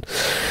just happened.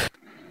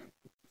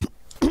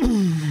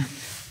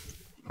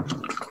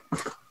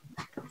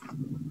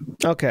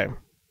 Okay.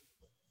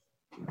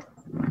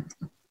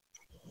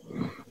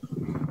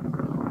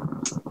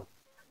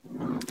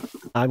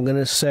 I'm going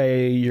to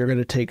say you're going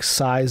to take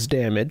size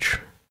damage.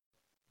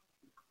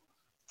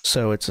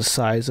 So it's a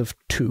size of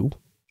 2.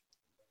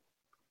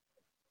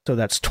 So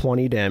that's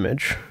 20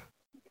 damage.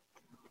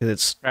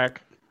 Because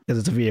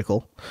it's a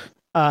vehicle.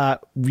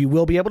 You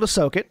will be able to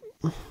soak it.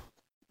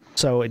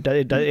 So it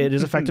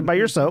is affected by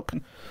your soak.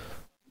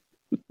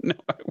 No,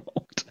 I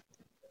won't.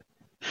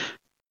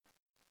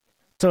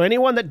 So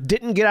anyone that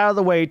didn't get out of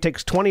the way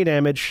takes 20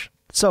 damage.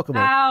 Soakable.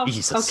 Ow.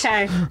 Jesus.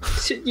 Okay.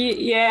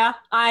 Yeah,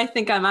 I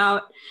think I'm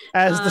out.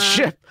 As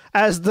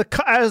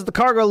the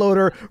cargo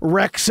loader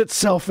wrecks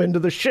itself into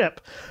the ship.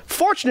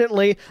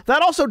 Fortunately,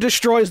 that also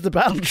destroys the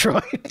battle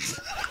droid.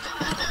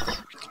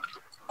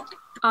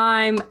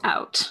 I'm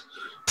out.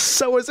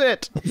 So is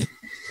it.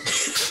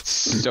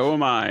 So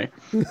am I.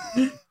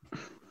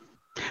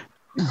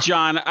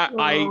 John,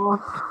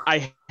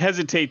 I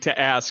hesitate to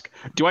ask,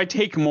 do I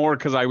take more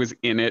because I was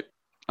in it?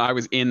 I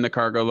was in the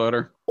cargo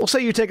loader? We'll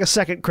say you take a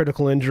second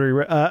critical injury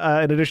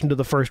in addition to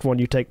the first one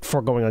you take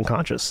for going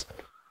unconscious.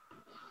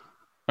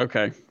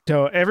 Okay.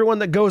 So everyone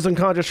that goes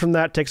unconscious from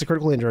that takes a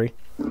critical injury.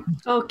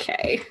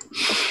 Okay.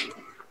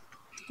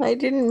 I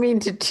didn't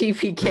mean to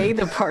TPK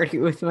the party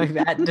with my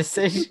bad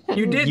decision.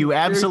 You did. You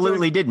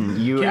absolutely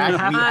didn't. We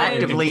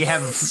actively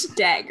have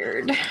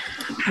staggered.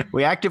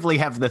 We actively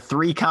have the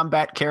 3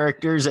 combat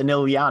characters and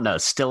Ilyana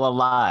still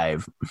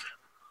alive.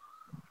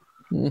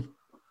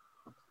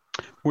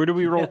 Where do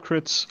we roll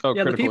crits? Oh,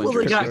 yeah, the people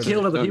that got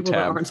killed are the people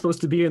that aren't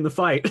supposed to be in the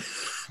fight.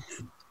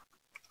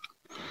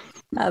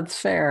 That's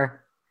fair.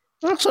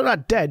 Also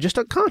not dead, just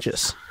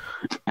unconscious.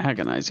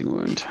 Agonizing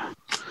wound.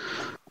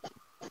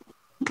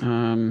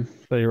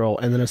 So you roll,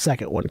 and then a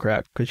second one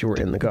crack because you were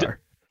in the car.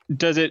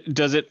 Does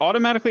it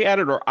automatically add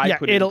it, or I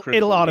put it'll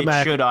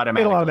automatically. It should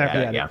automatically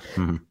add it. Yeah.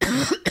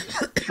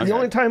 Mm-hmm. The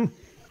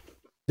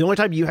only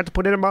time you have to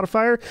put in a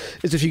modifier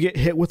is if you get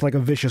hit with like a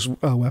vicious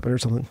weapon or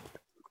something.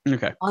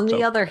 Okay. On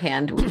the other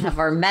hand, we have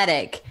our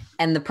medic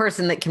and the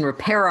person that can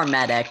repair our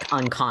medic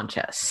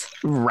unconscious.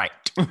 Right.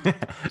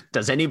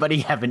 Does anybody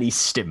have any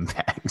stim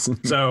packs?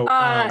 So,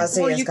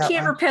 well, you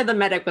can't repair the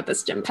medic with a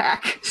stim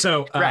pack.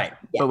 So, right.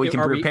 But we can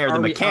repair the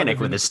mechanic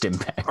with a stim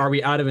pack. Are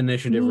we out of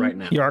initiative right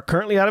now? You are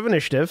currently out of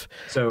initiative.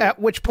 So, at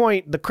which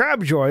point the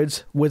crab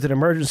droids with an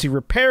emergency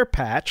repair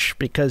patch,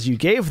 because you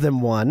gave them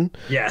one,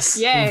 yes.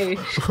 Yay.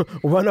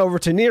 run over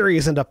to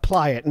Nereus and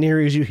apply it.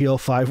 Nereus, you heal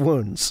 5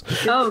 wounds.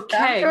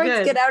 Okay, Droids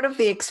good. get out of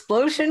the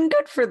explosion.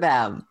 Good for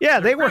them.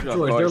 Yeah, they were. They're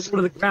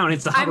over the ground.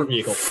 It's the hover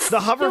vehicle. The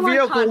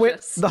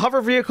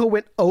hover vehicle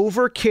went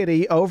over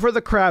Kitty, over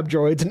the crab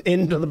droids, and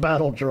into the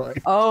battle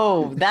droid.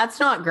 Oh, that's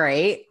not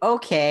great.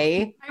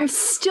 Okay. I'm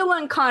still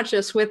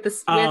unconscious with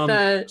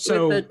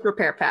the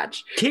repair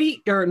patch.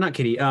 Kitty, or not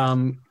Kitty,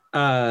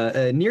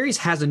 Nereus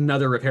has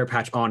another repair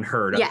patch on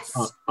her. Yes.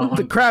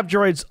 The crab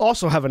droids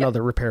also have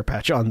another repair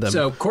patch on them.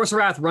 So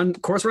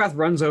Corserath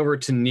runs over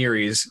to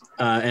Nereus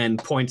and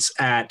points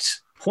at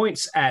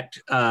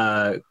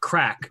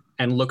Crack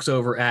and looks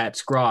over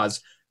at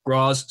Graz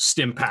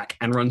stim pack,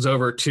 and runs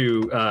over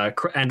to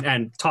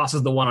and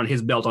tosses the one on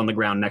his belt on the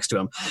ground next to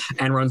him,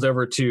 and runs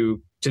over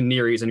to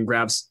Nereus and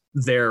grabs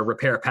their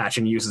repair patch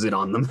and uses it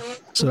on them.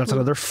 So that's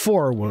another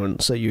 4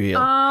 wounds that you heal.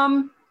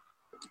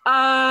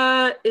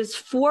 Is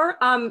 4.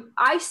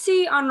 I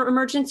see on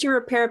emergency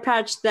repair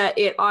patch that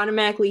it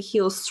automatically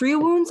heals 3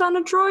 wounds on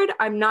a droid.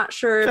 I'm not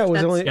sure. Is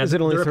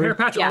it only the 3? repair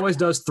patch always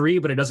does 3,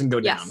 but it doesn't go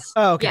down.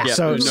 Oh, okay. Yeah.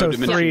 So No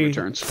diminishing 3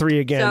 returns. 3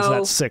 again. So So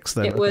that's 6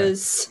 then. It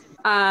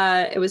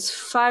was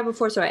 5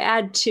 before, so I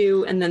add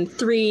 2 and then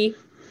 3.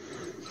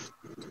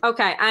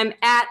 Okay, I'm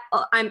at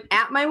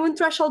my wound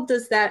threshold.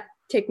 Does that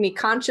take me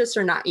conscious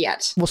or not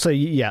yet? We'll say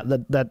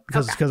that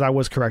because I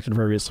was corrected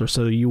previously,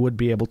 so you would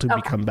be able to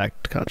become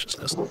back to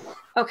consciousness.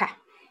 Okay.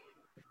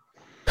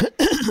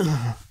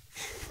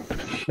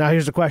 Now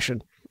here's the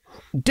question: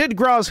 did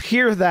Graz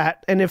hear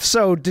that, and if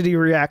so, did he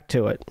react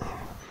to it?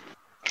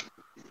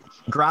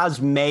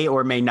 Graz may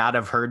or may not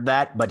have heard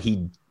that, but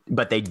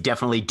they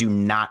definitely do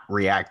not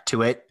react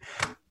to it.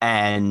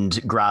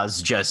 And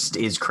Graz just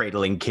is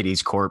cradling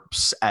Kitty's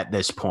corpse at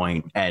this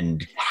point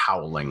and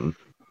howling.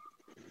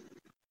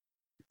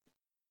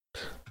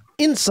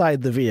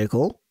 Inside the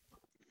vehicle,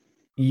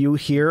 you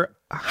hear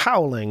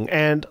howling,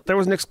 and there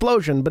was an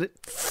explosion, but it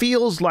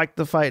feels like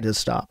the fight has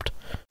stopped.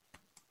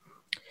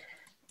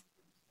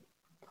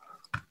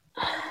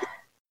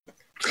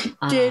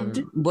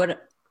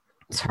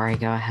 Sorry,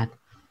 go ahead.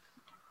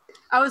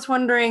 I was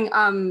wondering,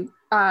 because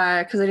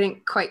I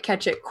didn't quite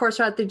catch it.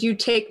 Corserath, did you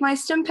take my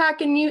stim pack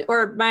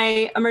or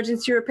my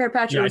emergency repair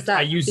patch? Yeah, or was that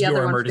I used the other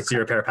your one emergency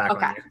repair pack.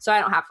 Okay, on you. so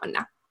I don't have one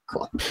now.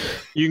 Cool.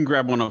 You can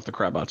grab one off the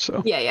Crabots,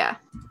 though. Yeah.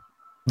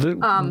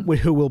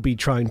 Who will be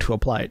trying to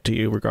apply it to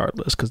you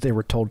regardless, because they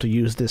were told to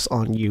use this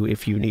on you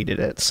if you needed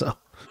it. So,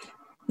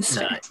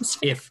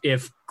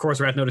 if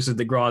Corserath notices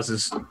that Graz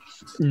is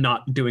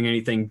not doing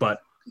anything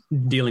but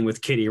dealing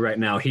with Kitty right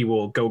now, he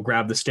will go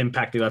grab the stim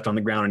pack they left on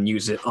the ground and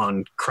use it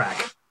on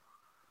Crack.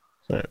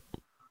 so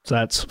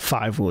that's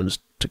 5 wounds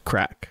to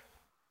Crack.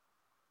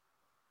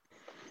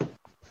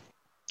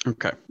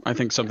 Okay. I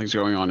think something's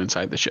going on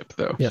inside the ship,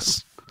 though.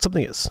 Yes,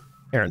 something is.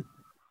 Aaron.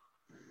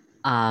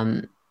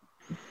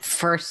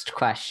 First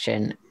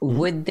question,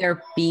 would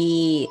there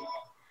be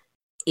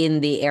in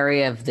the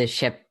area of the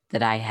ship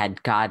that I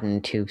had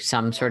gotten to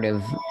some sort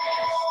of...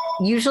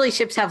 Usually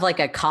ships have like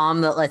a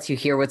comm that lets you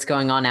hear what's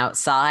going on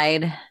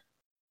outside.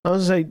 I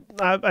was say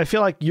I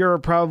feel like you're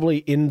probably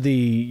in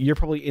the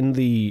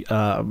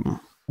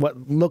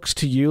what looks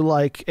to you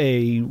like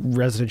a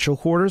residential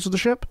quarters of the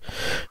ship.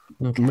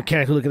 Okay.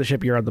 Mechanically look at the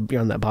ship, you're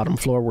on that bottom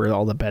floor where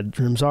all the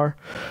bedrooms are.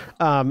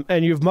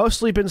 And you've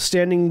mostly been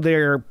standing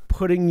there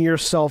putting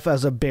yourself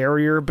as a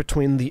barrier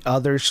between the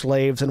other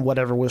slaves and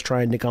whatever was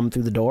trying to come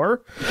through the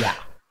door. Yeah.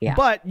 Yeah.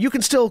 But you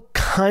can still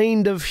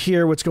kind of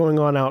hear what's going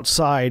on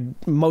outside,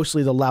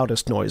 mostly the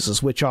loudest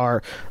noises, which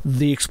are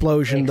the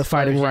explosion, the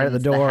fighting right at the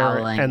door,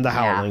 and the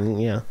howling.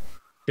 Yeah.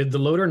 Did the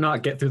loader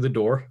not get through the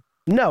door?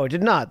 No, it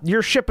did not.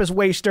 Your ship is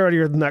way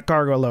sturdier than that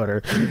cargo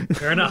loader.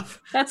 Fair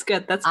enough. That's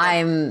good. That's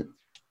good.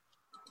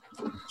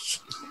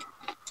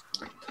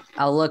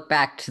 I'll look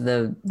back to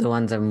the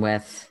ones I'm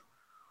with.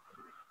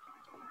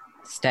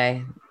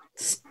 Stay.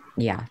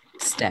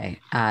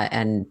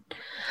 And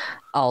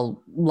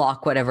I'll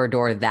lock whatever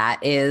door that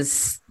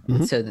is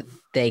so that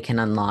they can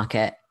unlock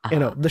it.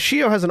 The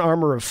Shio has an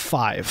armor of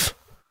 5.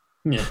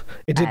 Yeah.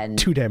 It did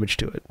 2 damage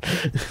to it.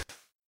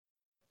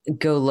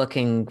 Go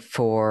looking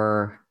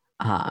for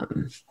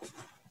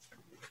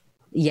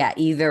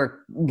either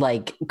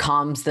like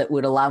comms that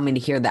would allow me to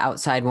hear the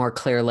outside more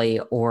clearly,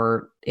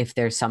 or if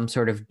there's some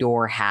sort of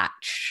door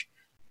hatch.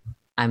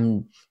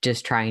 I'm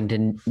just trying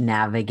to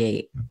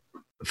navigate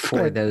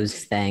for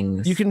those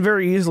things. You can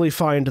very easily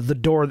find the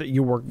door that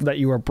you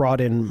were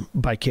brought in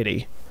by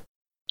Kitty.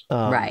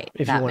 Right.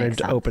 If you wanted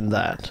to open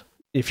that.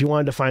 If you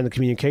wanted to find the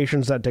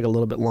communications, that'd take a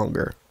little bit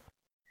longer.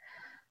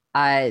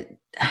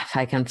 If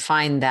I can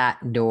find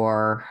that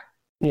door,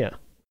 yeah,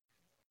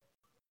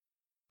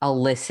 I'll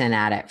listen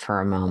at it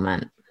for a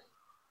moment.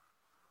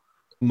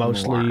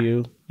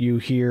 Mostly you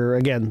hear,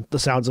 again, the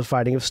sounds of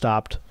fighting have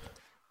stopped.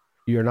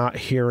 You're not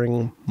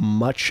hearing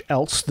much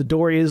else. The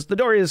door is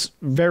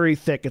very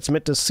thick. It's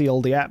meant to seal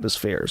the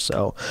atmosphere,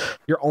 so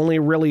you're only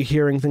really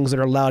hearing things that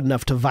are loud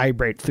enough to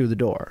vibrate through the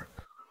door.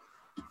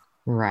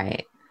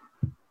 Right.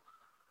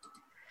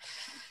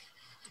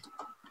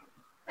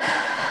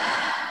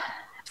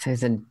 If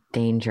there's a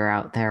danger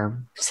out there,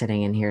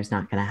 sitting in here is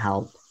not going to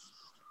help.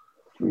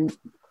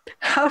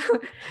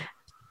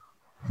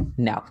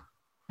 No,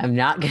 I'm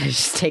not going to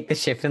just take the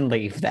ship and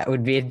leave. That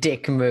would be a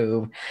dick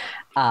move.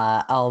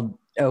 I'll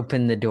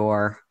open the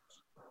door.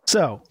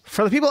 So,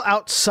 for the people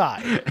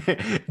outside...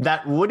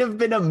 That would have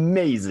been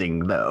amazing,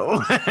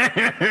 though.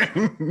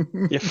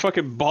 You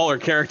fucking baller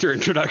character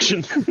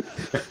introduction.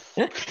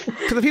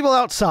 For the people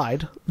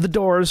outside, the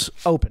doors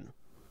open.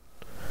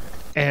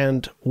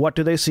 And what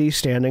do they see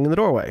standing in the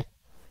doorway?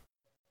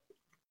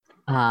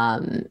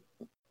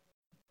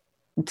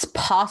 It's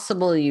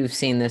possible you've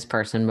seen this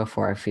person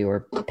before if you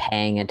were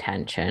paying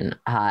attention.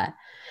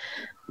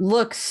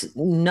 Looks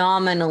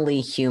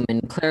nominally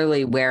human,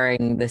 clearly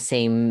wearing the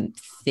same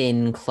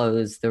thin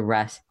clothes the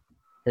rest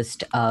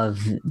of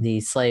the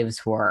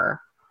slaves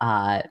were.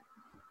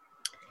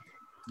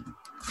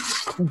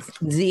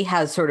 Z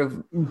has sort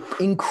of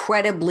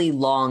incredibly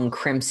long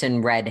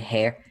crimson red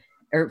hair,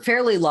 or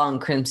fairly long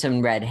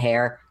crimson red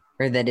hair,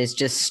 or that is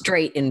just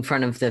straight in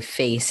front of the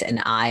face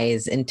and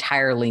eyes,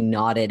 entirely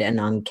knotted and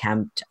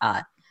unkempt.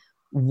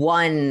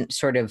 One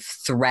sort of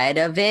thread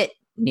of it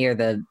near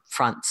the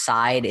front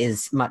side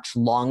is much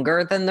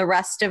longer than the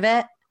rest of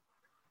it.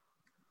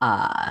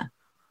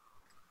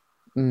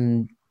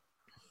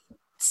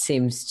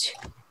 Seems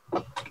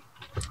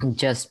to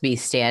just be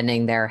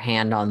standing there,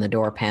 hand on the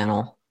door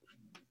panel.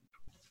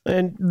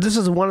 And this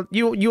is one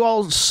you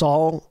all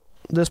saw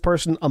this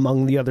person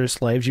among the other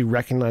slaves. You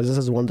recognize this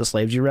as one of the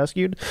slaves you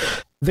rescued.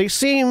 They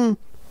seem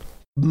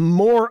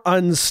more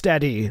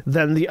unsteady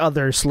than the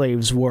other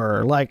slaves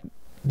were. Like,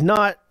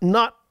 not,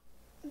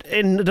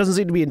 and it doesn't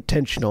seem to be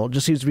intentional. It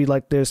just seems to be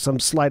like there's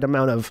some slight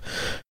amount of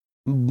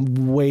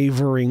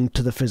wavering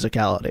to the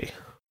physicality.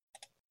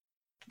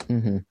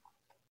 Mm-hmm.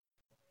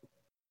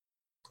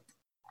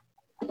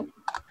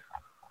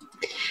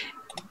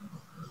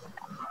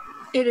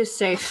 It is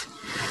safe.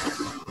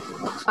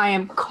 I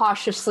am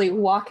cautiously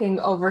walking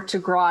over to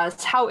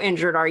Graz. How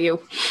injured are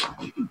you?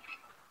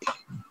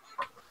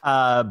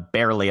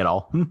 Barely at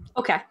all.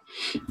 Okay.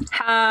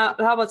 How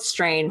about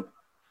strain?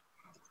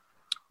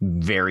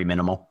 Very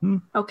minimal.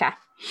 Okay.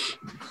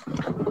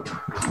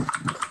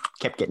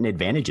 Kept getting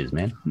advantages,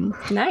 man.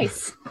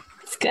 Nice.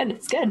 It's good.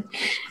 It's good.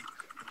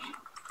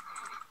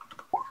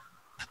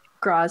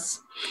 Graz.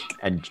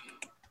 And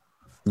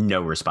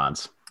no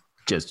response.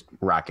 Just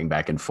rocking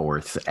back and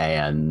forth,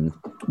 and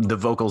the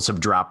vocals have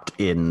dropped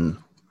in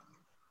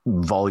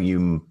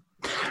volume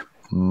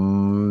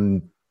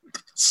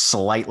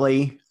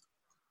slightly.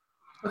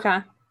 Okay.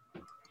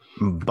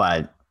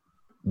 But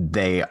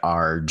they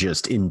are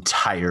just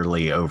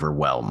entirely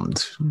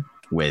overwhelmed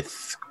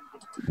with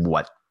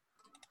what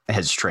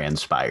has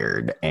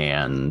transpired.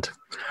 And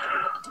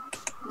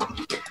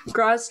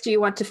Graz, do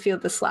you want to feel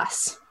this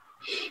less?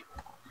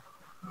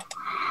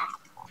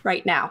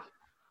 Right now.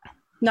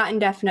 Not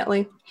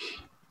indefinitely.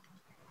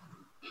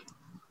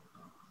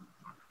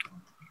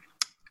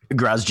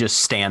 Graz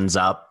just stands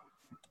up,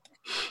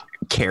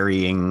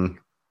 carrying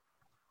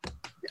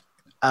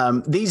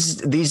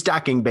these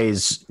docking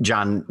bays.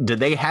 John, do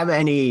they have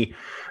any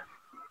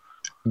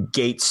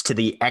gates to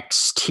the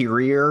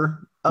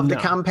exterior of the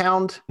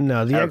compound?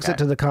 No, the exit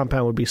to the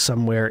compound would be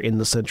somewhere in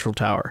the central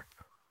tower.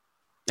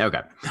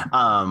 Okay.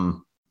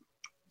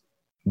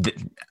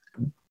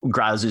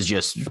 Graz is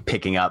just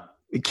picking up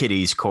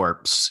Kitty's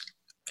corpse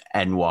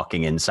and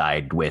walking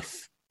inside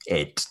with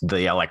it.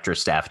 The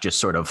electrostaff just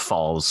sort of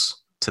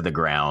falls to the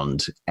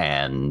ground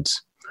and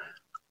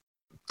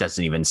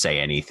doesn't even say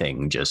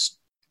anything, just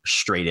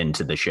straight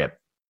into the ship,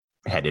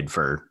 headed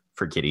for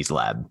Kitty's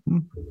lab.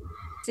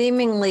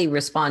 Seemingly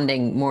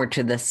responding more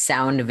to the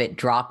sound of it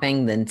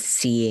dropping than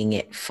seeing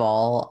it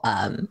fall.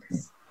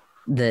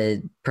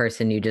 The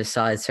person you just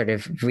saw is sort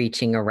of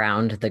reaching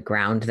around the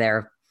ground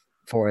there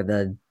for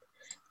the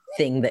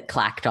thing that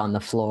clacked on the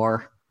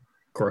floor.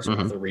 Of course, we'll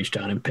have to reach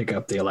down and pick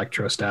up the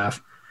electro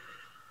staff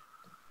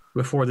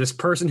before this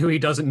person who he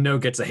doesn't know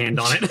gets a hand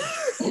on it.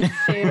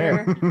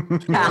 Fair.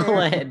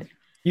 Valid.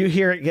 You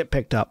hear it get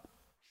picked up.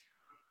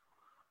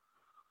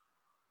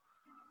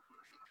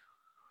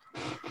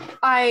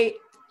 I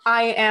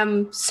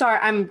am sorry.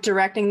 I'm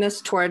directing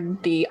this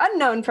toward the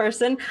unknown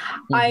person.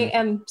 I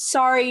am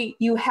sorry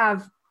you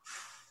have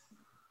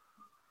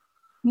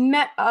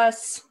met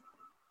us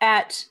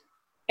at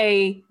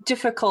a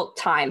difficult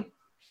time.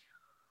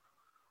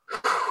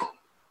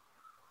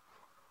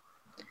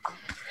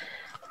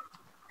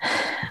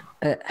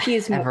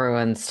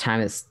 Everyone's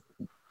time is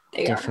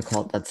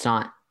difficult. That's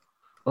not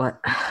what.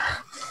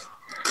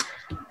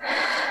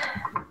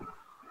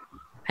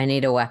 I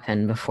need a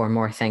weapon before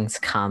more things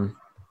come.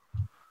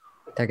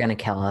 They're gonna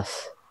kill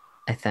us.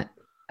 I think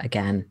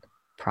again,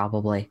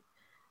 probably.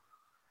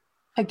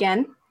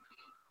 Again?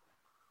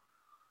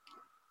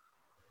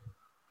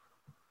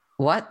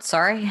 What?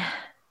 Sorry?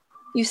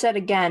 You said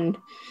again.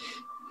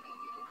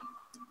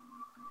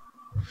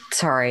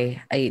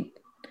 Sorry. I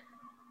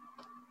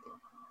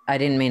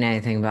didn't mean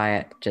anything by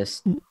it.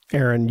 Just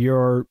Aaron,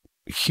 your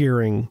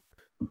hearing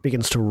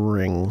begins to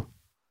ring.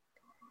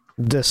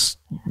 This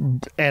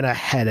and a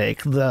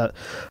headache, the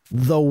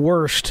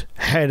worst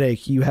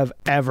headache you have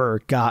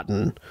ever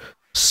gotten,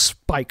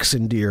 spikes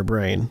into your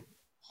brain.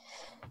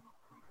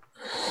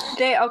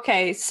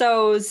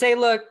 So they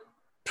look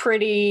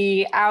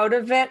pretty out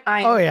of it.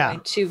 I am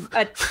going to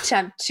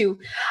attempt to.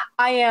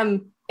 I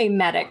am a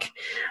medic.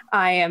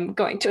 I am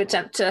going to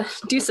attempt to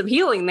do some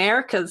healing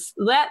there because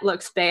that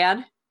looks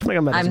bad.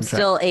 I'm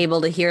still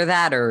able to hear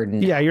that, or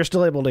no? Yeah, you're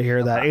still able to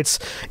hear that. It's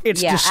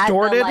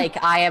distorted. At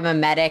the, I am a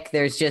medic.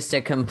 There's just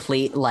a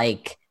complete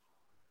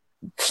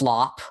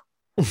flop.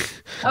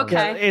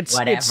 Okay,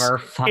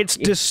 it's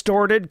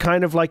distorted,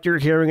 kind of like you're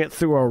hearing it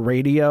through a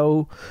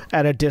radio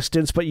at a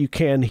distance, but you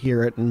can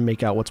hear it and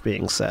make out what's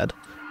being said.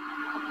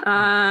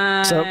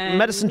 So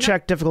medicine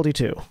check difficulty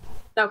 2.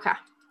 Okay.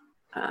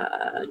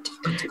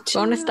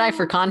 Bonus die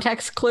for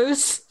context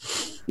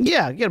clues.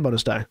 Yeah, get a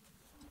bonus die.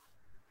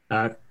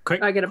 I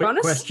get a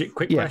bonus?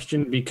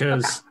 Question,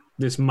 because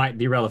this might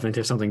be relevant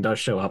if something does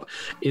show up.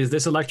 Is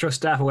this electro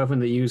staff a weapon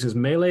that uses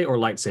melee or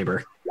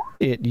lightsaber?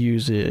 It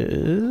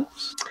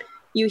uses...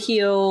 You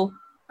heal...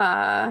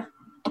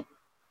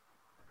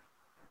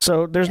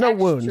 So there's no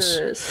wounds.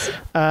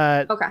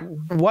 Okay.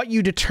 What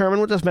you determine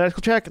with this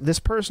medical check, this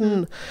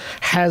person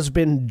has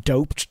been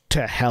doped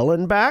to hell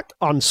and back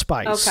on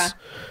spice. Okay.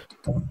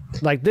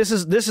 Like this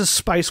is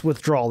spice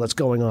withdrawal that's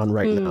going on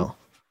right now.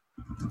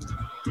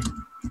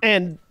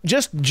 And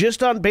just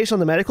based on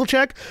the medical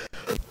check,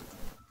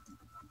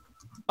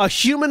 a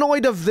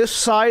humanoid of this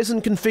size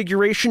and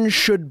configuration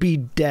should be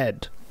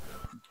dead.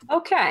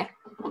 Okay.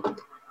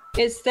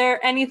 Is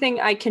there anything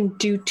I can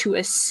do to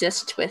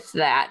assist with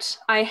that?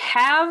 I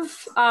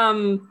have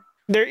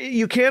There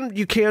you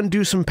can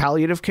do some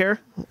palliative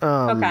care.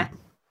 Okay.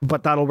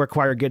 But that'll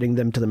require getting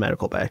them to the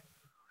medical bay.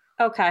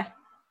 Okay.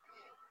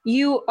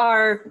 You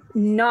are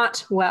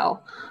not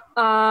well.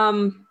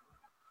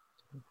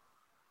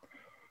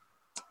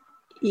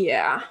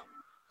 Yeah.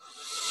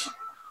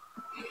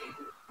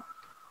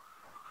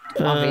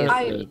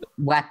 Obviously,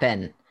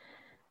 weapon.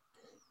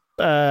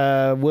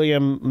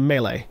 William,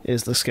 melee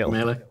is the skill.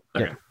 Melee?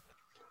 Okay. Yeah.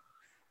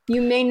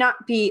 You may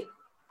not be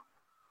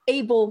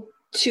able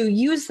to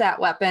use that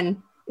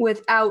weapon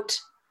without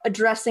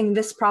addressing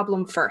this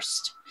problem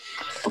first.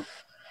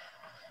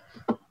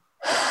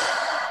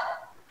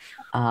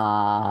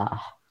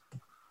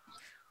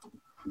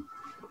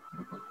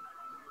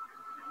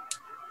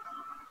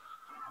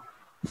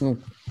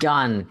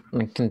 Gun.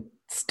 I can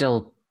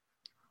still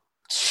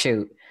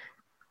shoot.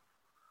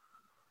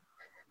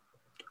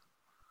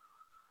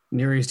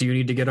 Nereus, do you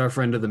need to get our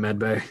friend to the med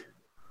bay?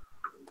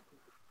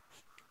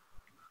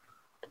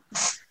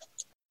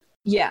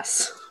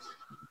 Yes.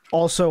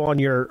 Also, on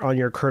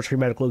your cursory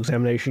medical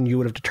examination, you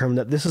would have determined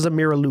that this is a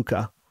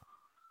Miraluka.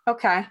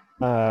 Okay.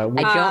 I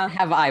don't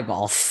have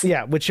eyeballs.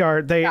 Yeah, which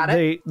are they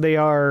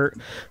are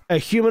a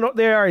human.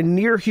 They are a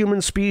near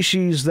human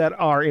species that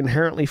are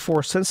inherently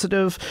force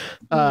sensitive,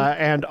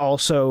 and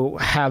also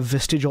have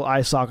vestigial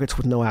eye sockets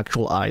with no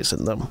actual eyes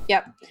in them.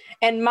 Yep.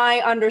 And my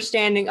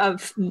understanding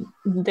of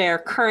their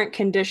current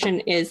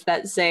condition is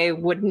that Zay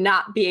would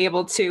not be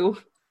able to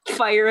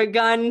fire a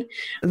gun.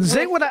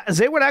 Zay would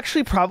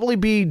actually probably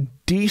be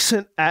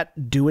decent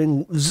at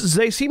doing.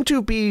 They seem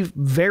to be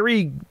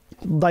very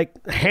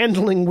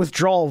handling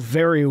withdrawal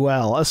very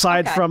well,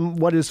 aside from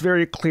what is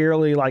very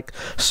clearly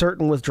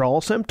certain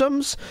withdrawal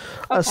symptoms.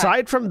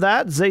 Aside from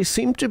that, they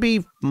seem to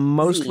be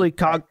mostly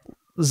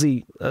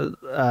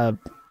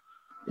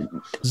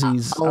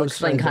Z's. I'll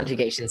explain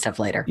conjugation stuff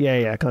later.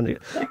 Yeah.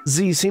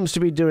 Z seems to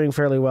be doing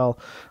fairly well.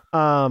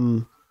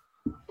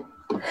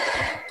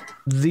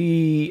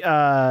 The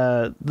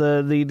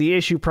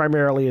issue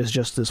primarily is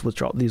just these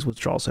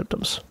withdrawal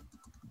symptoms.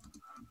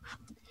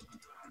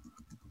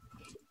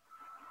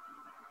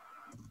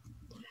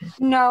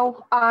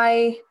 No,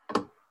 I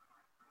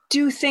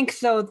do think,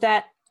 though,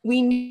 that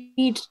we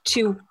need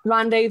to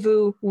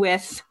rendezvous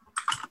with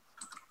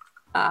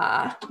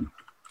Archon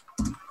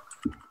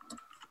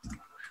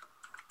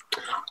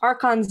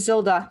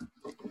Zilda.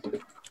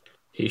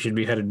 He should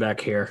be headed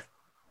back here.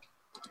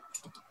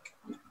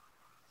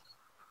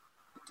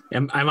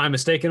 Am I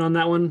mistaken on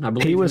that one? I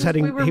believe he was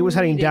heading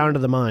meeting. down to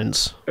the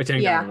mines. Down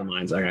to the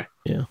mines. Okay.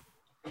 Yeah.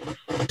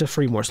 To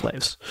free more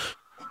slaves.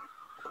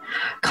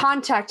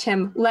 Contact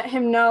him. Let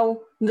him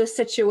know the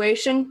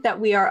situation, that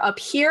we are up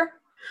here.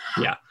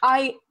 Yeah.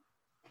 I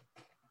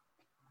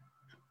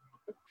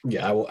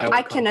will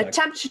can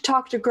attempt to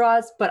talk to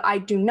Graz, but I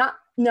do not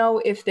know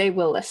if they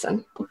will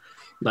listen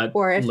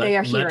or if they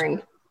are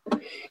hearing.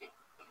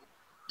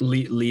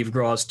 Leave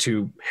Graz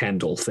to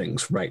handle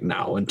things right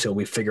now until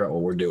we figure out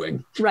what we're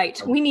doing.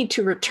 Right. We need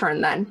to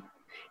return then.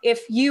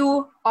 If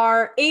you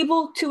are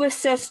able to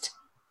assist,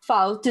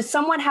 follow. Does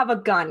someone have a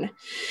gun?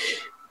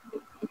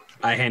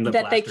 I hand the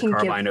blaster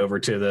carbine over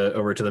to the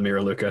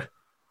Miraluka.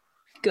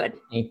 Good.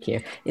 Thank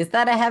you. Is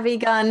that a heavy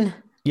gun?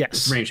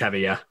 Yes. Range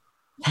heavy, yeah.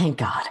 Thank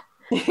God.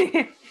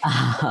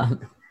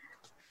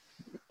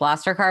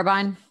 Blaster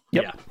carbine?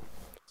 Yep. Yeah.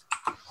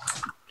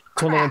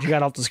 It's one of the ones you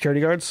got off the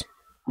security guards?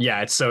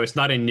 Yeah, it's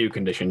not in new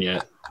condition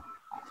yet.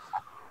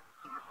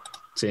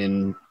 It's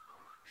in, I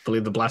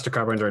believe the blaster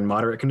carbines are in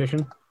moderate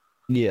condition.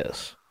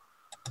 Yes.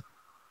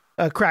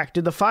 Crack,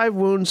 did the 5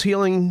 wounds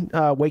healing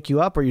wake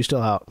you up, or are you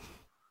still out?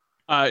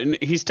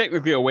 He's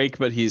technically awake,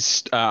 but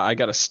he's I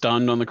got a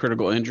stun on the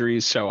critical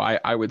injuries, so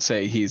I would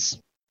say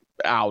he's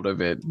out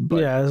of it.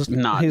 But yeah,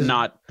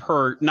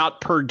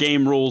 not per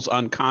game rules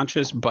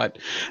unconscious, but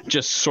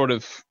just sort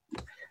of.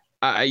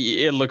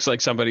 It looks like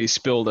somebody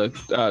spilled a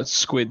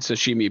squid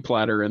sashimi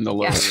platter in the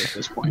lower at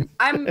this point.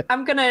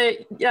 I'm gonna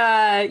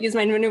use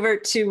my maneuver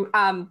to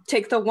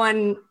take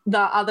the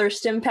other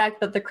stim pack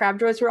that the crab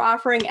droids were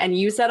offering and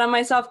use that on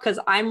myself because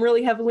I'm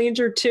really heavily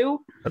injured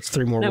too. That's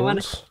 3 more wounds. I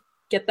want to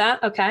get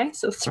that. Okay,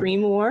 so 3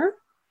 more.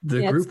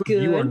 The group of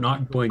you are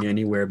not going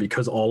anywhere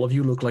because all of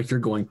you look like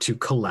you're going to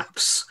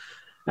collapse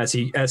as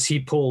he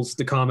pulls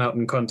the comm out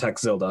and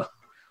contacts Zilda.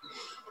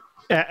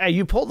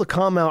 You pull the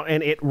comm out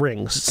and it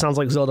rings. It sounds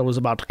like Zelda was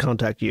about to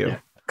contact you. Yeah.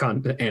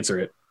 Answer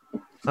it.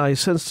 I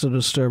sensed a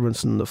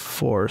disturbance in the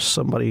force.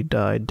 Somebody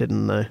died,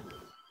 didn't they?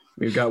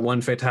 We've got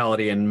 1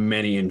 fatality and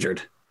many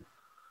injured.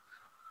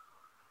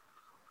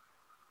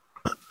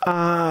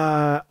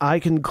 I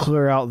can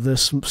clear out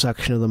this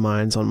section of the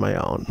mines on my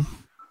own.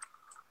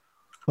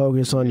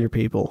 Focus on your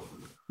people.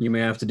 You may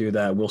have to do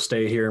that. We'll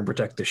stay here and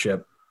protect the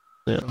ship.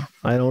 Yeah.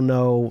 I don't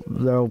know.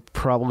 There'll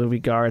probably be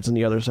guards in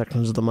the other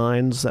sections of the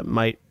mines that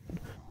might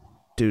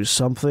do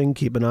something.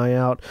 Keep an eye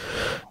out.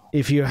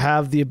 If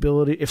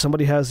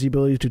somebody has the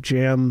ability to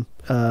jam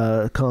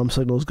comm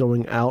signals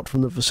going out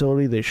from the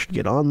facility, they should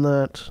get on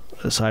that.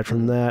 Aside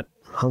from that,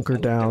 hunker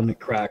down.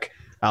 Crack.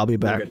 I'll be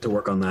back. We'll get to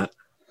work on that.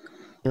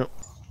 Yep.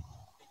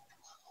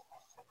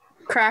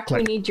 Crack,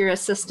 we need your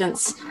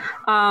assistance.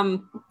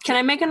 Can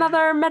I make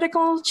another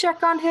medical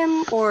check on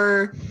him,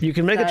 or you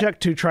can make a check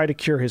to try to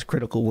cure his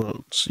critical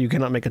wounds. You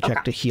cannot make a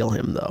check to heal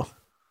him, though.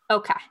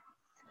 Okay.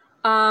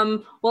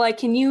 Well, I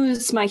can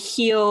use my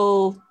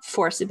heal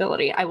force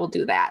ability. I will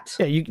do that.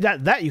 Yeah,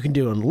 that you can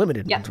do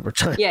unlimited number of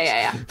times.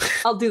 Yeah.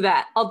 I'll do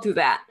that.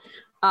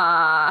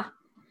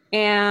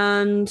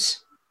 And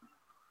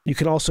you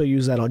can also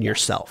use that on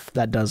yourself.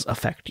 That does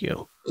affect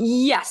you.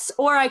 Yes,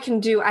 or I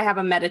have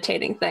a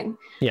meditating thing.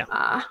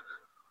 Yeah.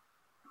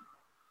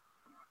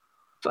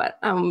 But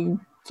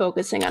I'm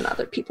focusing on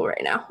other people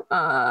right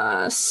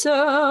now.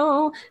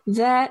 So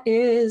that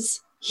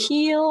is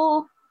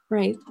heal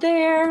right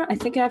there. I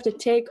think I have to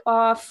take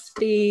off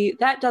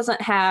that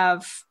doesn't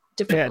have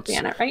difficulty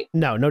in it, right?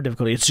 No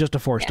difficulty. It's just a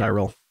force die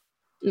roll.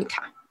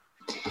 Okay.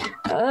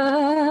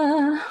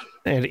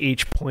 And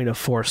each point of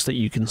force that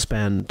you can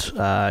spend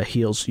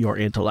heals your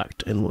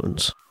intellect and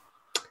wounds.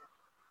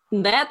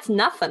 That's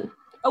nothing.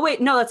 Oh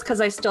wait, no, that's because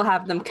I still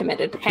have them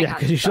committed. Hang on.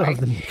 Because you still have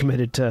them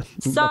committed to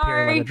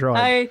appearing like a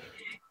droid.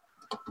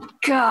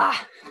 God.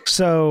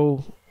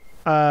 So,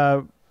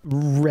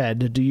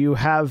 Red, do you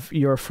have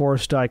your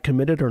force die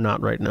committed or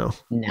not right now?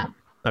 No.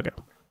 Okay.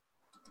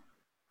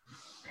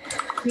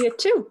 We have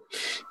 2.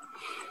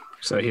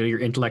 So heal your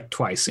intellect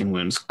twice in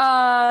wounds.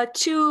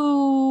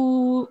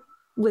 2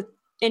 with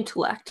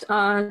intellect.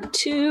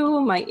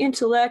 2. My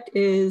intellect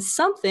is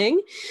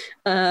something.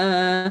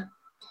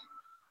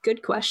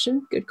 Good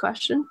question.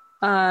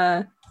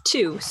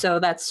 2. So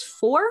that's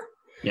 4.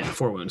 Yeah,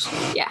 4 wounds.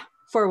 Yeah,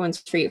 4 wounds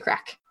for you,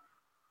 Crack.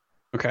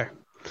 Okay.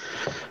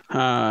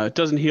 It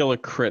doesn't heal a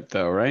crit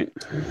though, right?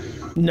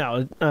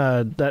 No,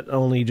 that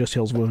only just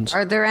heals wounds.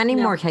 Are there any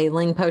more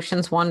healing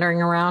potions wandering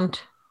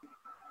around?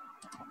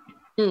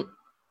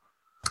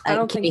 I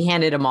don't think he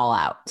handed them all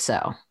out. So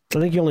I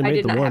think you only I made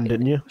did the not one, have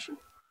didn't you?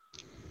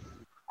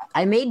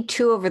 I made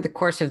 2 over the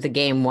course of the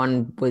game.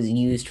 One was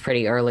used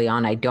pretty early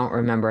on. I don't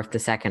remember if the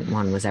second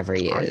one was ever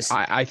used.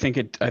 I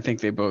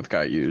think they both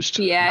got used.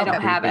 Yeah, I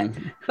don't have it,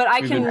 but I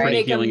We've can been pretty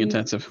make healing a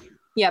intensive.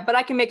 yeah, but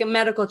I can make a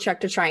medical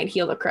check to try and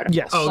heal the critical.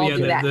 Yes. Oh So I'll yeah,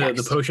 do that the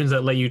next. potions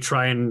that let you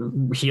try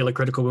and heal a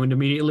critical wound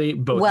immediately.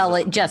 Both. Well,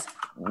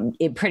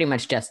 it pretty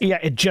much just Yeah,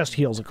 it just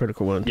heals a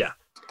critical wound. Yeah.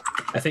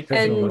 I think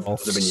And-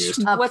 those have been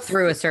used. up What's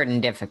through a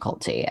certain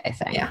difficulty, I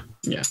think. Yeah.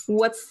 Yeah.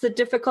 What's the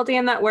difficulty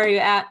in that? Where are you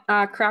at,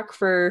 Crack,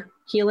 for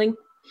healing?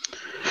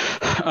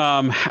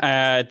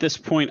 At this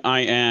point,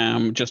 I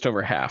am just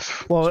over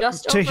half. Well,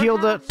 Just to over heal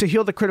half?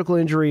 the critical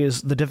injury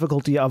is the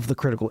difficulty of the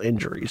critical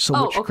injury. So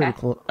Oh, which okay.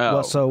 critical? Oh.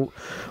 Well, so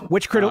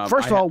which critical?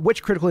 First of I all,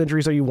 which critical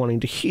injuries are you wanting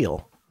to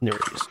heal? Nerees?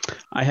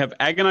 I have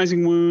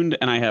agonizing wound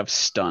and I have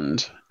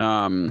stunned.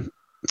 Stunned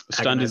is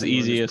Agonizing wound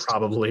easiest.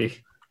 Probably.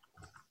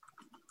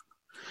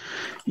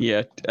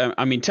 Yeah,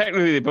 I mean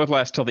technically they both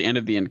last till the end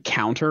of the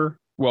encounter.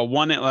 Well,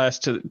 one it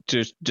lasts to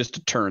just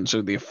a turn,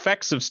 so the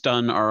effects of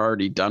stun are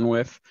already done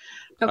with.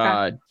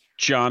 Okay.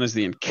 John, is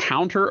the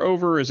encounter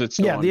over? Or is it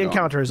still Yeah, the ongoing?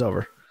 encounter is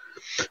over.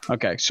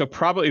 Okay, so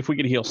probably if we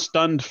could heal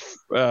stunned.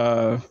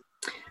 I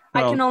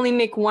can only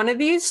make one of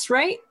these,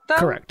 right? Though?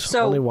 Correct.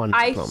 So Only one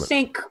I at the moment.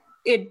 think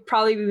it'd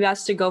probably be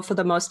best to go for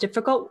the most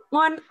difficult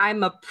one.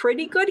 I'm a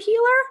pretty good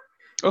healer.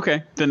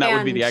 Okay, then that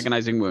would be the And-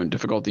 agonizing wound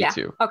difficulty Yeah.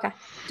 2. Okay.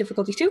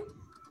 Difficulty 2.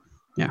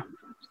 Yeah.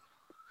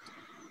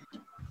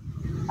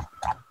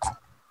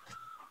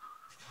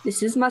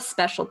 This is my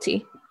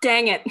specialty.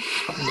 Dang it.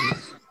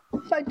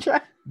 I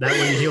tried. That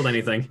wouldn't healed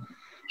anything.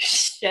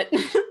 Shit.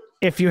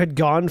 If you had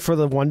gone for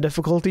the one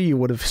difficulty, you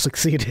would have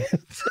succeeded.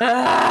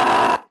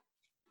 Ah.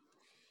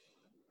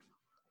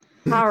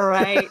 All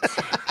right.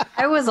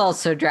 I was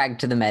also dragged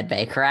to the med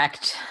bay,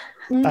 correct?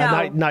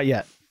 No, Not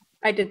yet.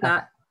 I did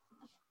not.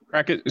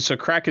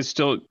 Crack is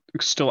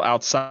still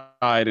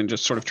outside and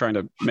just sort of trying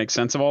to make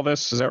sense of all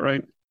this. Is that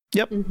right?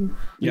 Yep. Mhm.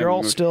 You're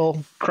all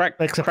still. Crack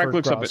Except for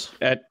looks Gross.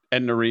 up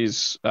at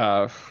Nerys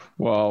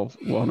while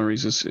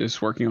Nerys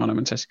is working on him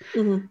and says,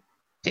 Mhm.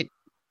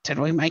 "Did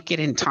we make it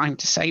in time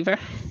to save her?"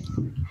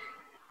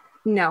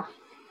 No.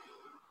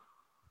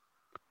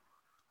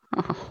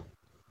 Oh.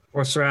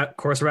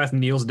 Corserath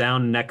kneels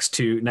down next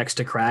to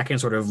Crack and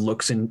sort of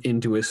looks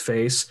into his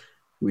face.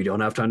 We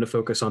don't have time to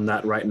focus on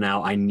that right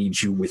now. I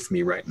need you with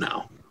me right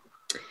now.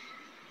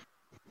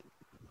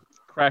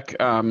 Crack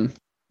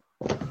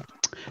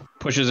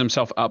pushes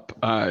himself up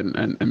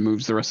and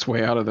moves the rest of the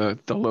way out of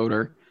the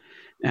loader,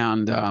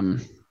 and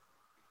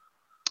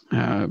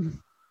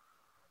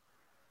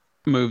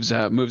moves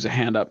a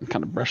hand up and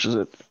kind of brushes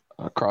it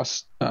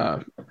across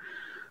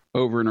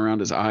over and around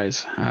his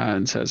eyes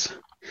and says,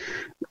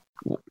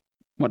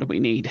 "What do we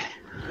need?"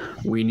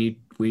 We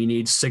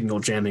need signal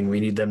jamming. We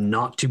need them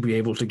not to be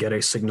able to get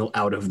a signal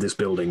out of this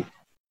building.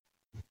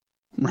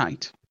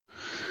 Right.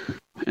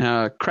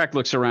 Crack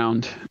looks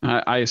around.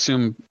 I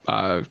assume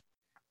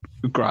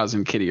Graz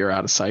and Kitty are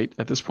out of sight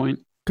at this point.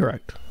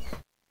 Correct.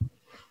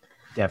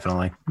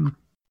 Definitely.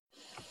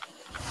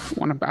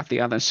 What about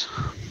the others?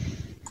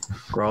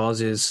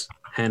 Graz is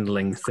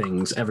handling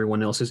things.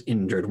 Everyone else is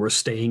injured. We're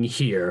staying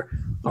here.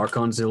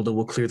 Archon Zilda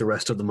will clear the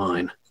rest of the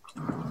mine.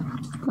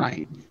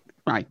 Right.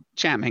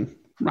 Jamming.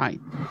 Right.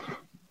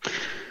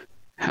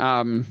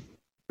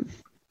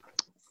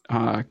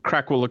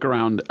 Crack will look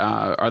around.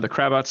 Are the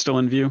Crabots still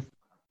in view?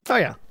 Oh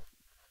yeah.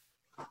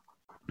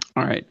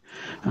 All right.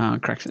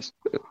 Crack says,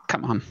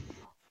 "Come on,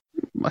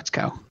 let's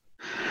go,"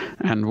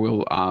 and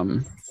we'll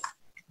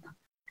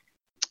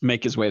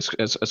make his way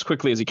as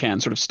quickly as he can,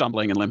 sort of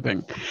stumbling and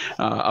limping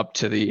up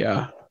to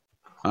the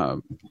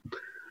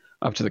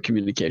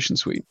communication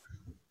suite.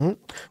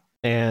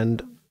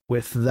 And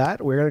with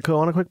that, we're going to go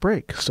on a quick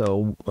break.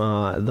 So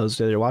those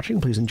that are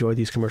watching, please enjoy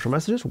these commercial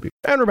messages.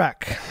 And we're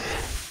back.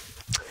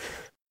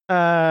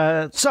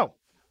 So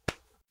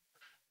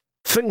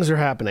things are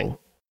happening.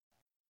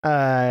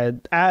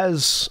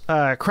 As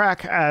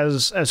Crack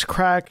and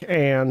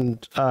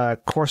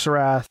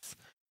Corserath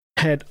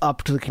head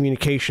up to the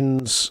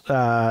communications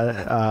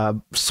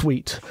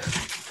suite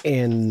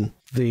in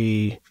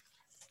the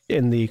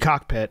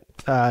cockpit,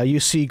 you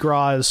see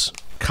Graz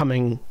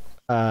coming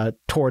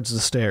towards the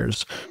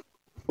stairs.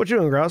 What you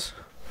doing, Graz?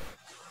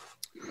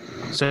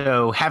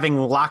 So, having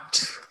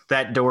locked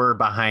that door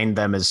behind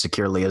them as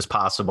securely as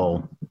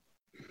possible,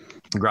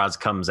 Graz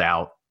comes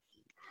out.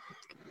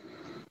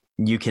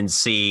 You can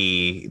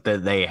see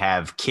that they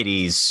have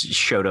Kitty's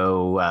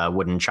Shoto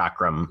wooden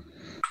chakram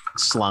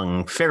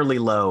slung fairly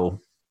low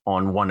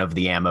on one of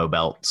the ammo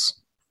belts.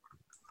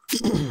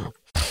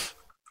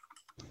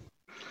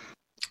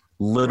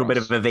 Little bit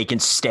of a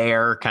vacant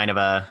stare, kind of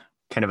a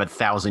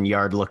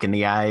 1,000-yard look in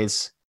the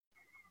eyes.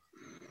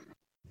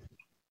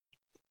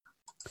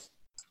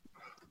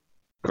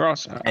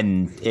 Cross.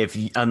 And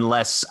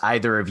unless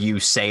either of you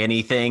say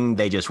anything,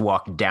 they just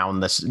walk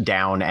down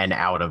and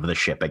out of the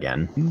ship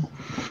again.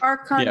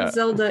 Archon Yeah.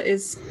 Zilda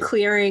is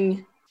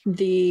clearing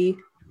the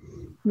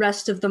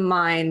rest of the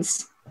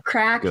mines.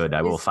 Crack. Good,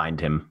 I will is-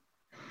 find him.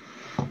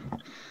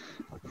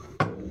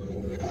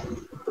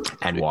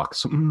 and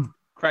walks.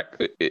 Crack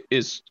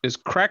is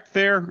Crack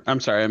there? I'm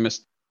sorry, I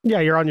missed. Yeah,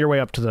 you're on your way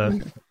up to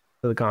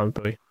the common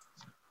buoy.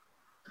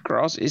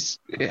 Gross is.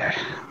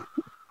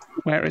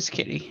 Where is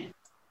Kitty?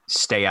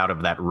 Stay out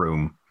of that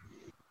room.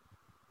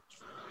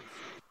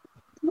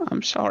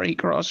 I'm sorry,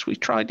 Gross. We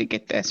tried to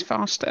get this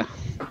faster.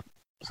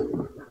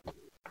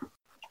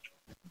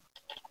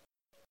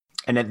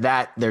 And at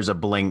that, there's a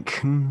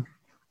blink. And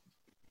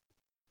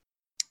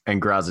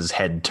Graz's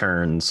head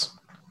turns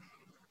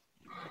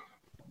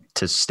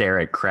to stare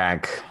at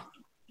Crack.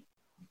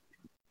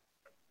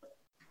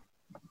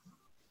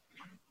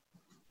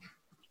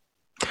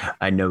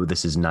 I know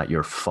this is not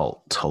your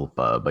fault,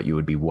 Tulpa, but you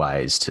would be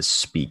wise to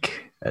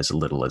speak as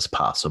little as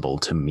possible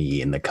to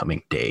me in the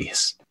coming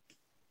days.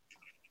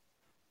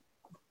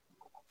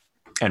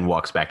 And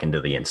walks back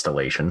into the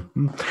installation,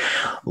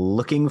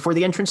 looking for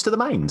the entrance to the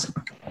mines.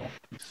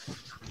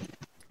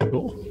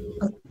 Cool.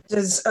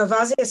 Does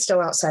Avazia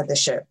still outside the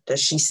ship? Does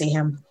she see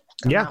him?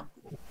 Yeah.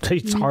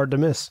 It's hard to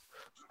miss.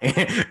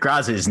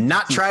 Graz is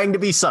not trying to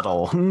be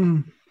subtle.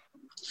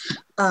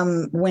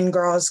 When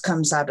Graz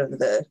comes out of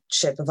the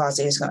ship,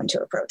 Avazia is going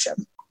to approach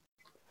him.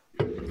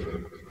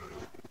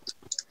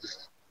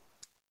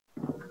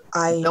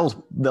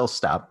 They'll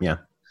stop, yeah.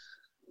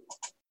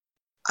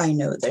 I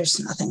know there's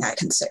nothing I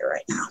can say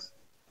right now.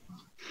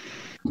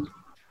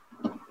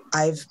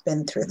 I've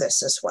been through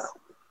this as well.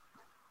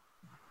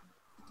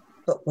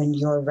 But when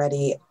you're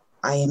ready,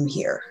 I am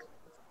here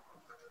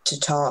to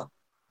talk,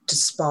 to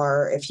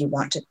spar. If you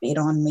want to beat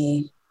on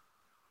me,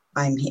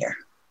 I'm here.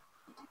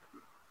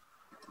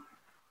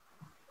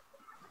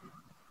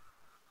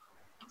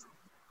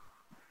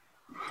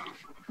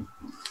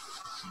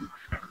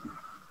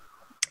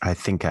 I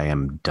think I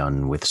am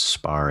done with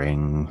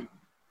sparring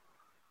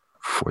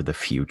for the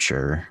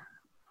future.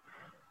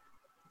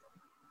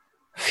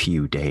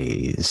 Few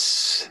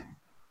days.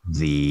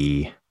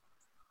 The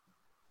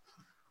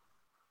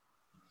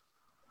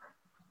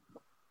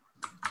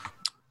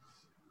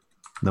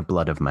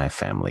blood of my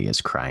family is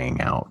crying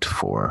out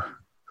for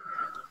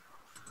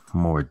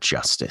more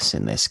justice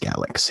in this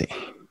galaxy.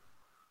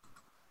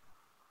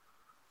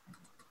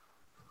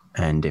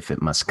 And if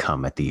it must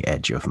come at the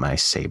edge of my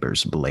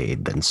saber's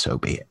blade, then so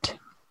be it.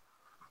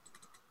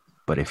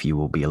 But if you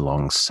will be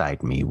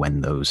alongside me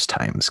when those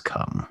times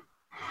come,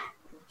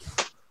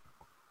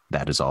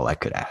 that is all I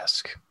could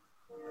ask.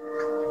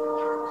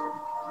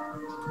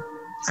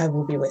 I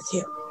will be with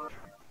you.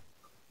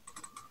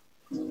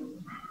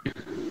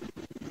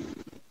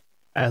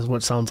 As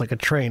what sounds like a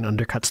train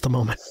undercuts the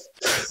moment.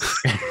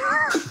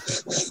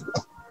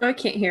 I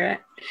can't hear it.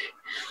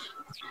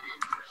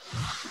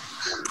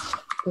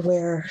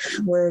 Where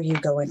are you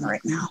going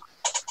right now?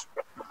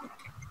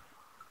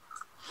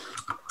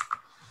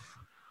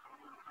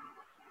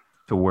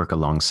 To work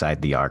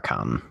alongside the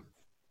Archon.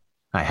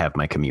 I have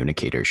my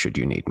communicator should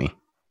you need me.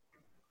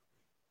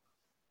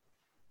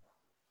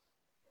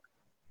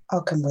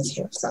 I'll come with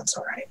you if that's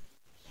all right.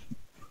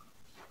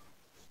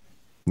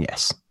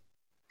 Yes.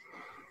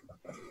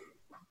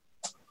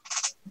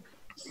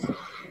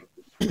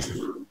 And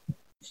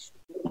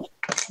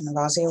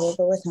Avazia will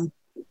go with him.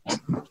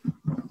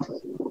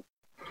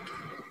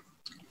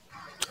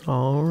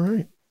 All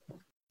right.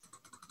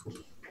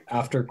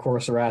 After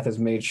Corsorath has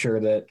made sure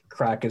that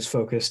Crack is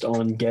focused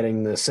on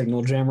getting the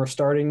signal jammer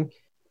starting,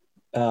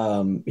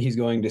 he's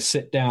going to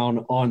sit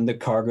down on the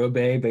cargo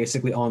bay,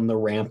 basically on the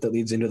ramp that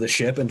leads into the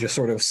ship, and just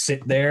sort of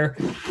sit there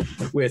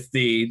with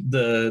the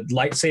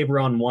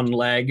lightsaber on one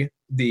leg,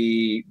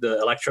 the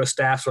electro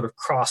staff sort of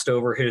crossed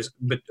over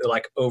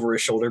over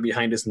his shoulder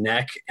behind his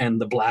neck, and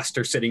the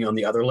blaster sitting on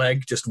the other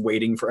leg, just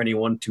waiting for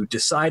anyone to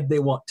decide they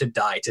want to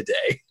die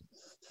today.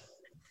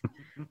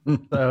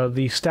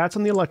 The stats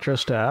on the electro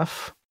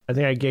staff. I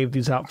think I gave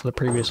these out for the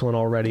previous one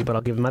already, but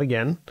I'll give them out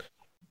again.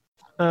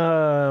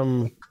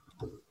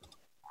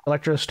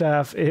 Electro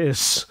staff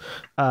is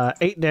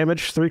 8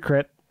 damage, 3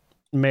 crit,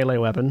 melee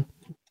weapon.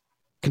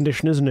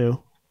 Condition is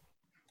new.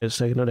 It's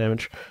taking no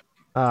damage.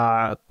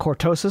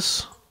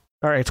 Cortosis.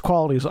 Its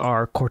qualities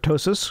are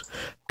Cortosis,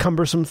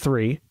 Cumbersome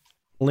 3,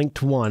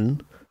 Linked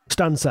 1,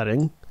 Stun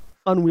Setting,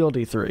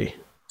 Unwieldy 3.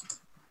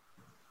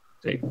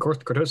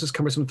 Cortosis,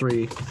 Cumbersome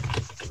 3,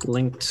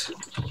 Linked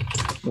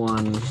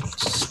 1,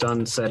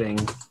 Stun Setting,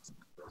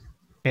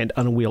 and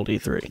Unwieldy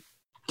 3.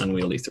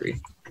 Unwieldy 3.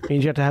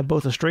 Means you have to have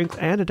both a strength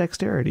and a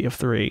dexterity of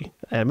 3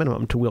 at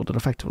minimum to wield it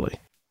effectively.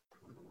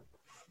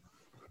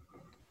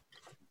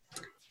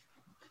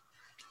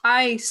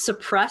 I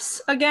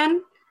suppress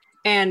again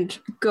and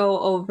go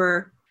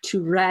over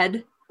to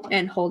Red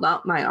and hold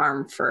out my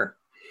arm for...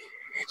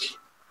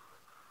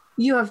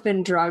 You have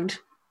been drugged.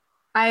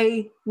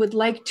 I would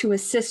like to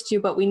assist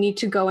you, but we need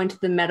to go into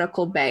the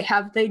medical bay.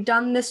 Have they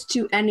done this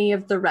to any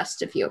of the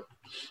rest of you?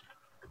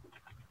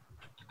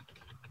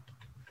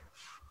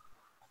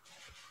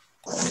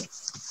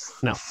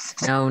 No.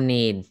 No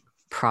need,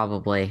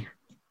 probably.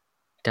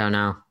 Don't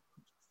know.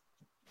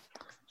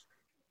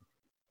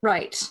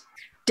 Right.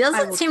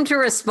 Doesn't seem to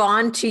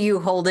respond to you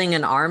holding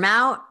an arm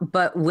out,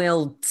 but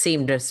will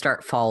seem to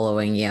start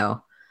following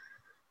you.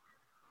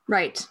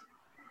 Right.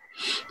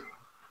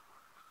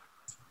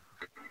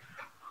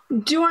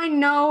 Do I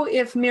know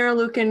if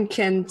Miralukin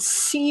can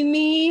see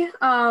me?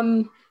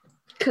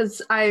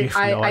 Because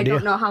I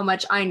don't know how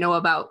much I know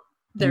about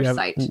their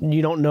sight.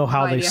 You don't know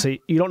how No they idea.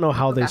 see. You don't know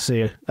how they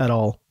see it at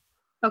all.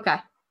 Okay.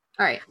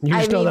 All right. You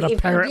just know that if you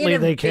apparently did a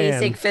they can.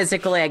 basic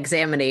physical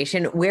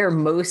examination where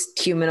most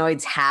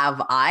humanoids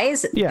have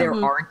eyes, Yeah. there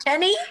aren't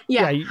any.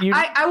 Yeah. you,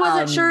 I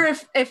wasn't sure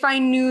if I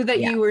knew that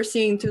yeah. you were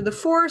seeing through the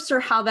force or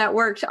how that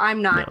worked.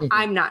 I'm not. No.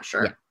 I'm not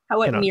sure. Yeah. How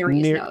what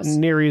Nereus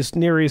knows.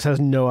 Nereus has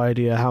no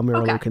idea how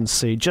Miralu can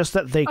see. Just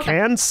that they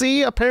can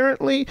see,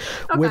 apparently,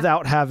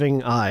 without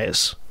having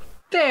eyes.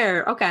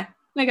 There. Okay.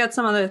 I got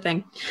some other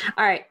thing.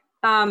 All right.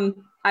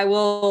 I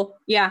will,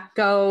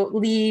 go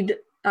lead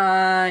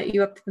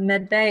you up to the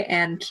med bay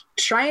and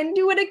try and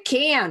do what I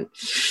can.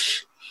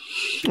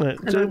 All right,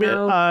 so it'll be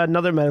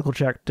another medical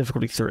check,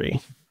 difficulty 3.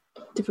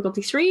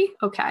 Difficulty 3?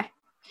 Okay.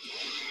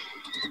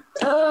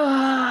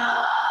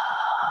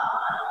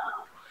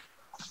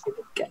 Here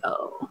we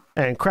go.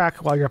 And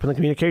Crack, while you're up in the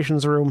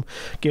communications room,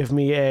 give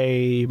me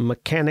a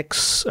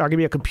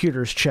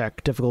computers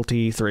check,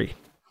 difficulty 3.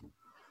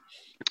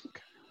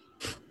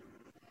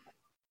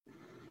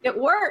 It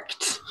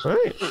worked. All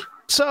right.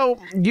 So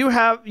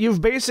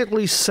you've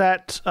basically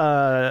set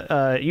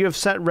you have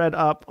set Red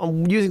up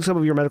using some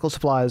of your medical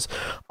supplies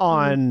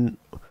on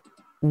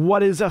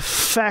what is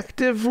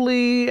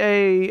effectively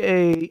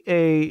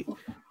a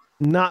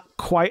not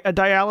quite a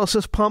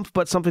dialysis pump,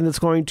 but something that's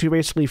going to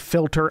basically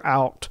filter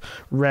out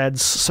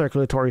Red's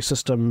circulatory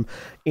system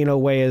in a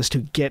way as to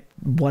get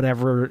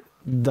whatever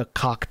the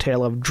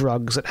cocktail of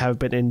drugs that have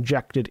been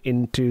injected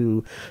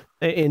into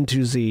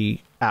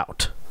Z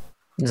out.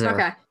 Zero.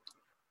 Okay.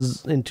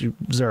 Into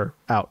Zer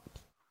out.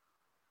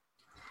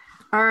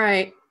 All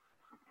right.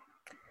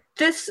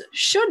 This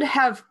should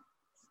have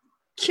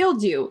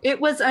killed you. It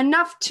was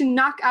enough to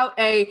knock out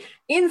a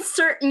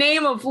insert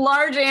name of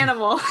large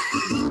animal.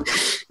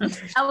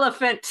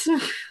 Elephant.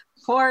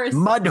 Horse.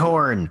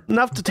 Mudhorn.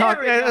 Enough to talk.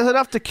 There we go.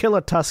 Enough to kill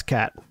a tusk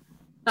cat.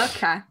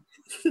 Okay.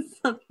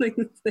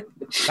 Something.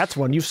 That's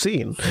one you've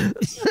seen.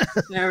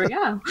 There we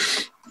go.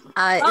 It's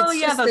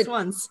just those that-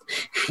 ones.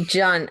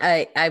 John,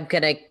 I'm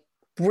gonna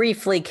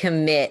briefly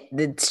commit.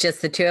 It's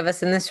just the two of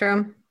us in this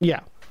room,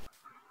 Yeah.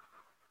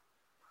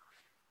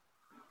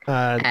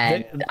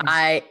 and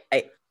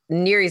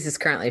Nereus is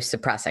currently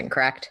suppressing.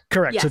 Correct.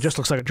 Correct. So it Yes. just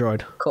looks like a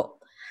droid. Cool.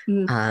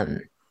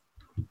 Mm.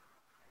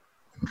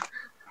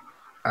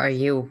 Are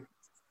you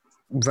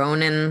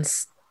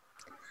Ronan's?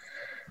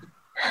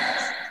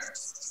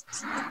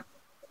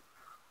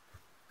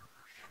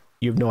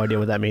 You have no idea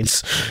what that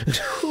means.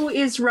 Who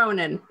is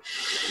Ronan?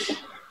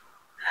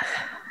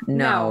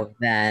 No.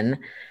 Then,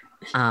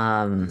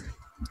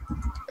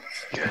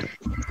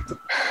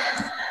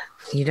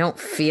 you don't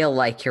feel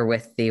like you're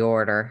with the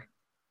Order,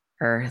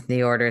 or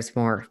the Order's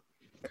more.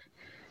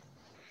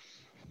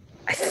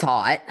 I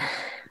thought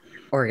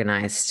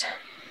organized.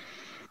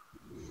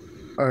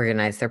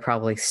 They're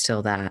probably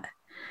still that.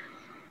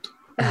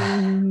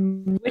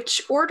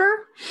 Which order?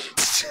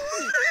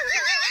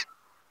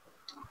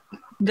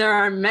 There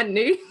are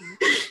many.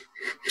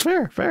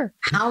 Fair.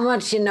 How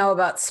much you know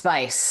about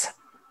spice?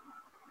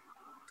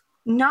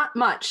 Not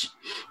much.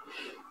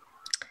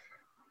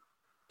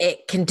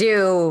 It can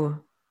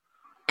do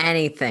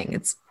anything.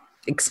 It's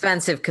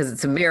expensive because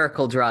it's a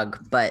miracle drug,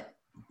 but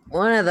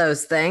one of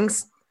those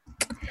things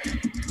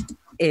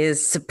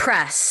is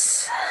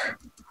suppress.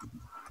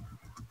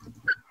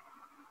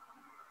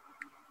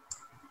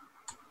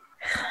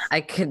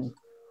 I could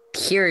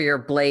hear your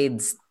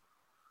blades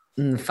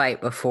in the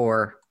fight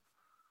before.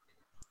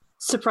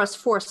 Suppress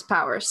force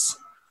powers.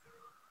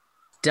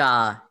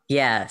 Duh,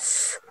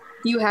 yes.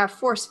 You have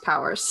force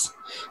powers.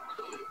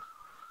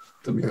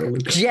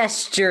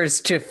 Gestures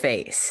to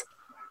face.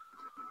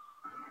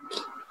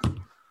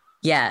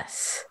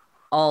 Yes.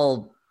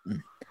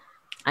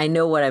 I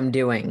know what I'm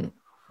doing,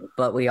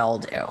 but we all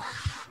do.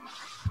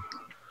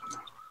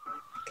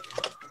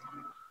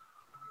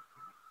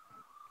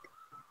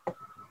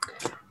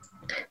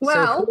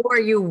 Well, so who are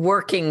you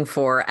working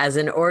for as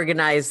an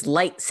organized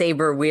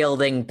lightsaber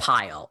wielding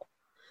pile?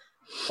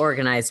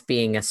 Organized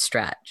being a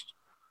stretch.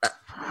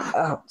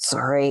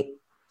 Sorry.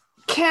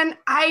 can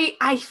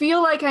I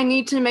feel like I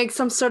need to make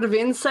some sort of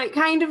insight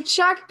kind of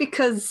check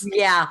because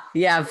Yeah,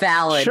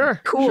 valid.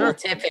 Sure, Cool, sure.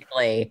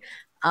 typically.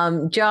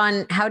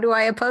 John, how do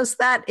I oppose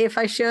that if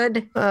I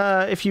should?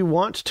 If you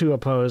want to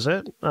oppose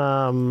it,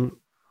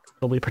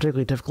 it'll be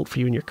particularly difficult for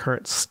you in your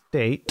current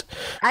state.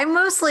 I'm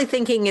mostly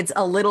thinking it's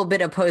a little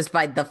bit opposed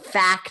by the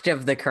fact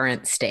of the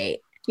current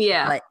state,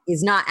 yeah. but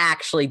is not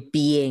actually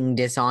being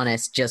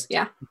dishonest, just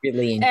Yeah.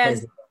 really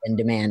inquisitive and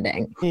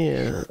demanding.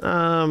 Yeah.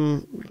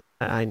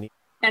 I need.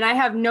 And I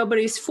have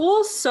nobody's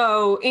fool,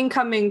 so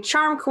incoming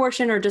charm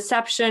quotient or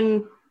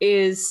deception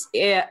is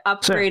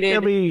upgraded.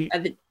 it'll be.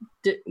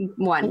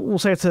 One. We'll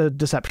say it's a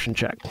deception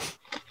check.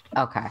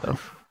 Okay.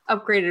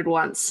 Upgraded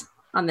once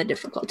on the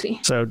difficulty.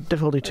 So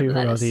difficulty 2 for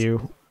That both of is-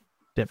 you.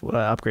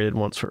 Upgraded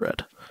once for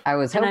Red. I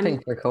was And hoping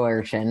for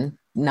coercion,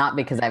 not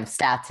because I have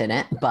stats in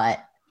it,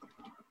 but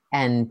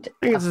and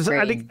I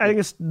think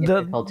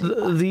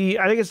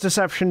it's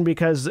deception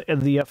because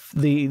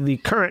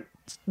the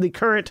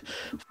current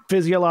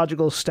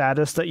physiological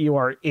status that you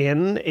are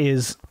in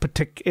is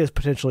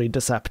potentially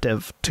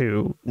deceptive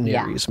to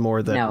Nereis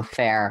more than no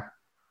fair.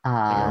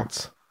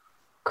 else.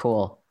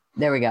 Cool.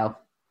 There we go.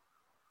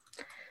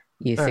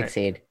 You All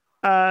succeed.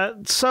 Right.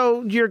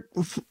 So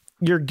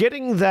you're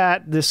getting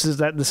that this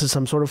is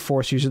some sort of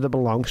force user that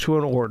belongs to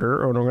an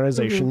order or an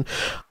organization.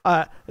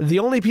 The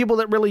only people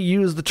that really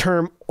use the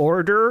term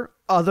order,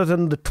 other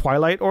than the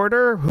Twilight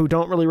Order, who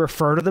don't really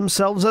refer to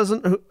themselves as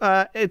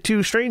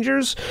to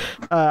strangers,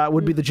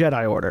 would be the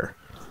Jedi Order.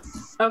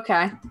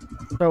 Okay.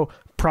 So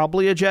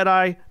probably a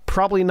Jedi,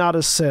 probably not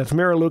a Sith.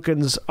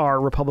 Miralukans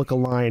are Republic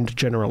aligned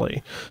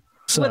generally.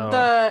 So, with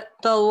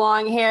the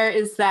long hair,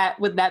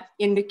 would that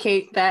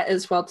indicate that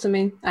as well to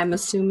me? I'm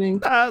assuming.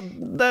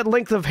 That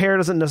length of hair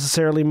doesn't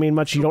necessarily mean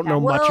much. You don't know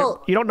much.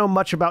 You don't know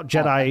much about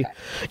Jedi.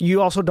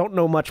 You also don't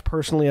know much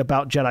personally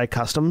about Jedi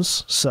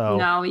customs. So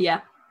no, yeah,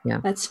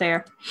 that's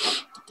fair.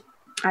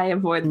 I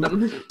avoid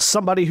them.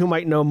 Somebody who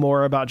might know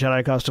more about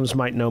Jedi customs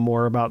might know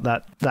more about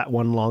that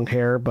one long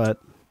hair, but.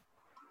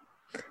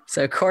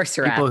 So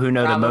Corsair, people who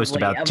know the most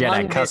about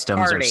Jedi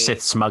customs are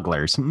Sith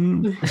smugglers.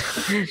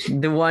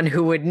 The one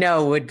who would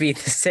know would be the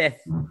Sith.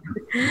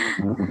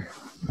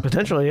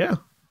 Potentially, yeah.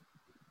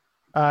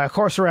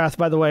 Corsairath,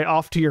 by the way,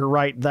 off to your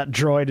right, that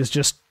droid is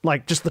just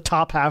the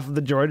top half of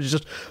the droid is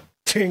just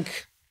tink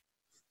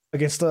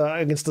against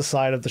the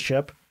side of the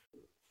ship,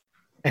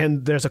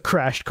 and there's a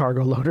crashed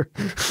cargo loader.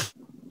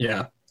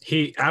 Yeah,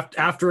 he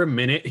after a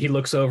minute he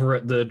looks over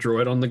at the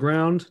droid on the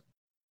ground,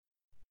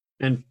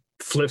 and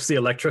flips the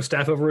electro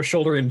staff over his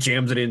shoulder and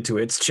jams it into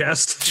its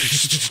chest.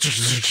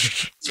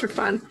 It's for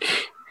fun,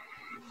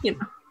 you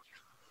know.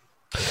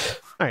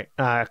 All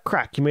right,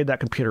 Crack. You made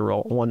that computer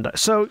roll one die.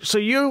 So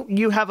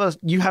you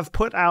have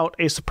put out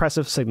a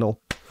suppressive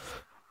signal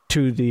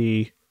to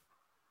the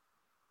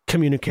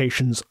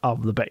communications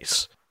of the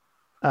base.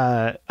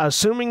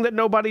 Assuming that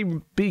nobody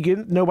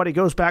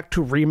goes back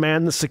to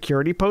reman the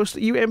security post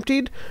that you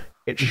emptied,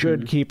 it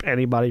should keep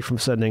anybody from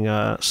sending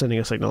a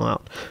signal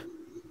out.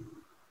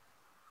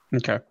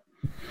 Okay.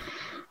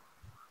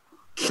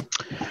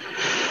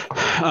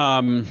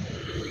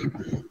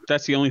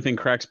 That's the only thing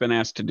Crack's been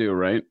asked to do,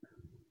 right?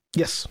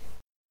 Yes.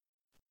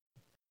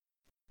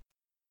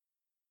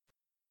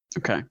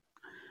 Okay.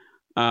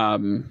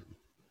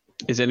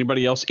 Is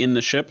anybody else in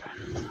the ship?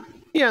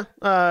 Yeah.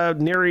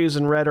 Nereis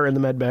and Red are in the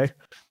med bay,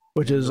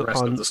 which is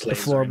on the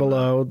floor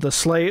below. The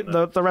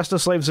rest of the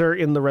slaves are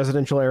in the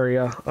residential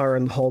area, are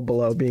in the hold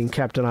below, being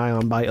kept an eye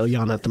on by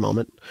Ilyana at the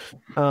moment.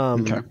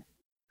 Okay.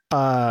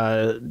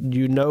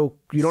 You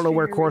don't know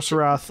where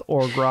Corsairath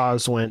or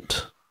Graz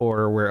went,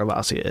 or where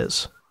Avasia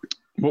is.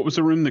 What was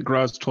the room that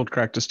Graz told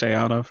Crack to stay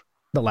out of?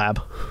 The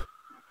lab.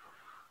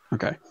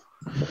 Okay.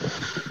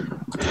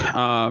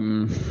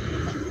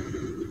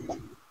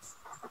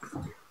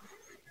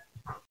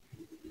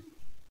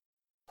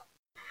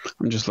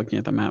 I'm just looking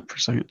at the map for a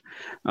second.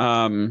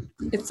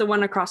 It's the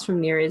one across from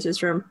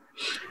Nereis' room.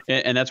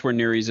 And that's where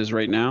Nereis is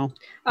right now?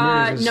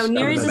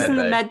 Nereis is in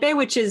the med bay,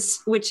 which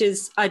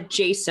is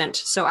adjacent.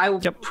 So I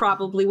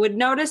probably would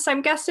notice,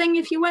 I'm guessing,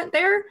 if you went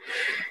there.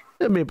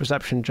 It'd be a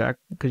perception check,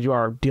 because you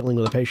are dealing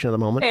with a patient at the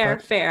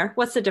moment. Fair.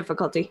 What's the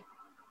difficulty?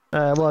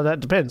 Well, that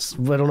depends.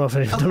 I don't know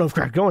if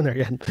Crack's going there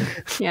yet.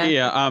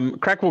 Yeah.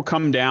 Crack will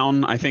come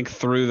down, I think,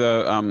 through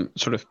the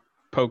sort of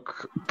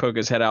poke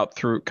his head out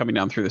coming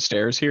down through the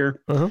stairs here,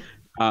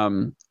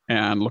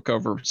 and look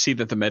over, see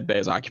that the med bay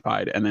is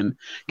occupied, and then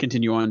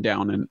continue on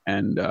down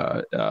and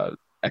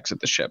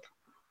exit the ship.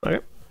 Okay.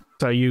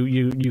 So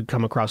you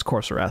come across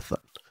Corsairath,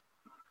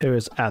 who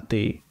is at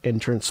the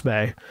entrance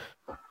bay.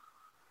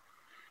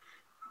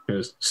 It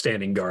was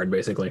standing guard,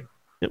 basically.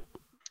 Yep.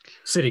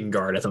 Sitting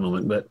guard at the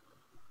moment, but.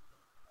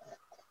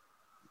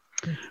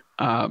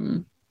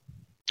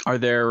 Are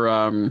there?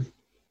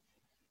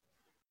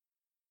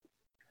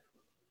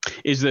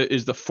 Is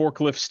the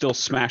forklift still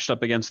smashed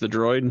up against the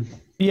droid?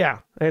 Yeah,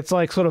 it's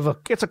like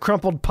it's a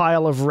crumpled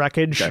pile of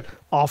wreckage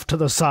off to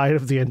the side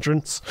of the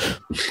entrance.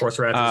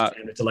 Corsairath has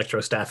jammed its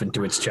electro staff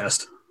into its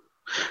chest.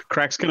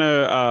 Crack's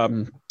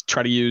gonna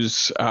try to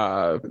use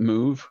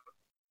move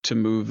to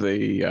move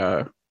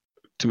the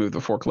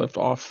forklift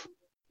off.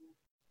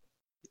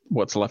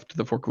 What's left of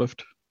the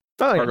forklift?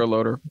 Oh, cargo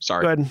loader.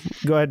 Sorry.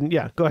 Go ahead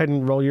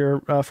and roll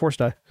your force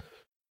die.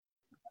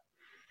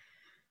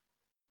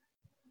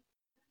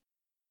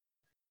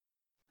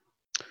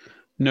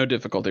 No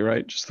difficulty,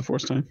 right? Just the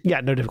force die?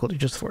 Yeah, no difficulty,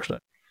 just the force die.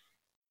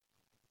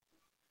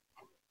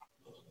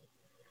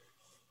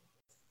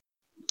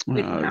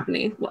 We don't have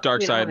any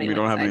dark side. We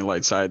don't have any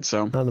light side,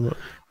 so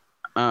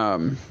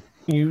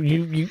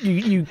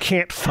you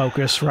can't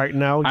focus right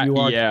now.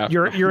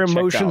 Your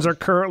emotions are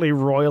currently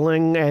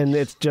roiling, and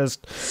it's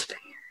just.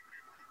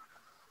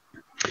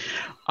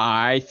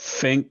 I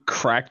think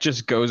Crack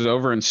just goes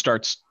over and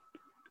starts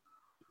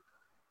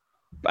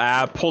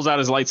pulls out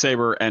his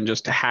lightsaber and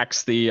just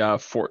hacks the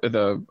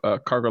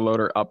cargo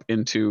loader up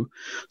into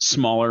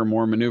smaller,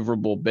 more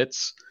maneuverable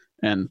bits,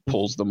 and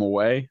pulls them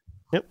away.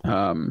 Yep.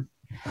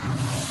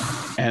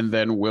 And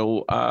then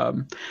we'll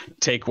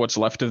take what's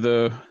left of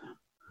the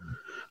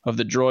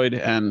droid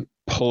and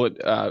pull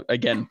it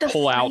again.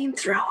 Pull out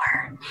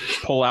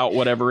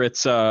whatever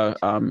it's where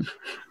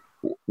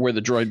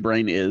the droid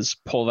brain is.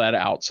 Pull that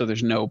out so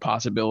there's no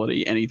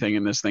possibility anything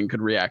in this thing could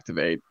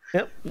reactivate.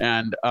 Yep.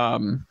 And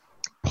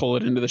pull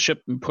it into the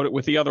ship and put it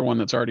with the other one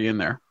that's already in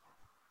there.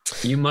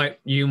 You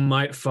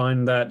might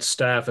find that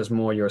staff is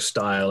more your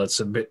style. It's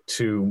a bit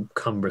too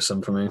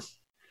cumbersome for me.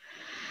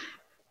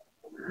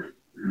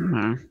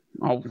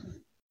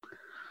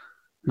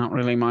 Not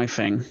really my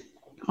thing.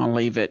 I'll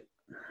leave it.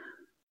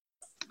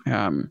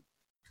 And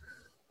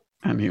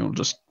he'll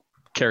just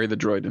carry the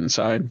droid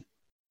inside.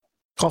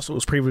 Also, it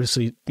was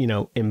previously,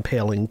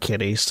 impaling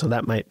kitties, so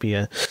that might be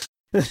a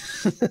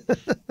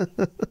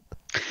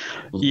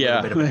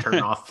yeah, bit of a turn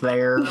off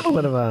there. a little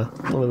bit of a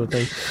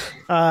thing.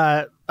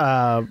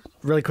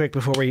 Really quick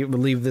before we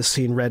leave this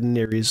scene, Red and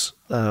Nere's,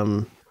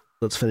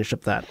 let's finish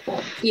up that.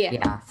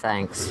 Yeah.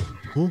 Thanks.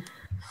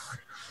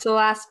 So the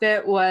last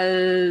bit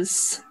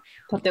was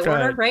what the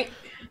order, right?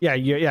 Yeah.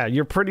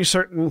 You're pretty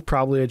certain,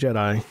 probably a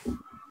Jedi,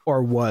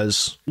 or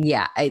was.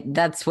 Yeah,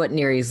 that's what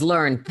Neri's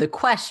learned. The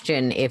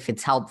question, if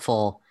it's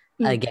helpful,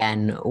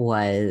 again,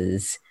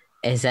 was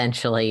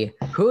essentially,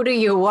 who do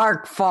you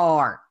work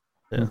for?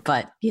 Yeah.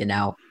 But,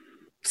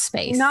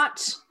 space.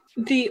 Not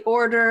the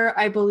order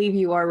I believe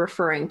you are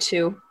referring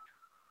to.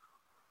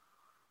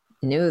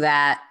 Knew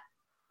that.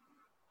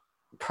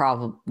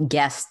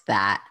 Guessed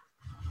that.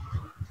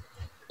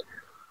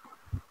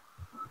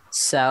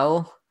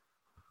 So,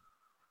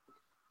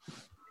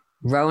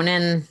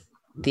 Ronan,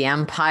 the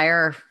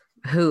Empire,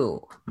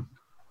 who?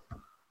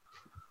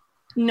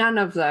 None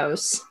of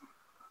those.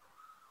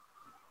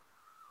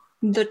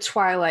 The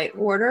Twilight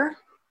Order.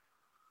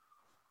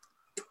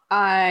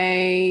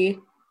 Give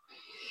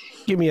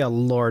me a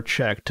lore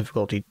check,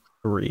 difficulty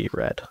 3,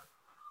 Red.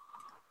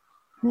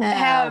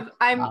 I'm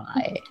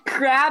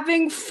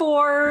grabbing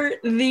for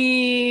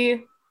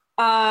the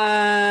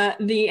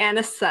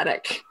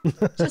anesthetic,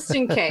 just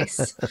in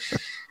case.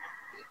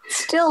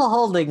 Still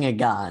holding a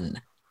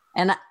gun.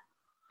 And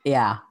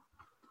yeah.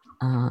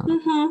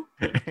 Mm-hmm.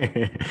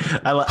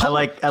 I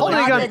like Not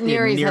that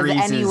Nere's Nere's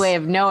has any way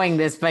of knowing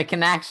this, but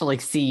can actually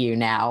see you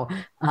now.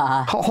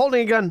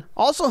 Holding a gun,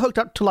 also hooked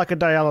up to like a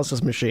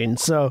dialysis machine,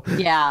 so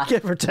yeah,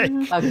 give or take.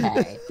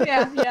 Okay.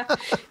 Yeah.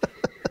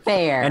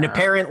 Fair. And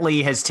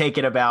apparently has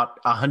taken about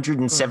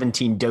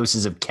 117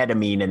 doses of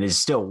ketamine and is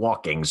still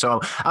walking.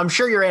 So I'm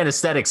sure your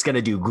anesthetic's going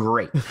to do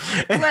great.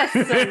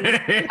 Listen,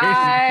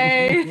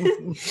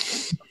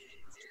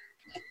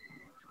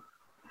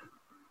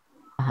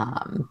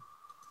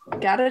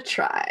 gotta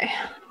try.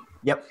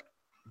 Yep.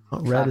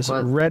 Red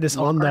is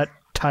on that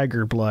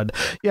tiger blood.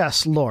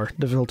 Yes, lore,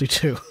 difficulty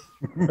 2.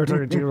 Or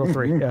difficulty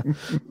 3, yeah.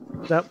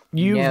 Nope.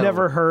 You've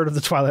never heard of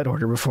the Twilight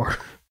Order before.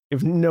 You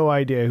have no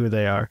idea who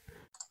they are.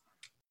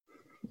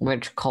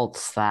 Which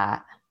cult's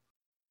that?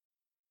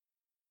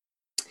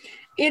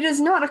 It is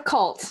not a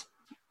cult.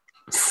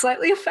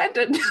 Slightly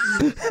offended.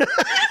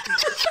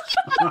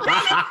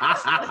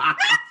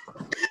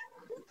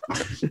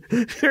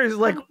 There's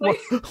like,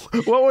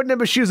 what would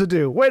Nibashuza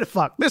do? Wait a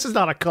fuck, this is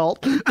not a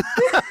cult.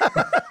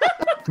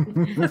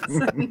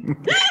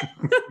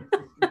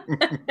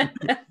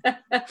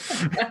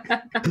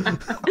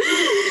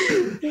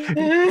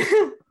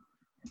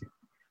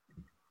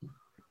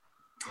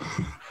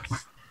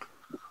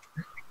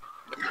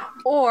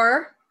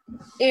 Or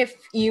if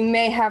you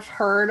may have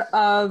heard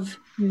of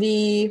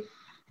the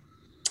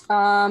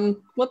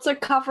what's a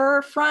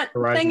cover front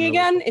Horizon thing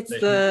again? Relief. It's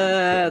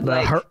the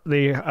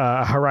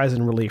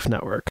Horizon Relief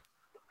Network.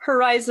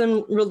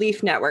 Horizon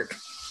Relief Network.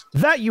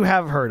 That you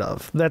have heard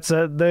of.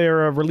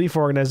 They're a relief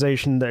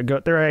organization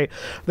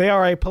they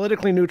are a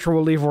politically neutral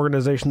relief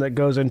organization that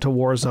goes into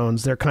war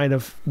zones. They're kind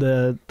of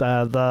they're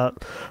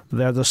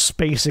the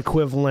space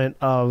equivalent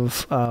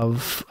of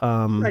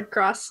Red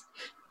Cross.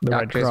 The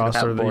Doctors Red Cross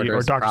Without or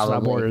Borders, Doctors Without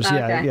probably. Borders.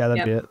 Okay, Yeah,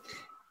 that'd be yep. it.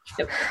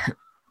 Yep.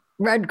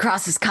 Red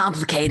Cross is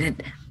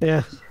complicated.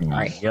 Yeah.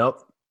 Sorry. Yep.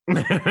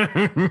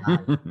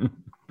 I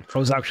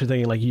was actually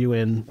thinking like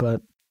UN,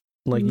 but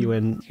like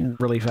UN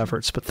relief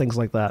efforts, but things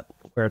like that,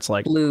 where it's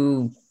like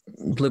Blue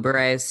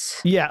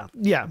berets. yeah,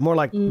 more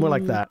like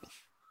that.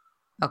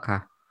 Okay.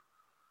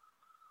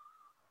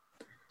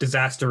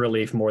 Disaster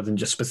relief more than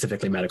just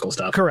specifically medical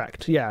stuff.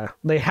 Correct. Yeah,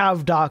 they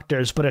have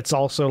doctors, but it's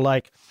also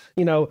like,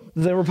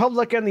 the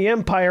Republic and the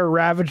Empire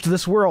ravaged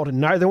this world,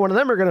 and neither one of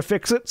them are going to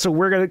fix it. So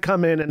we're going to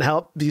come in and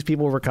help these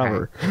people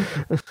recover.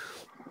 Right.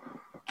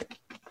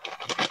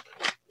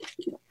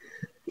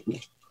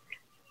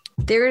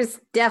 There's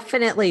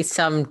definitely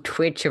some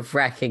twitch of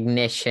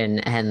recognition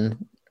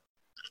and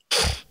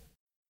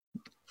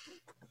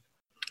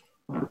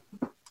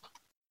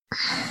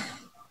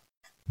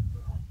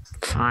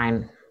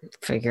fine.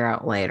 Figure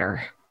out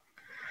later.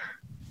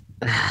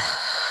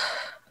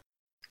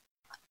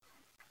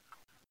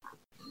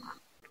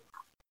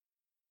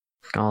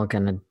 All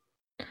gonna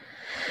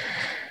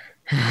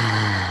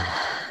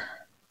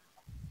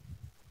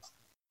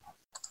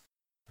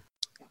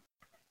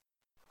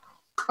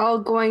All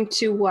going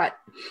to what?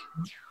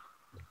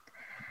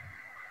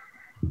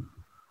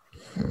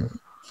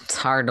 It's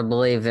hard to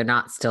believe they're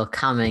not still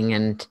coming,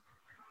 and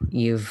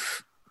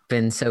you've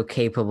been so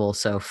capable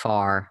so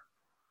far.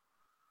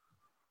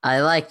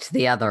 I liked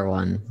the other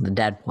one, the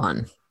dead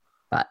one,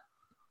 but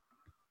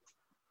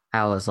I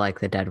always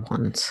like the dead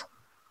ones.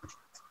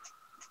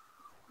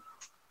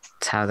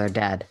 It's how they're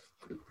dead.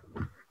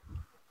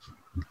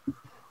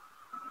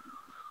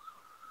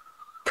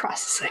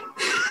 Processing.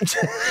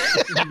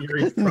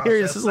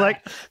 Nereus is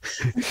like,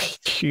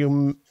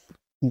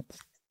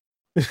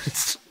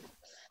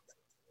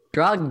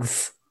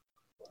 Drugs.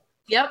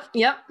 Yep.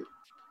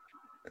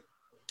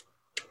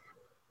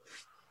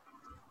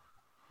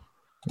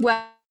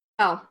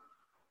 Well,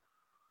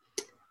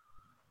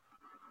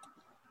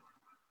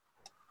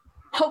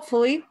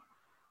 hopefully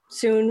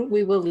soon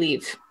we will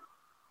leave.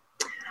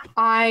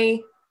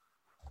 I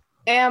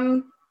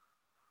am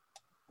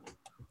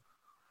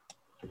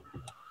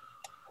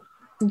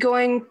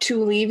going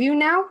to leave you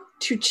now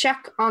to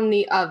check on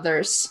the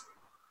others.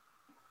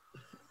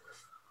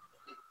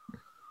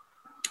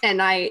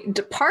 And I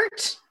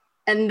depart,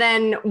 and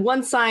then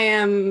once I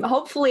am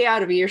hopefully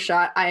out of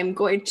earshot, I am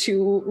going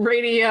to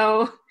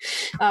radio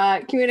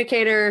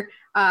communicator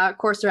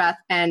Corserath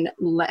and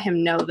let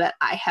him know that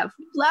I have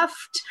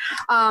left.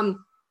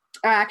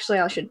 Actually,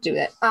 I should do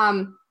that.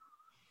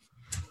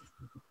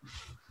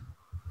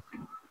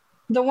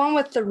 The one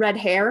with the red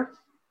hair,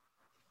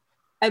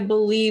 I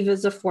believe,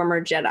 is a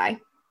former Jedi.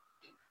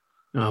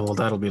 Oh, well,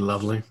 that'll be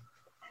lovely.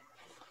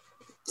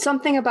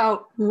 Something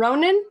about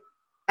Ronin.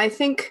 I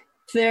think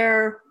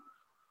there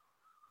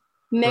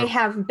may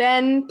have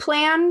been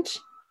planned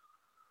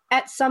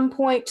at some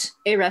point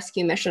a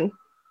rescue mission.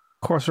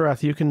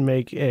 Corserath, you can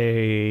make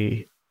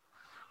a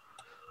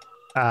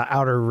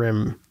Outer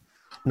Rim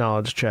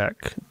knowledge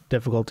check,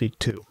 difficulty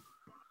 2.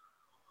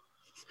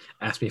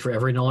 Ask me for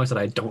every knowledge that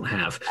I don't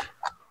have.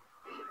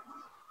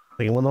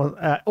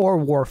 Or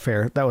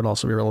warfare, that would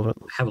also be relevant.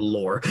 I have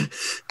lore.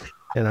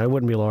 And I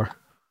wouldn't be lore.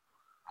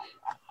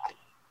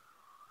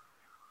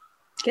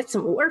 Get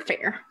some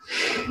warfare.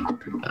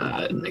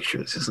 Make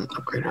sure this isn't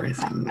upgrade or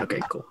anything. Okay,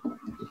 cool.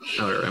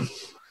 Outer Rim.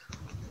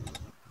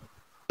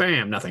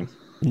 Bam, nothing.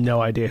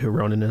 No idea who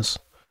Ronan is.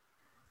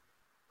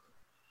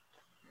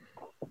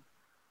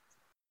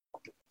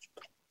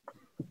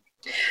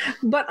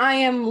 But I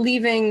am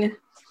leaving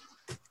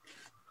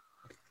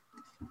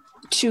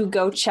to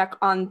go check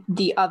on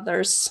the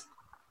others.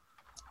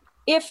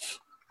 If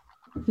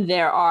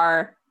there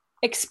are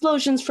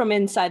explosions from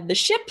inside the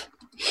ship,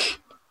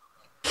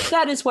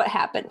 that is what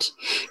happened.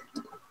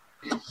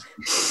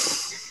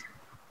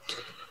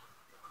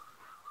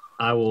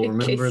 I will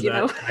remember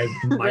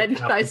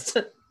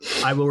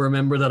I will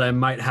remember that I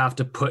might have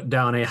to put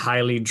down a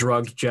highly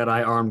drugged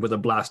Jedi armed with a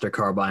blaster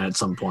carbine at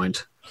some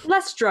point.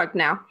 Less drugged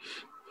now.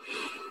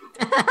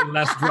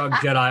 Less drugged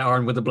Jedi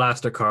armed with a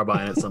blaster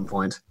carbine at some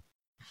point.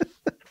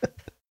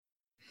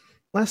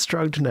 Less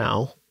drugged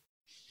now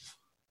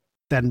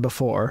than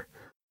before.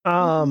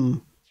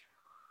 Meanwhile,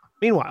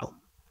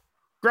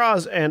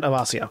 Graz and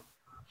Avasia.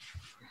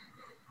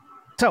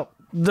 So,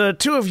 the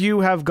two of you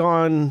have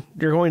gone,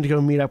 you're going to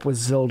go meet up with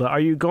Zilda. Are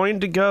you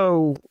going to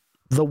go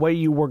the way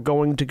you were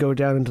going to go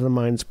down into the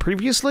mines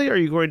previously, or are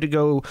you going to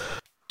go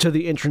to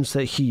the entrance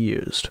that he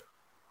used?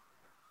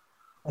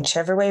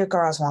 Whichever way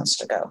Graz wants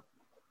to go.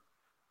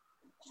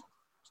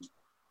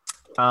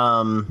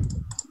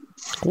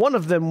 One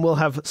of them will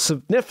have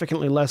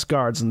significantly less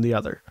guards than the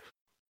other.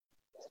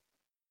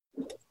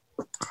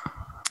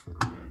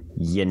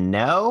 You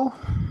know,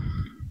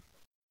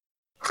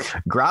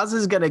 Graz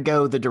is going to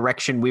go the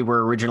direction we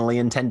were originally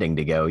intending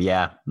to go,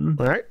 yeah.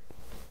 All right.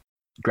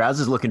 Graz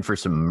is looking for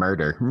some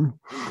murder.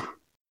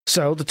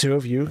 So the two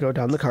of you go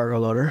down the cargo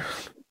loader.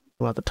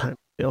 About the time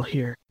still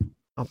here.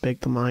 How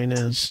big the mine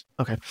is.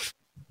 Okay.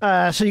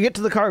 So you get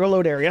to the cargo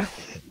load area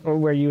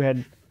where you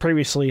had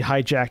previously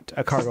hijacked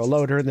a cargo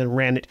loader and then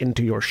ran it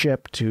into your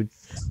ship to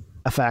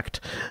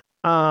effect.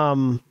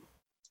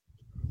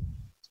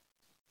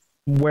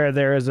 Where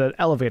there is an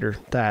elevator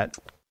that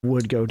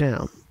would go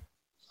down.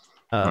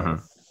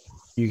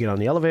 You get on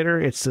the elevator.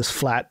 It's this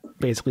flat,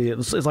 basically,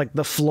 it's like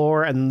the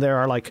floor, and there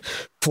are like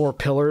 4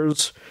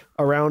 pillars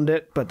around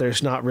it, but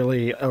there's not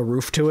really a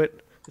roof to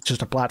it. It's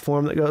just a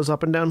platform that goes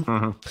up and down.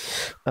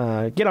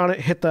 Get on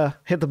it, hit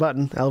the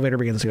button, elevator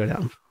begins to go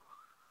down.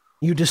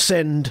 You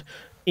descend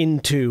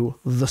into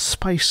the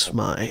spice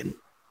mine.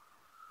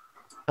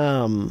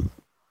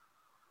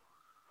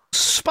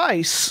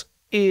 Spice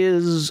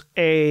is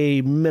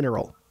a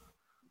mineral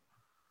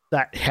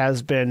that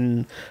has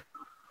been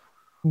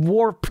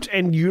warped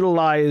and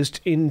utilized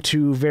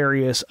into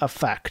various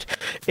effect.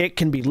 It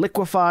can be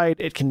liquefied,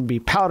 it can be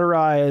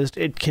powderized,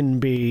 it can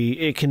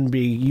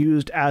be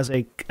used as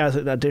an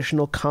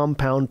additional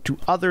compound to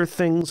other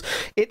things.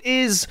 It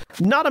is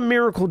not a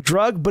miracle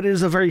drug, but it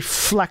is a very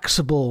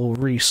flexible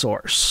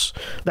resource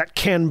that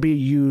can be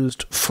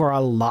used for a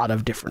lot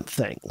of different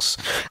things.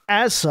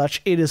 As such,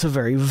 it is a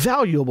very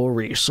valuable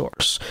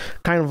resource.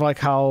 Kind of like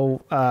how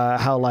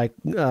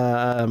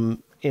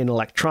in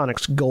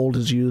electronics, gold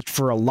is used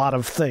for a lot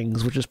of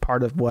things, which is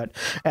part of what,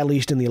 at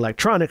least in the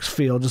electronics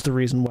field, is the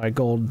reason why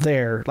gold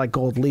there, like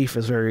gold leaf,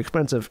 is very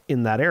expensive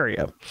in that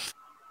area.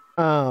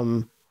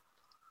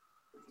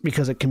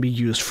 Because it can be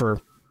used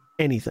for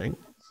anything.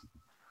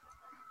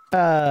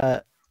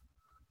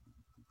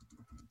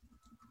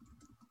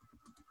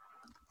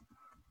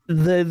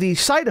 The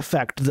side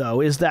effect,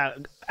 though, is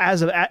that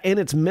in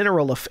its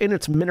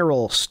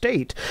mineral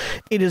state,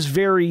 it is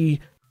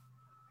very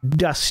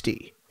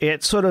dusty.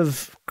 It sort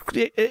of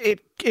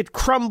it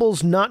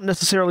crumbles not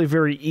necessarily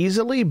very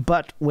easily,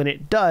 but when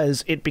it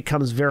does, it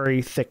becomes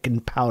very thick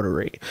and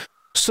powdery.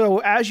 So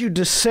as you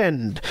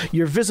descend,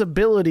 your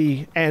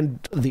visibility and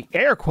the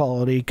air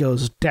quality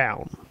goes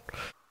down.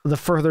 The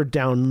further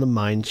down the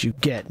mines you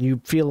get,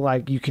 you feel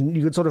like you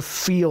can sort of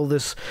feel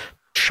this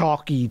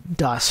chalky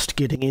dust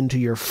getting into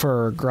your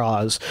fur,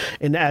 Graz,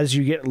 and as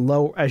you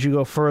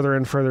go further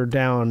and further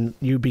down,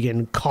 you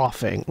begin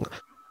coughing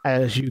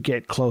as you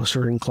get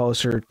closer and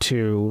closer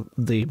to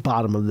the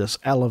bottom of this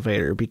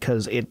elevator,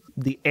 because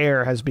the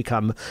air has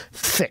become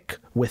thick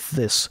with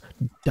this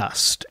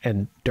dust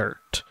and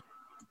dirt.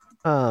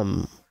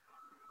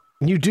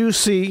 You do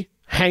see,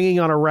 hanging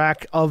on a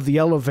rack of the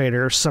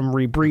elevator, some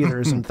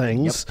rebreathers and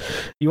things. Yep.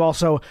 You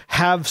also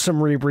have some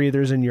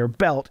rebreathers in your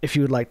belt if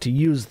you would like to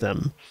use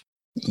them.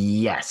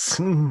 Yes.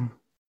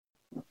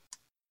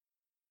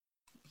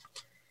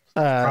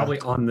 Probably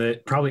on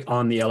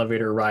the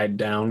elevator ride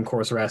down,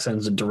 Corsair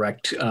sends a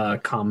direct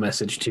comm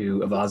message to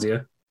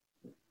Avazia.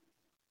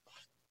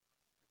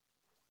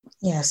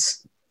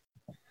 Yes.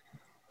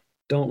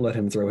 Don't let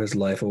him throw his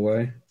life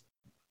away.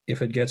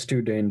 If it gets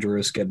too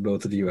dangerous, get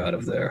both of you out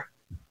of there.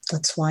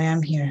 That's why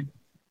I'm here.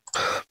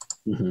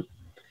 Mm-hmm.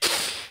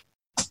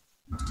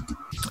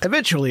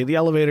 Eventually, the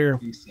elevator...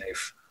 Be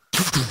safe.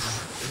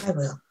 I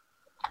will.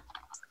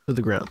 To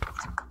the ground.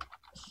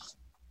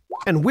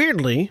 And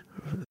weirdly,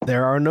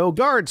 there are no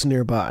guards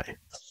nearby.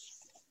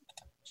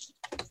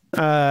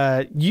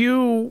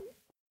 You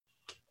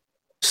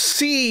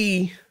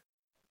see...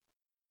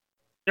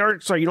 Or,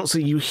 sorry, you don't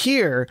see, you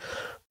hear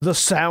the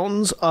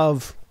sounds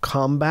of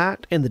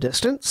combat in the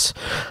distance,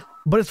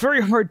 but it's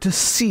very hard to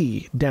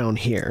see down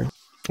here.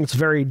 It's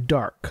very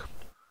dark.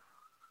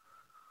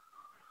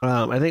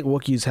 I think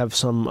Wookiees have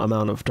some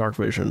amount of dark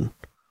vision.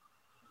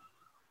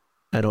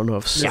 I don't know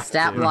if... The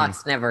stat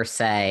blocks never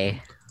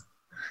say.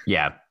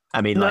 Yeah.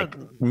 I mean,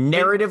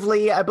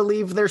 narratively, I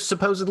believe they're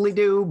supposedly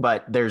do,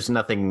 but there's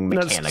nothing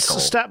mechanical.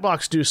 Stat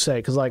blocks do say,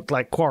 because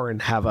like Quarren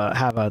have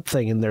a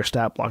thing in their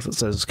stat blocks that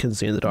says can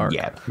see in the dark.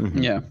 Yeah.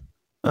 Mm-hmm. Yeah.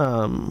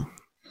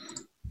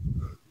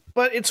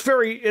 But it's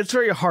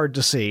very hard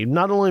to see,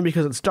 not only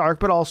because it's dark,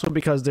 but also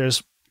because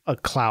there's a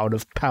cloud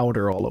of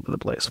powder all over the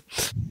place.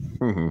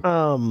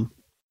 Mm-hmm.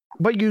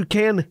 But you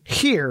can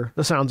hear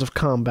the sounds of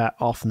combat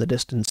off in the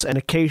distance and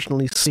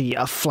occasionally see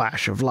a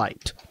flash of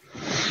light.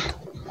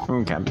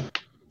 Okay.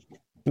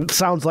 It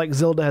sounds like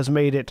Zilda has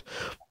made it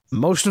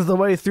most of the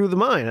way through the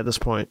mine at this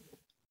point.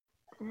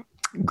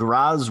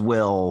 Graz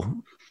will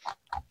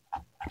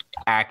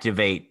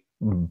activate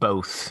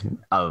both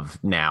of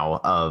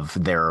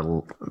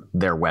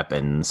their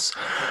weapons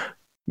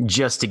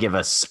just to give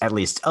us at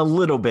least a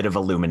little bit of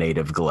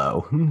illuminative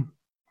glow.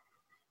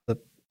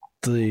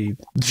 The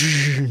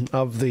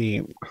of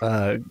the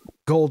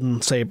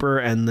golden saber,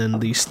 and then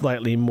the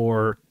slightly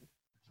more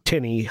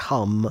tinny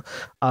hum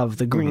of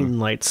the green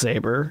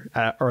lightsaber,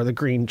 or the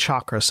green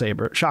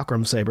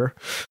chakram saber,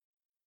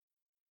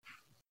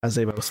 as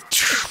they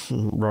both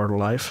roar to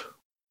life.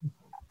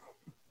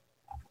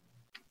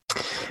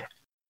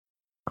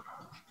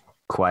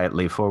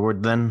 Quietly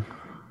forward, then.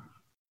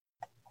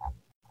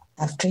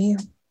 After you.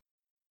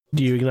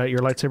 Do you ignite your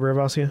lightsaber,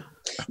 Avasia?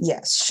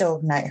 Yes, she'll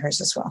ignite hers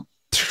as well.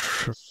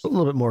 A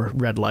little bit more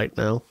red light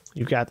now.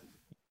 You've got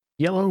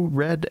yellow,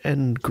 red,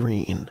 and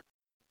green.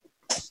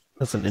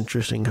 That's an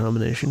interesting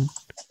combination.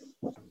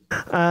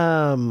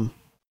 And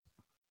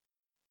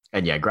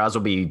yeah, Graz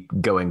will be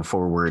going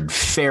forward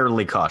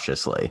fairly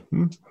cautiously,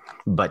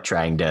 but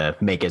trying to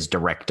make as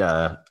direct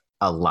a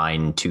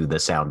line to the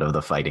sound of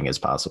the fighting as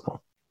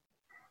possible.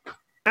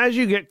 As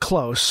you get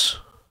close,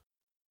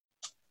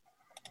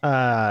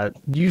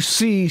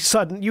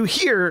 you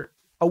hear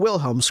a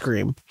Wilhelm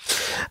scream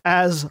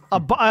as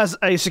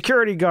a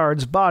security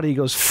guard's body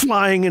goes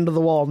flying into the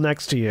wall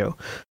next to you,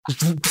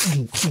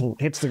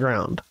 hits the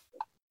ground.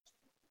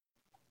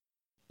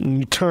 And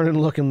you turn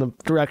and look in the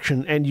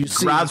direction, and you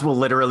see... Graz will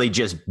literally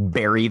just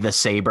bury the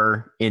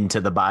saber into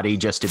the body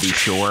just to be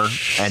sure,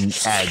 and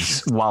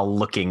while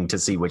looking to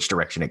see which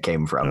direction it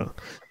came from.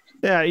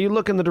 Yeah, you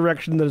look in the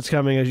direction that it's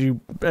coming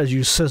as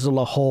you sizzle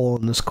a hole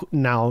in this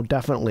now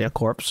definitely a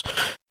corpse.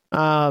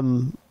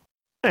 And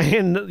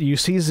you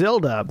see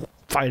Zilda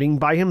fighting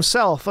by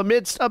himself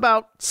amidst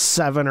about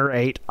 7 or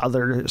 8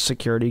 other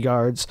security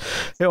guards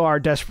who are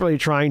desperately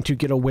trying to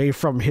get away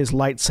from his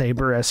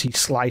lightsaber as he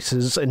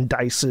slices and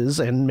dices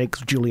and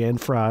makes julienne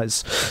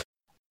fries.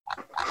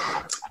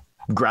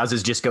 Graz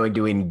is just going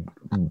to,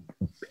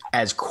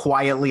 as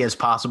quietly as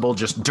possible,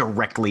 just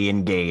directly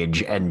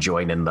engage and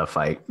join in the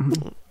fight.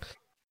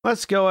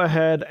 Let's go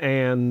ahead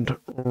and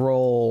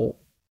clear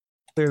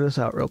this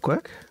out real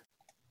quick.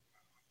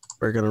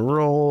 We're going to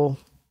roll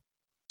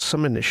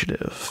some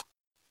initiative.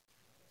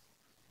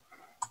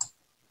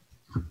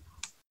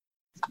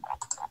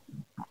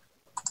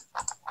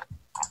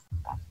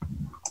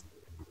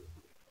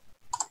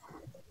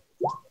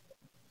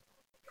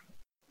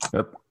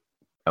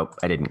 Oh,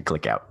 I didn't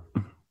click out.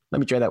 Let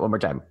me try that one more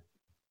time.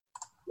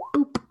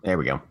 Boop. There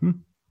we go.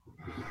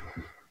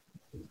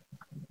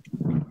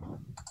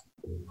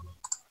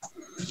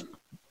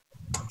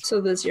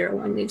 So the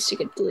 01 needs to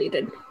get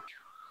deleted.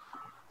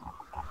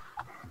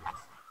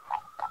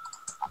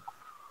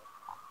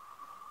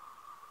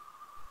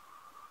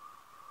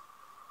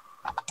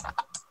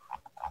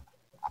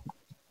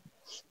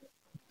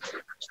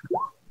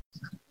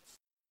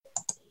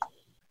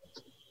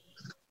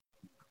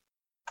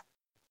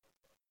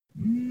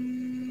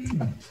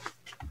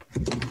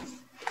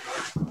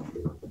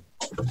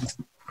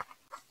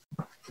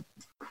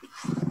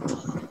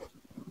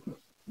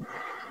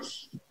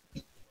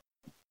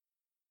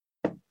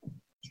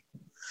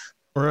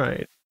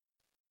 Right.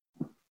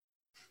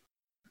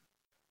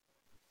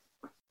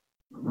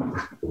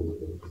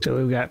 So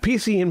we've got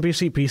PC,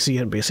 NPC, PC,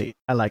 NPC.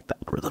 I like that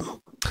rhythm.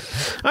 All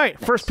right,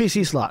 first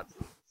PC slot.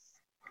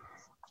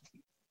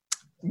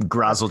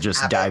 Graz will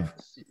just dive.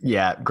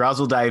 Yeah, Graz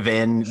will dive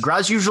in.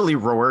 Graz usually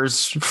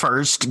roars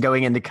first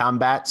going into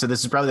combat. So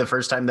this is probably the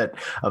first time that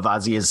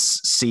Avazi has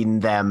seen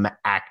them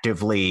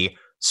actively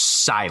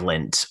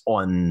silent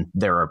on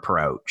their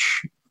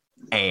approach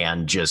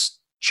and just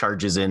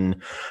charges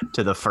in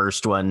to the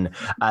first one.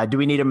 Do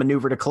we need a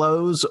maneuver to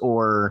close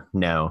or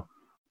no?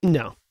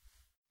 No.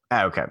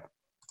 Okay.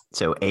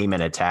 So aim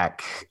and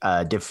attack.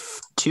 Diff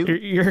 2.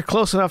 You're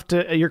close enough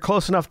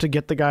to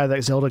get the guy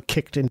that Zelda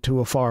kicked into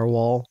a far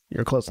wall.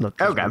 You're close enough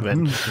to move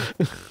in.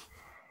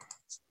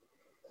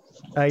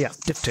 Yeah,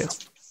 diff 2.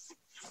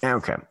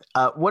 Okay.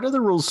 What are the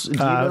rules? Do you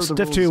know the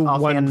diff rules 2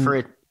 offhand 1 for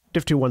it?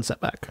 Diff 2 1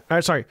 setback.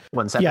 Sorry.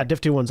 1 setback. Yeah, diff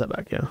 2 1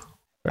 setback, yeah.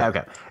 Right.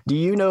 Okay. Do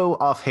you know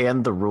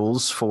offhand the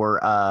rules for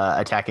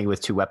attacking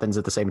with 2 weapons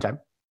at the same time?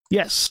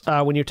 Yes.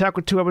 When you attack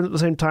with 2 weapons at the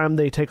same time,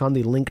 they take on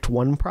the linked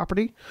 1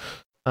 property.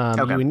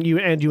 Okay.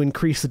 You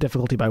increase the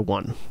difficulty by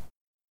 1.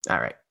 All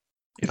right.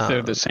 If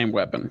they're the same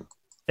weapon.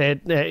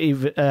 Even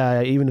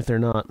if they're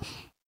not.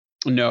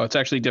 No, it's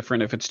actually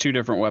different if it's 2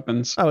 different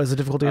weapons. Oh, is the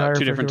difficulty higher?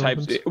 2 different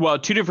types. Weapons? Well,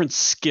 2 different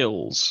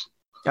skills.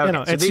 Okay.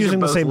 No, so it's these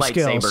using are the both same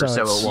skill, lightsabers,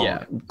 so it won't.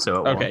 Yeah.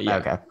 So it Okay, won't. yeah.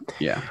 Okay.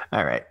 Yeah.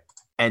 All right.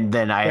 And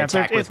then I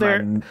attack with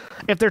my...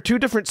 If they're 2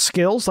 different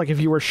skills, like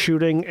if you were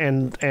shooting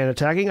and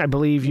attacking, I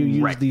believe you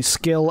use the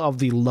skill of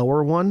the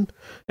lower one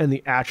and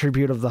the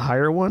attribute of the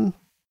higher one.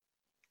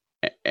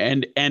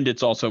 And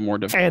it's also more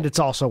difficult. And it's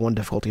also 1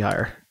 difficulty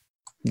higher.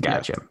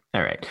 Gotcha. Yeah.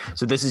 All right.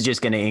 So this is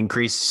just going to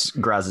increase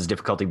Graz's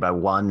difficulty by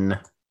 1.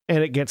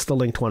 And it gets the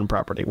linked 1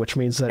 property, which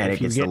means that if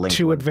you get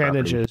 2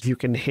 advantages, property. you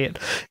can hit.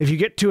 If you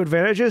get 2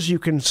 advantages, you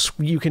can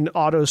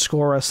auto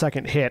score a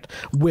second hit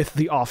with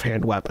the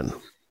offhand weapon.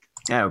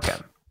 Okay.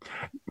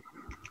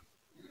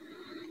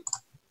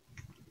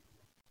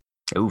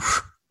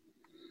 Oof.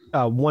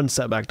 1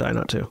 setback die,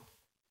 not 2.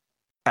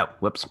 Oh,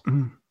 whoops.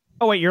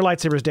 Oh wait, your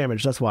lightsaber's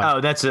damaged. That's why.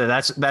 Oh, that's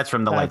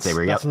from the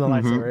lightsaber. That's from the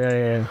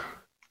lightsaber.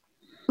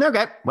 Yeah.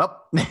 Okay.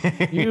 Well,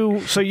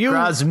 you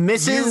Graz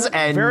misses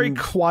and very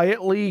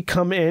quietly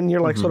come in. You're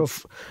like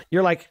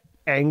you're like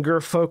anger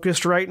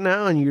focused right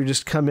now, and you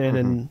just come in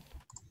and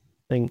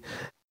thing.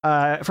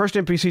 First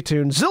NPC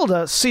tune.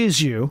 Zilda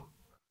sees you,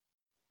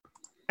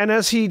 and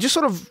as he just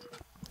sort of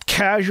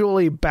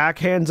casually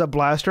backhands a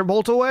blaster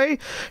bolt away,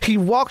 he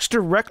walks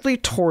directly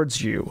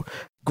towards you,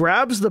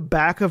 grabs the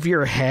back of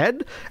your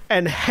head,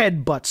 and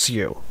headbutts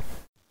you.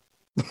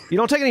 You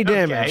don't take any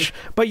damage,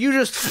 but you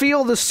just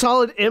feel the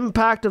solid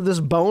impact of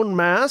this bone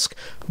mask,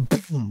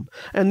 boom,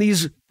 and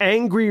these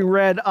angry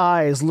red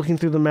eyes looking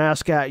through the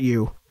mask at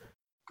you.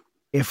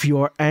 If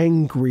you're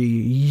angry,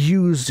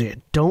 use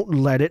it. Don't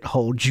let it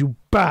hold you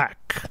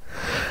back.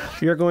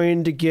 You're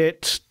going to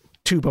get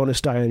 2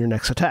 bonus die on your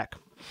next attack.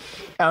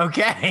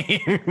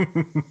 Okay.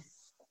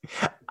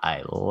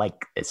 I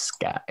like this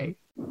guy.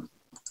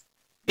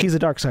 He's a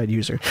dark side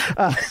user.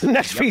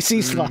 Next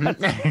PC slot.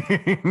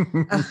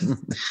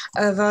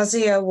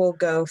 Vazia will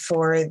go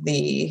for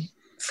the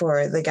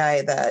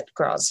guy that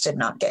Graz did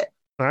not get.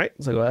 All right,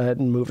 so go ahead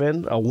and move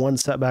in. A 1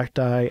 setback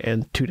die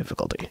and 2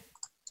 difficulty.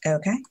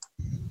 Okay.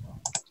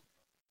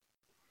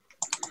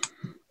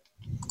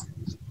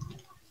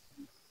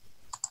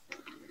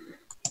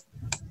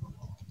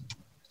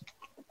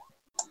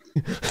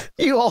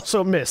 You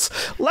also miss.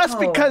 Less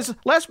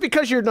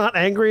because you're not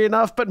angry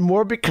enough, but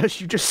more because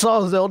you just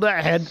saw Zelda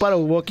headbutt a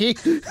Wookiee.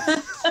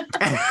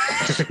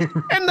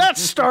 And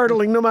that's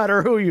startling no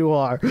matter who you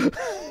are.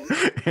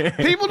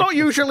 People don't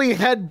usually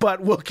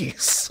headbutt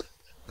Wookiees.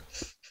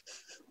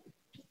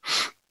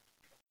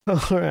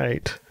 All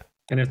right.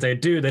 And if they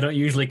do, they don't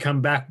usually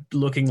come back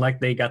looking like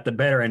they got the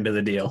better end of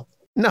the deal.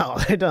 No,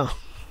 they don't.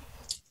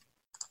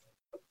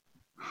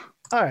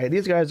 All right,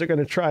 these guys are going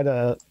to try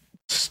to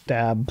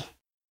stab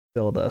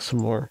Zelda some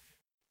more.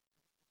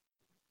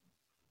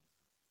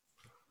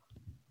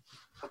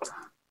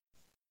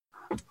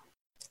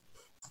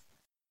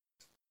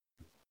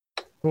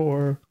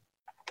 Four,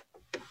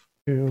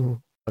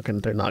 two. Fucking,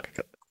 they're not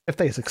gonna. If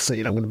they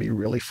succeed, I'm gonna be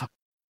really fucking.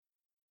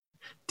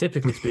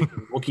 Typically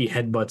speaking, Wookiee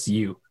headbutts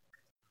you.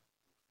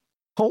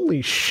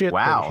 Holy shit!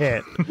 Wow. They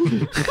hit.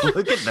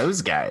 Look at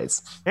those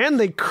guys. And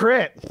they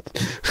crit.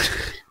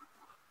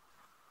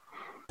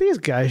 These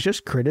guys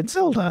just critted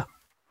Zelda.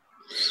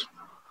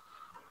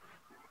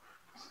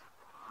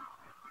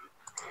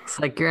 It's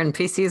like your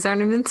NPCs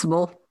aren't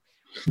invincible.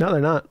 No,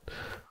 they're not.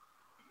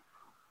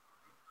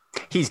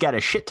 He's got a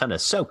shit ton of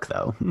soak,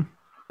 though.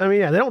 I mean,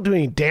 yeah, they don't do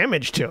any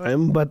damage to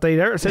him, but they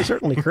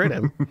certainly crit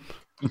him.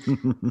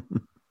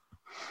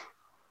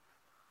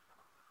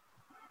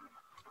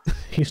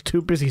 He's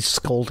too busy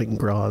scolding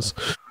Graz.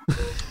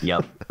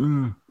 Yep.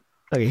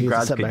 Okay, he's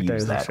Graz set could back there.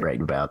 use that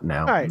right about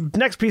now. All right,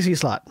 next PC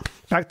slot.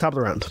 Back top of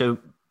the round. So,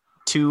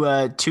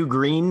 two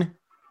green.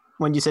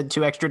 When you said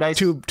 2 extra dice,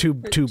 Two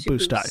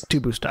boost die. 2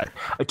 boost die.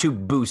 2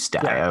 boost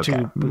die. Yeah, okay.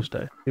 2 boost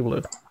die. Two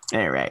blue.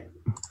 All right.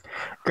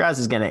 Graz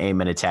is going to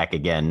aim an attack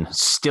again,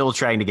 still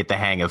trying to get the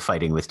hang of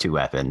fighting with 2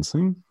 weapons.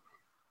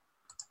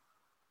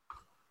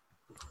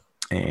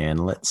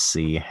 And let's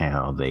see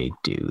how they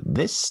do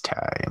this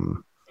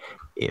time,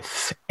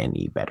 if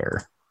any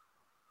better.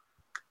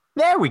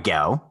 There we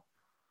go.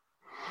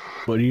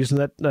 What are you using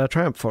that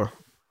triumph for?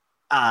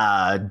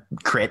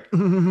 Crit.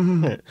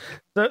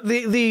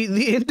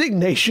 The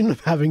indignation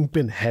of having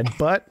been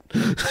headbutt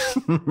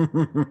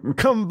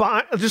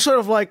combined, just sort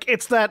of like,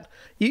 it's that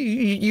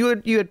you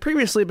had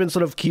previously been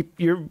sort of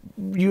you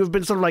have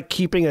been sort of like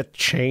keeping a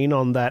chain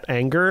on that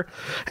anger,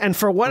 and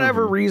for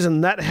whatever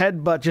reason that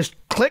headbutt just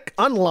click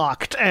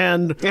unlocked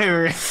and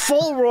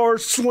full roar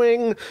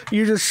swing,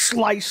 you just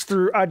slice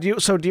through. Do you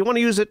want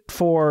to use it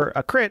for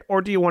a crit,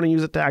 or do you want to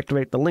use it to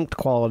activate the linked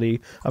quality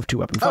of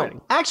 2-weapon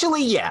fighting?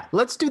 Actually, yeah,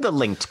 let's do the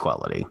linked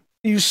quality.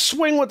 You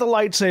swing with the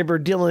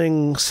lightsaber,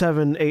 dealing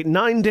 7, 8,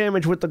 9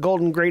 damage with the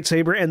golden great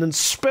saber, and then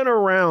spin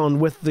around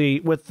with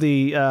Kitty's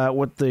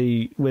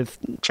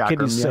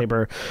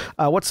saber.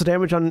 What's the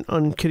damage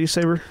on Kitty's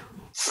saber?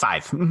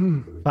 5.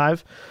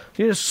 5.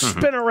 You just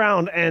spin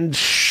around and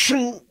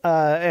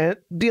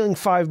dealing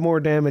 5 more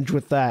damage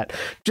with that,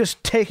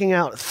 just taking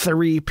out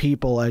 3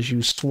 people as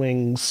you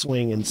swing,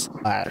 and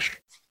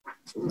slash.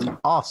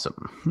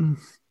 Awesome.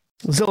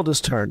 Zelda's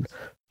turn.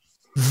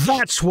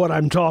 That's what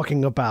I'm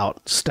talking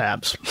about.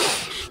 Stabs.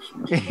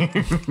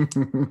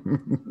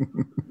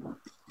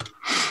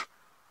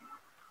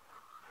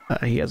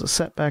 He has a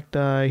setback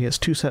die. He has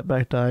 2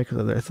 setback die because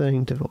of their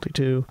thing. Difficulty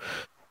 2.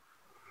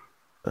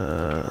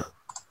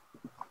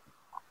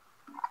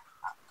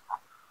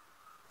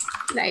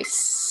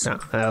 Nice.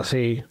 I'll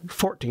see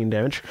 14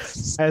 damage.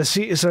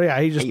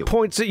 He just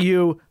points at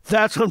you.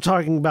 That's what I'm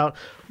talking about.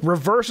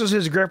 Reverses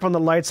his grip on the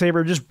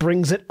lightsaber, just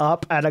brings it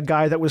up at a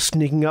guy that was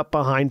sneaking up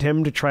behind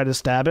him to try to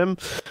stab him.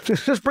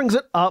 Just brings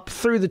it up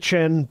through the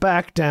chin,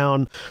 back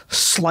down,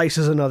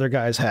 slices another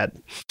guy's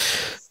head.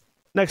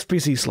 Next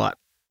PC slot.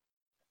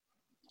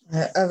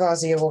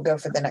 Avazia will go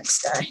for the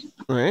next guy.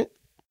 All right.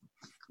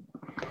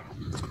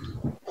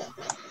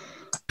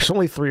 There's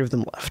only 3 of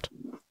them left.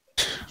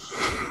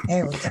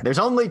 There we go. There's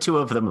only 2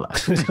 of them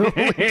left.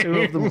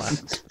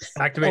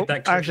 Activate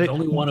that crit. Actually, There's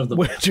only one of them.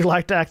 Would you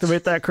like to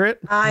activate that crit?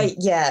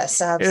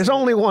 Yes, absolutely. There's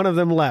only one of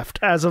them left.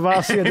 As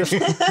Avasia just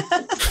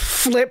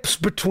flips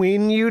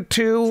between you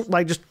two,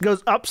 like just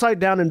goes upside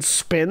down and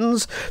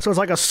spins. So it's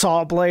like a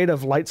saw blade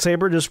of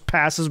lightsaber just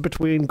passes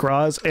between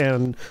Graz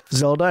and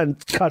Zelda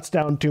and cuts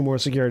down 2 more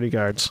security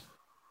guards.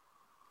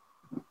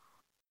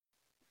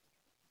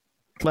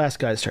 Last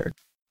guy's turn.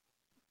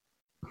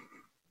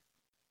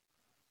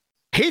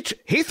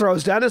 He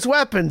throws down his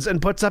weapons and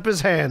puts up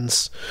his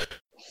hands.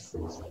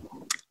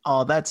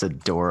 Oh, that's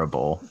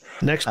adorable.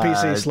 Next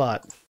PC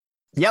slot.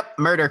 Yep,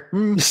 murder.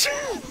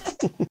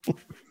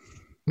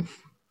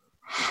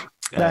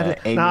 Now,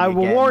 I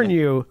will warn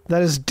you,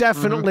 that is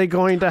definitely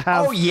going to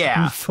have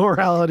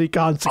morality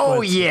consequences.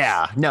 Oh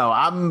yeah, no,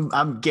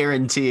 I'm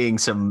guaranteeing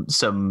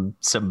some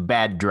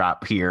bad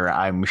drop here.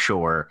 I'm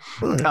sure.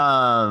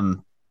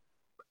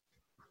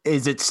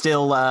 Is it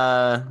still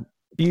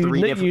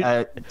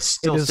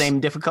same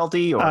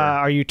difficulty, or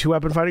are you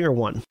 2-weapon fighting or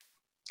 1?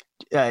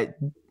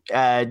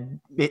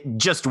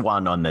 Just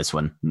 1 on this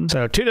one.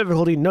 So 2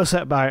 difficulty, no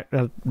setback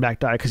back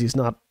die because he's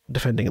not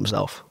defending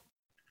himself.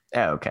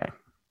 Oh, okay.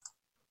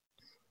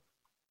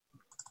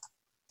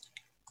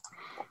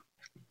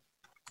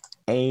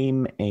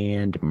 Aim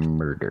and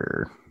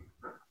murder.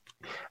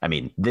 I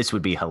mean, this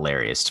would be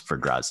hilarious for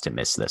Graz to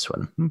miss this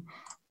one.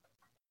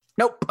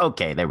 Nope.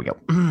 Okay, there we go.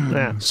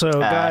 Yeah. So,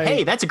 guy,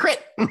 hey, that's a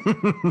crit.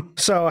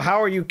 So,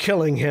 how are you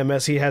killing him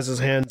as he has his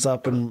hands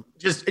up and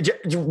just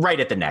right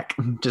at the neck?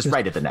 Just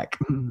right at the neck.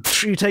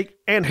 You take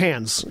and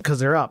hands because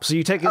they're up. So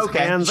you take his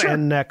hands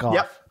and neck off.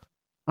 Yep.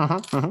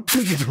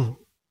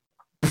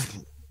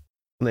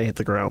 And they hit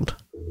the ground.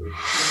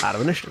 Out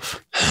of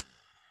initiative.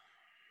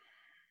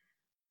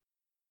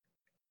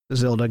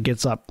 Zelda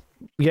gets up.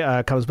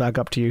 Comes back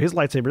up to you. His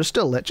lightsaber is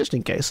still lit, just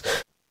in case.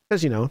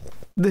 As you know,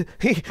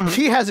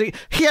 he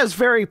has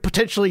very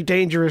potentially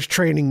dangerous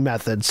training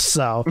methods.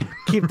 So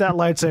keep that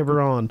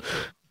lightsaber on.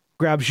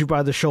 Grabs you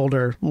by the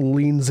shoulder,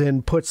 leans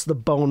in, puts the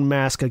bone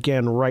mask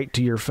again right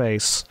to your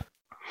face.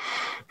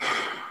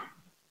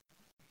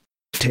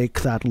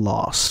 Take that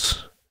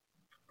loss.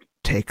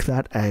 Take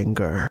that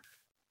anger.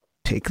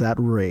 Take that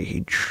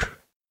rage.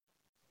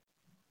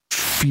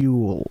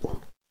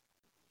 Fuel.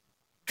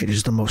 It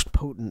is the most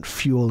potent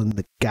fuel in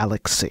the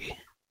galaxy.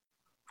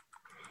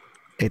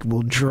 It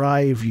will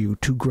drive you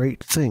to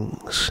great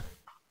things.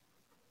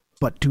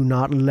 But do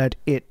not let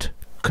it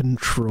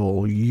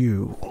control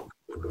you.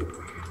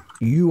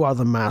 You are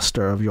the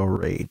master of your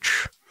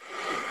rage.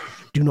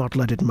 Do not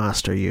let it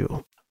master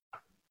you.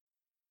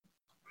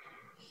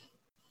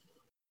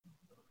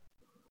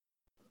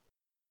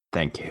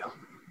 Thank you.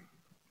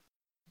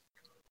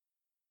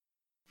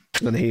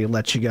 Then he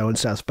lets you go and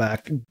steps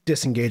back,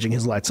 disengaging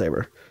his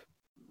lightsaber.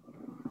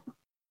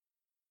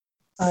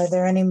 Are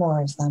there any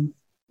more of them?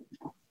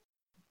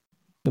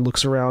 He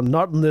looks around,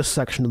 not in this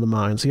section of the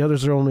mines. The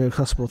others are only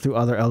accessible through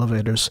other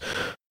elevators.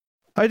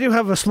 I do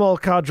have a small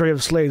cadre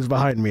of slaves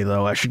behind me,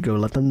 though. I should go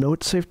let them know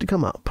it's safe to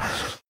come up.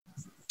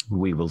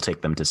 We will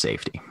take them to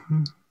safety.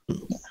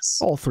 Yes.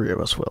 All three of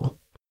us will.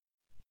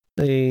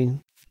 He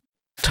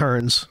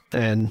turns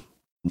and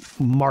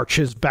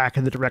marches back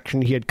in the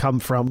direction he had come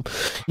from.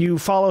 You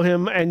follow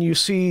him, and you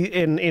see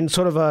in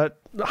sort of a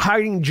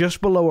hiding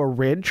just below a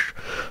ridge,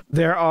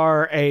 there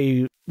are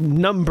a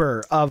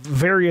number of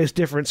various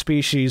different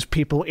species,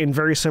 people in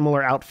very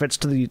similar outfits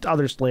to the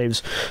other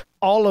slaves.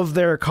 All of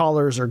their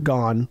collars are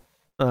gone,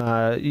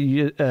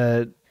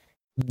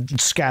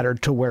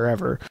 scattered to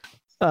wherever,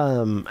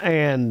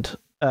 and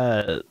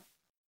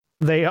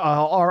they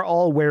are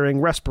all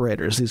wearing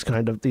respirators. These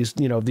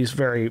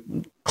very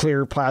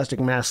clear plastic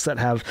masks that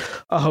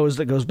have a hose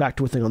that goes back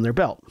to a thing on their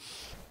belt,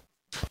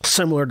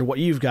 similar to what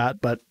you've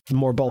got, but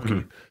more bulky.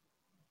 Mm-hmm.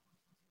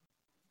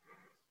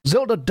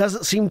 Zilda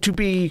doesn't seem to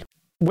be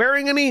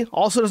wearing any,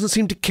 also doesn't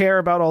seem to care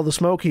about all the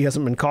smoke. He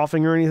hasn't been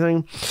coughing or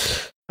anything.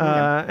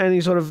 And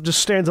he sort of just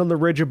stands on the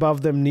ridge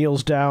above them,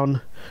 kneels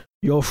down.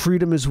 Your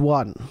freedom is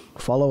won.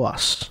 Follow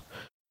us.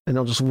 And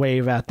he'll just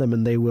wave at them,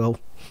 and they will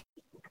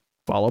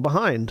follow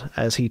behind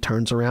as he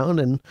turns around,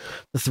 and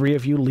the three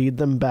of you lead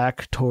them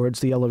back towards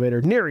the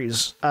elevator.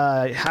 Neres,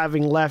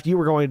 having left, you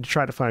were going to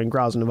try to find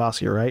Graz and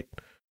Navasia, right?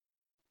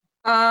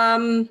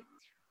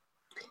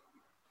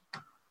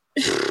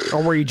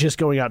 Or were you just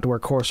going out to where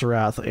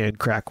Corsarath and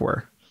Crack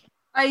were?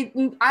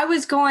 I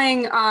was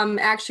going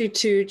actually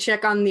to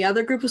check on the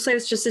other group of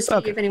slaves just to see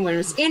if anyone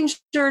was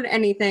injured,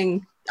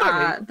 anything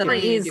that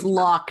is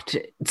locked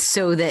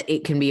so that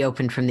it can be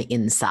opened from the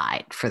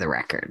inside, for the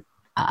record.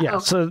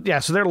 So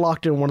they're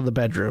locked in one of the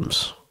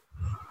bedrooms.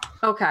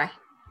 Okay.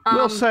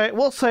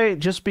 We'll say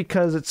just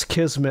because it's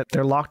Kismet,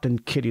 they're locked in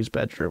Kitty's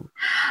bedroom.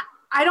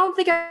 I don't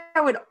think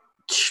I would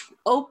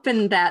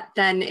open that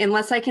then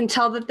unless I can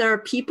tell that there are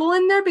people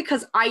in there,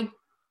 because I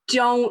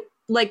don't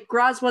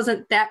Graz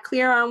wasn't that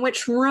clear on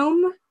which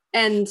room,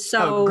 and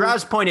so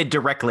Graz pointed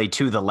directly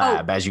to the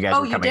lab as you guys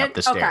were coming up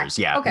the stairs.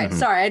 Okay. Yeah. Okay. Mm-hmm.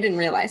 Sorry, I didn't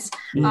realize.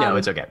 No,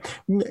 it's okay.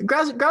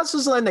 Graz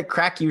is the line that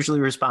Crack usually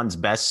responds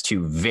best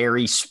to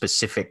very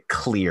specific,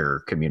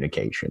 clear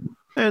communication.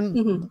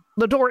 And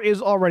the door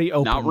is already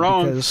open. Not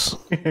wrong. Because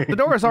the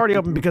door is already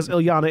open because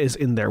Ilyana is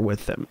in there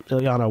with them.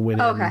 Ilyana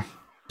went in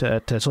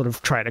to sort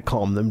of try to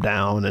calm them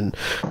down, and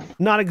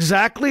not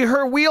exactly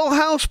her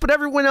wheelhouse, but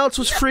everyone else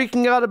was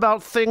freaking out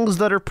about things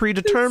that are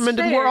predetermined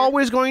and were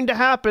always going to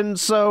happen.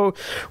 So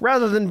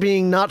rather than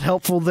being not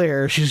helpful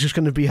there, she's just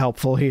going to be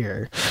helpful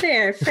here.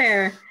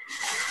 Fair.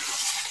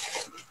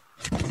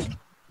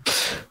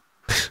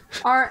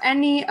 Are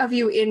any of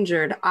you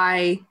injured?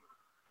 I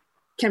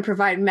can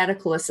provide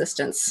medical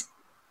assistance.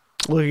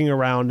 Looking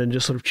around and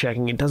just sort of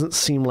checking, it doesn't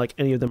seem like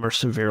any of them are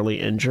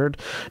severely injured.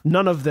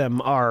 None of them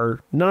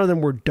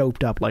were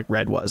doped up like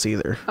Red was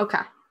either. Okay.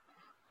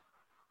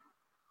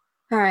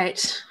 All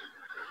right.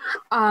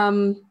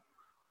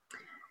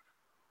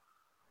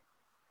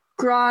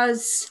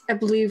 Graz, I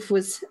believe,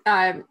 was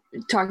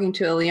talking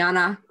to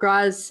Ilyana.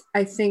 Graz,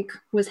 I think,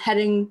 was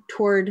heading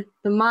toward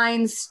the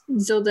mines.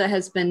 Zilda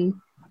has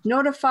been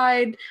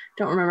notified.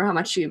 Don't remember how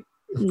much you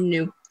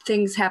knew.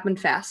 Things happened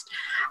fast.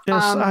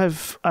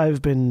 Yes,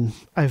 I've been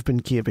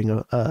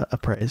keeping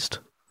appraised.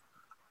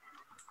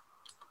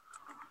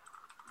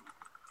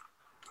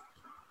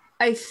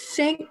 I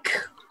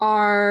think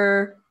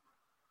our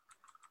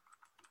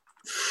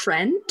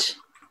friend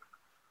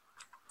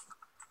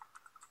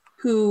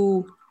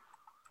who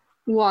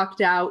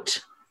walked out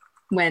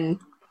when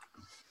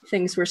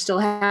things were still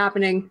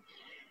happening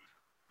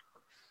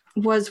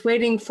was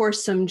waiting for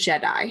some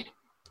Jedi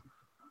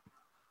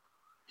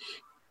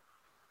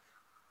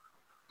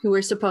who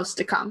were supposed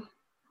to come.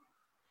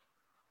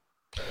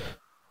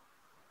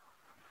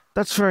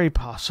 That's very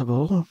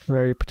possible,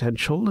 very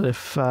potential.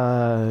 If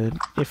a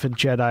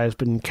Jedi has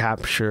been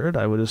captured,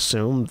 I would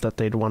assume that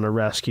they'd want to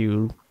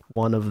rescue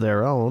one of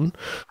their own.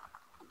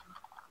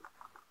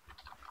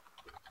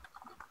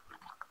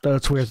 Though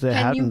it's weird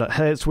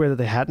that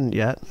they hadn't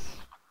yet.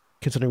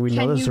 considering we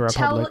know there's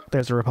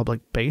a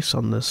Republic base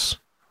on this,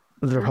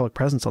 there's a Republic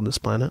presence on this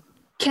planet.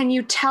 Can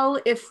you tell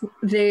if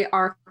they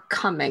are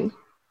coming?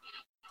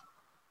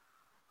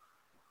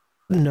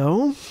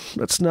 No,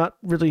 that's not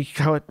really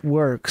how it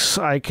works.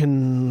 I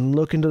can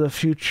look into the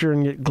future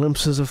and get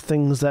glimpses of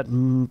things that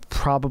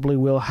probably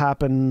will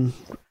happen,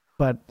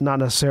 but not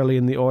necessarily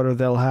in the order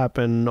they'll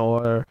happen.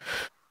 Or,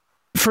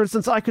 for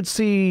instance, I could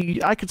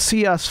see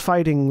us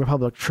fighting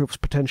Republic troops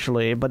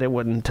potentially, but it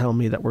wouldn't tell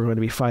me that we're going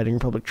to be fighting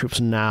Republic troops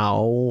now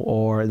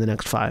or in the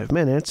next 5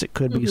 minutes. It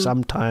could be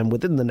sometime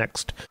within the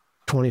next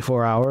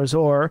 24 hours,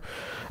 or,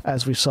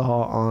 as we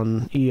saw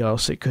on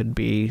EOS, it could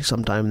be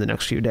sometime in the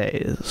next few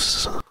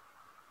days.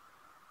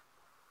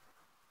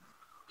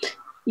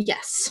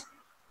 Yes.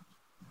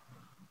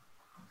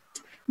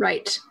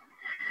 Right.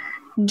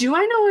 Do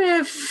I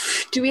know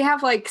do we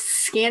have like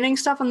scanning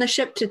stuff on the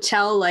ship to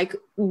tell like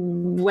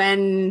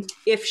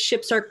if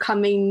ships are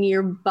coming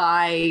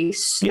nearby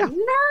sooner? Yeah.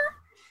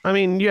 I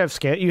mean, you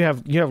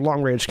have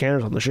long range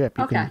scanners on the ship.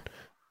 You can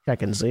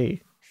check and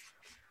see.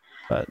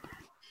 But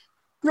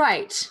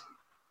right.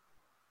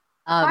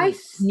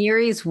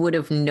 Nereis would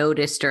have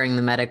noticed during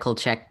the medical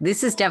check,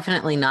 this is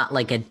definitely not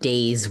like a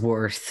day's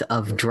worth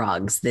of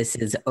drugs. This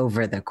is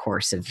over the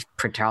course of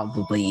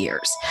probably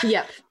years.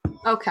 Yep.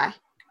 Okay.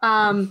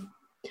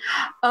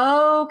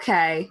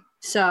 Okay.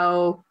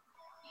 So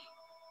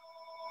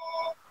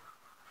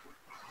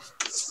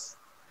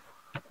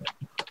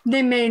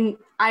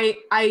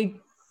I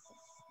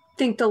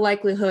think the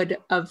likelihood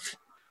of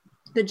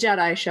the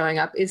Jedi showing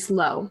up is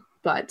low,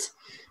 but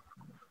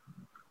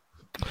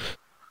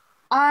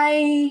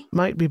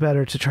might be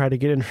better to try to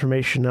get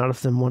information out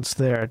of them once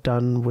they're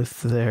done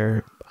with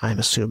their... I'm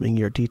assuming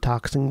you're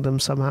detoxing them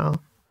somehow?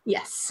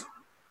 Yes.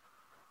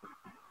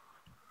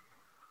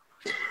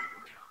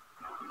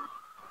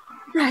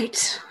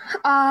 Right.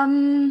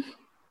 I'm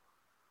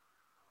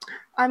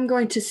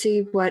going to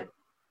see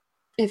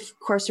if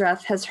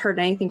Corsorath has heard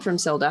anything from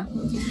Silda.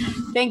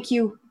 Thank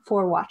you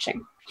for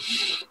watching.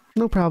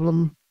 No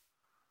problem.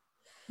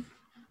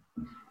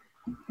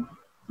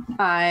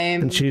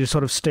 And she just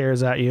sort of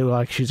stares at you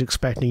like she's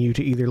expecting you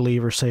to either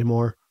leave or say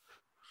more.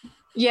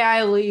 Yeah,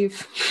 I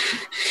leave.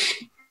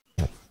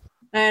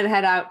 And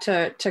head out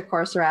to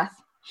Corsorath.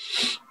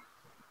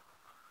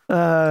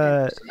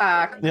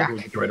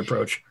 Right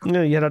approach. You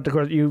head out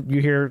to you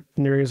hear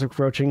Nereis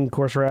approaching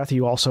Corsorath.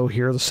 You also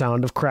hear the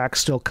sound of Crack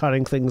still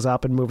cutting things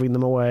up and moving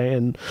them away.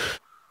 And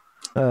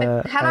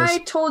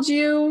I told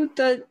you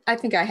that? I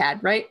think I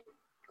had, right?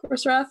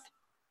 Corsorath?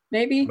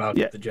 Maybe? About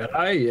the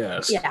Jedi?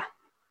 Yes. Yeah.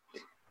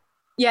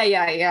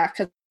 Yeah.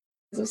 Because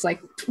it was like,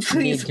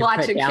 please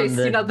watch in case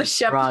the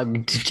ship.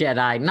 Drugged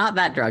Jedi, not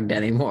that drugged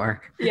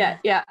anymore.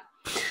 Yeah.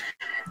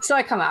 So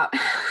I come out.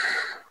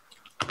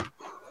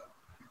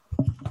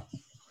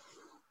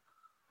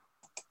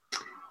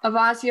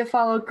 Avazia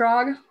followed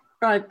Grog.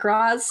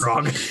 Graz.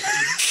 Grog.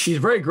 He's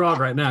very Grog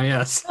right now.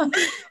 Yes.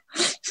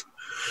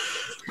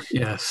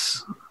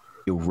 Yes.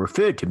 You'll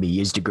refer to me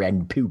as the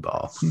Grand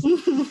Poobah.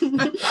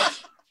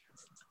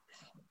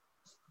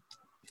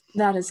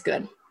 That is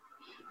good.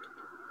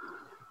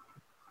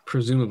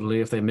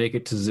 Presumably, if they make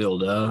it to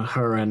Zilda,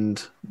 her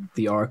and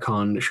the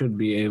Archon should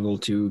be able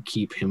to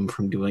keep him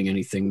from doing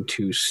anything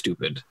too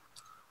stupid.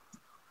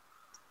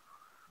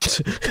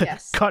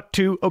 Yes. Cut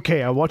to,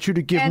 okay, I want you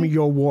to give me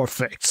your war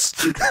face.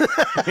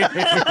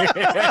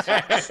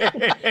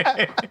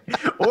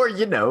 Or,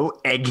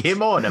 egg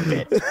him on a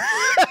bit.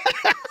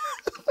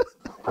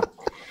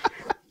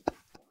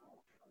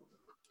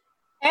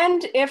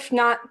 And if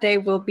not, they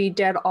will be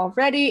dead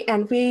already,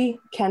 and we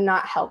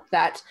cannot help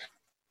that.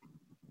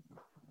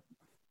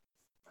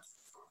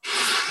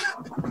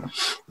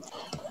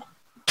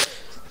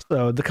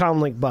 So the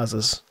comlink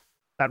buzzes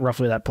at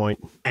roughly that point.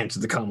 Answer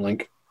the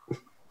comlink.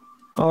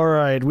 All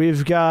right,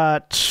 we've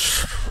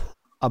got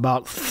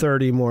about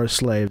 30 more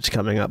slaves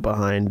coming up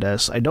behind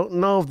us. I don't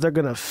know if they're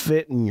going to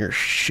fit in your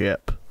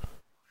ship.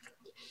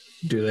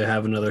 Do they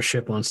have another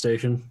ship on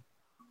station?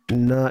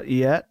 Not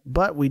yet,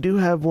 but we do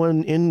have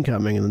one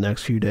incoming in the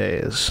next few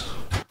days.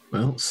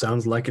 Well,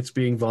 sounds like it's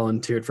being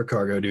volunteered for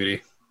cargo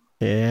duty.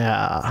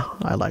 Yeah,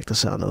 I like the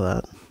sound of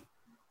that.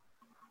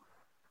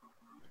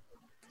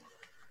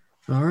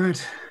 All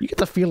right. You get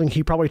the feeling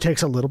he probably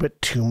takes a little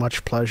bit too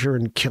much pleasure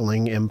in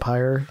killing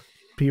Empire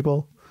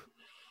people.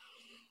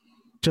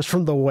 Just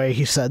from the way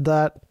he said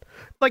that.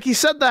 Like, he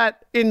said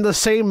that in the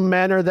same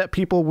manner that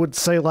people would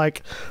say,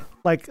 like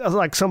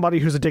somebody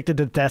who's addicted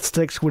to death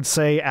sticks would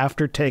say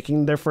after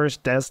taking their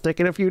first death stick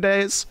in a few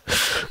days.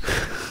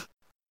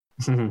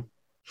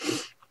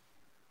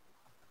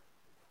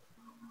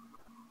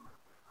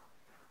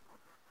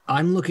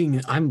 I'm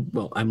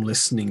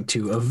listening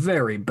to a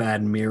very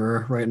bad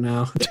mirror right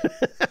now.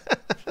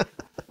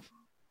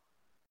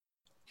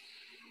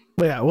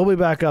 But yeah, we'll be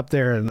back up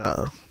there in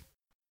a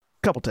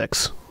couple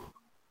ticks.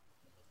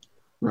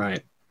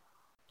 Right.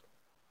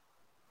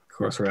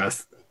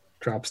 Corsorath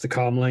drops the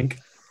comlink,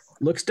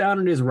 looks down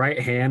at his right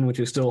hand, which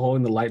is still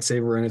holding the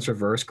lightsaber in its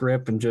reverse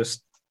grip, and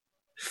just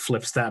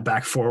flips that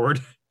back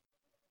forward.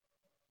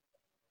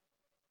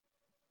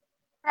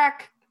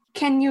 Crack,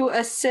 can you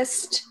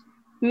assist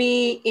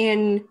me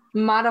in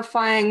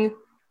modifying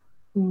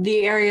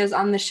the areas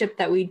on the ship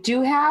that we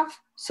do have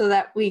so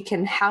that we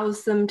can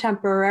house them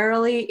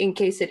temporarily in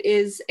case it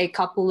is a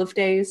couple of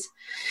days?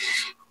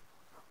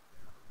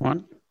 What?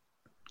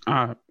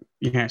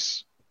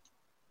 Yes.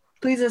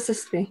 Please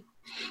assist me.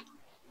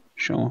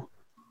 Sure.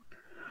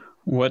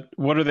 What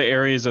are the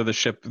areas of the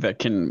ship that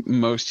can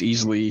most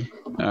easily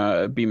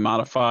be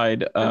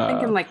modified? I'm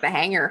thinking like the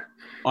hangar.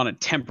 On a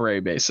temporary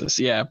basis.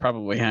 Yeah,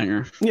 probably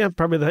hangar. Yeah,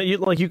 probably that.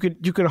 You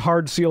could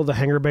hard seal the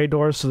hangar bay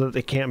doors so that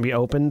they can't be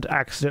opened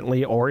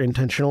accidentally or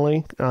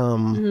intentionally.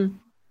 And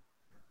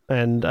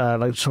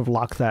like sort of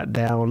lock that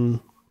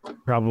down.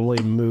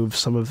 Probably move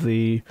some of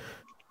the.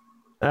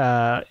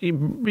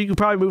 You could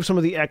probably move some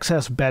of the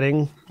excess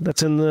bedding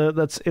that's in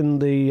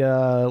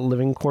the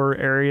living quarter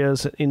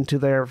areas into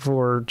there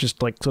for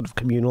just like sort of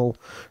communal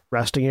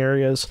resting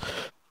areas.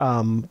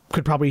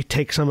 Could probably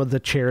take some of the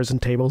chairs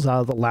and tables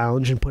out of the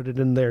lounge and put it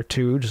in there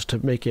too, just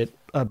to make it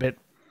a bit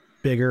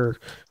bigger,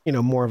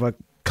 more of a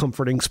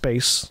comforting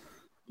space.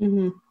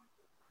 Mm-hmm.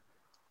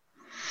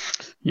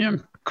 Yeah,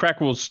 Crack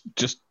will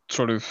just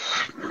sort of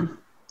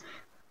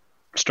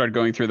start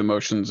going through the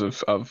motions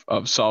of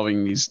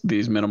solving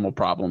these minimal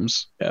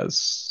problems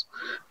as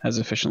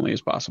efficiently as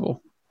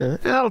possible.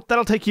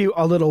 That'll take you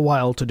a little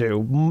while to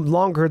do,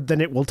 longer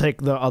than it will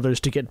take the others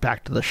to get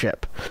back to the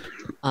ship.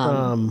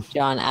 John,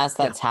 as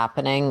that's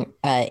happening,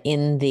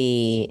 in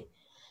the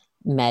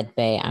med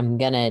bay, I'm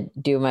gonna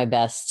do my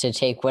best to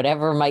take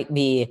whatever might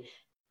be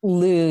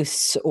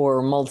loose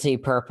or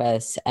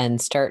multi-purpose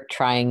and start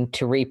trying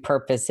to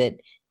repurpose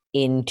it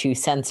into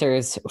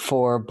sensors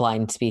for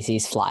blind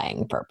species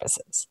flying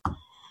purposes.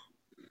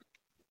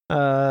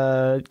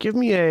 Give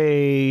me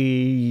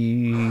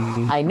a...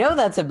 I know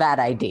that's a bad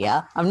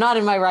idea. I'm not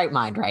in my right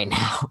mind right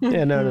now.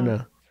 Yeah,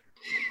 no.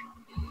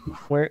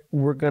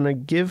 We're gonna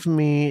give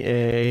me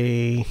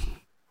a...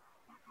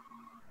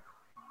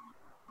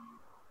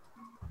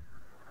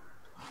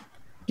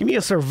 Give me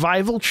a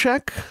survival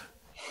check.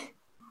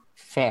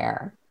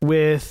 Fair.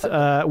 With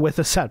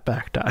a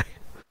setback die.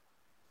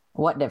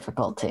 What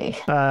difficulty?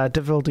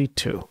 Difficulty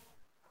 2.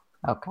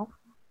 Okay.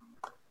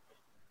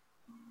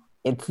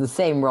 It's the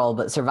same roll,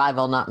 but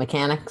survival, not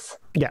mechanics?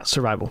 Yeah,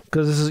 survival.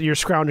 Because you're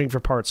scrounging for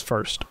parts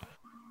first.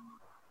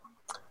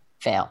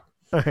 Fail.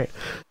 Okay.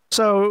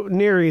 So,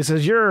 Nereis,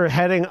 as you're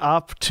heading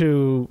up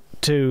to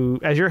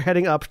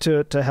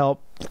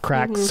help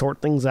Crack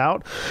sort things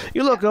out,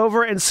 you look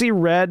over and see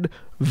Red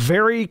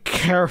very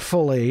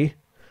carefully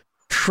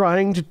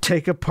trying to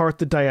take apart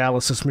the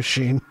dialysis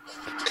machine.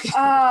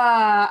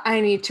 I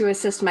need to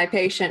assist my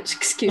patient.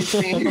 Excuse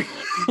me.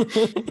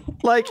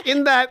 Like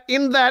in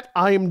that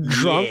I'm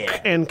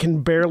drunk and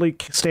can barely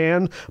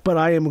stand, but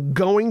I am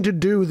going to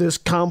do this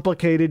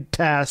complicated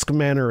task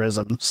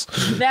mannerisms.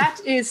 That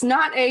is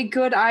not a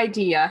good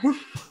idea.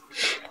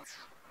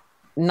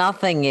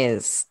 Nothing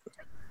is.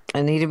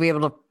 I need to be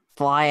able to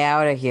fly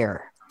out of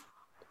here.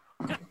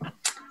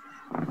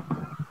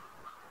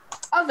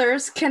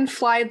 Others can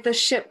fly the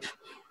ship.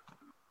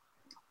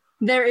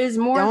 There is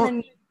more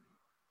than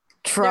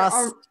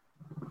trust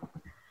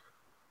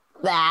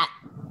that.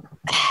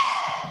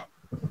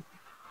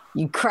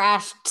 You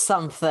crashed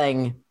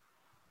something.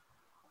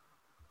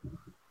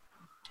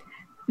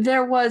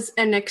 There was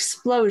an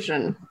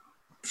explosion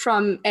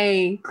from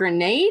a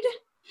grenade.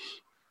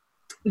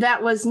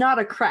 That was not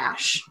a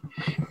crash.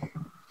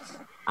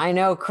 I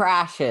know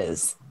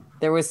crashes.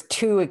 There was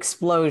 2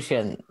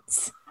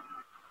 explosions.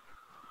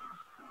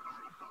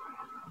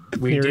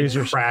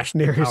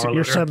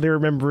 You're suddenly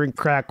remembering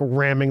Crack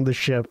ramming the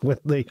ship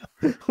with the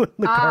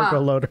cargo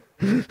loader.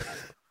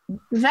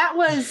 That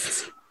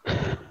was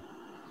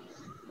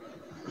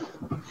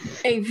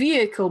a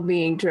vehicle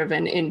being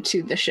driven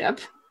into the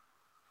ship.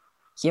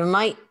 You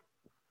might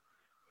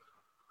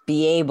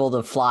be able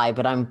to fly,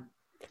 but I'm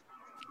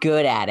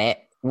good at it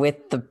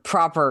with the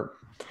proper...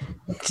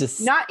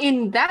 Not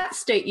in that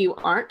state you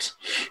aren't.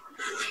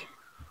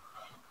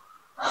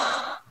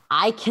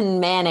 I can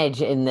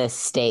manage in this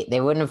state. They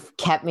wouldn't have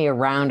kept me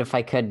around if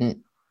I couldn't.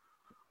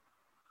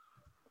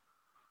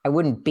 I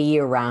wouldn't be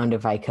around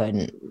if I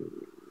couldn't.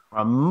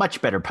 A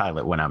much better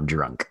pilot when I'm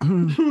drunk.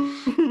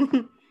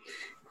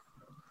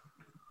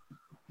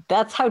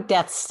 That's how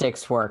death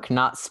sticks work,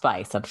 not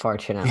spice,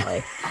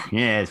 unfortunately.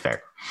 Yeah, it's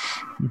fair.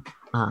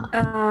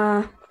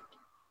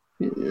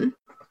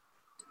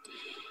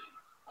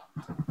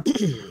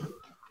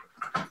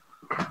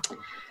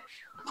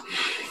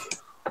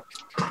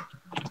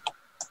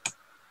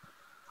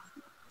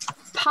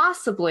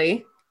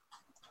 Possibly.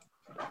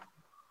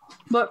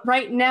 But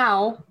right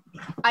now,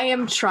 I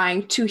am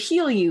trying to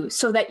heal you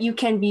so that you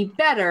can be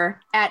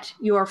better at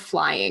your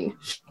flying.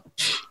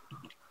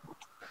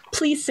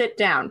 Please sit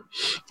down.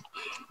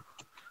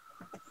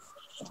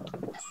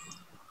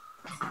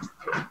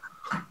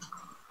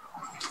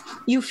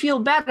 You feel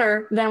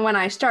better than when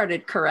I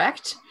started,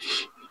 correct?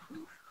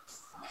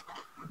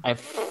 I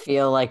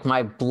feel like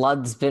my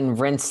blood's been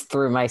rinsed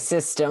through my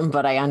system,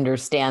 but I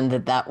understand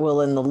that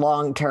will in the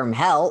long term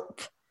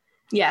help.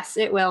 Yes,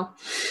 it will.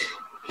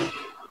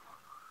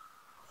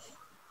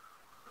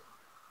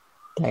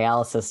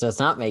 Dialysis does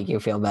not make you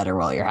feel better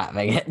while you're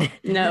having it.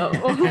 No.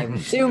 I'm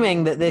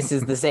assuming that this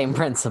is the same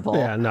principle.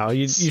 Yeah, no,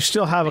 you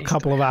still have a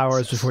couple of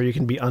hours before you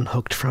can be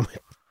unhooked from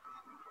it.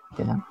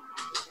 Yeah.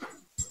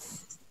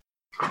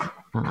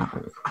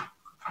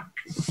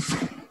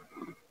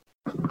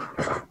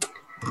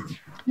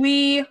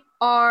 We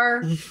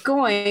are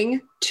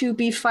going to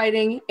be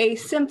fighting a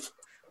Sith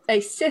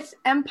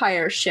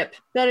Empire ship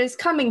that is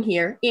coming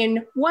here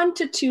in 1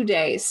 to 2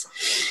 days.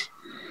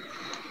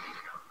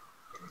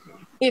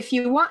 If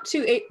you want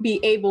to be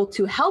able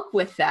to help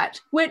with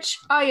that, which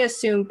I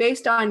assume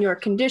based on your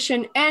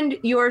condition and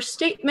your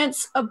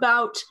statements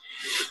about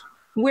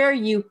where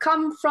you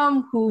come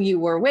from, who you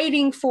were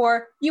waiting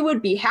for, you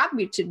would be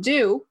happy to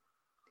do.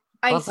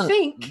 I Wasn't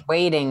think...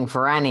 waiting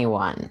for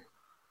anyone.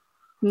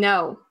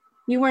 No,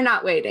 you were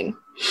not waiting.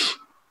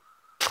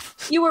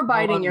 You were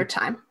biding your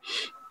time.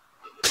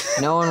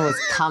 No one was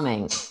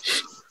coming.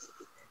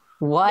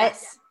 What?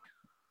 Yes.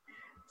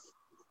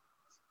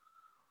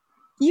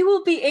 You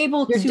will be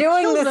able You're to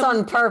doing kill this them.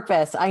 on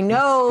purpose. I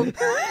know.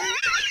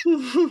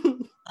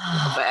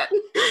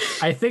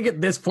 I think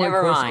at this point,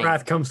 Never mind.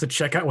 Wrath comes to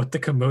check out what the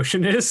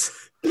commotion is.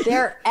 Is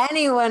there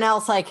anyone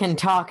else I can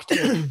talk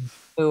to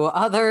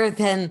other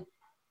than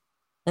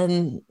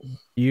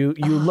You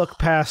look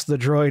past the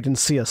droid and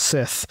see a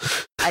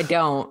Sith. I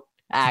don't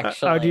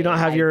actually. Do you not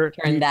have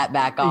turned that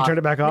back off? You turned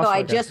it back off? No, I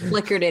Okay. just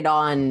flickered it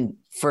on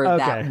for Okay.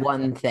 that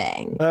one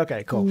thing.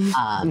 Okay, cool.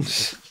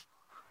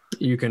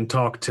 You can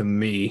talk to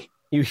me.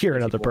 You hear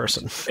another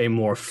person. A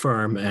more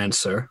firm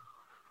answer.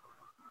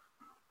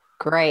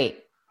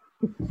 Great.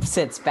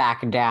 Sits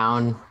back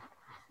down.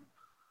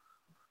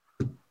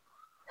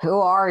 Who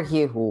are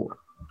you?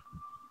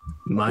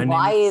 My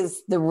Why name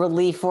is the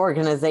relief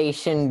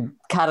organization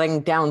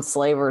cutting down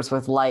slavers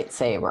with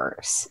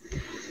lightsabers?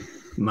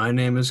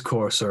 is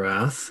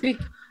Corsarath,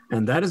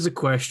 and that is a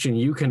question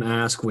you can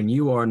ask when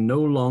you are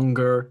no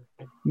longer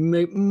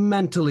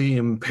mentally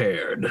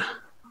impaired.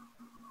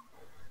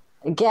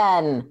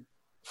 Again,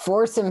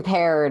 force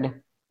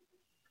impaired,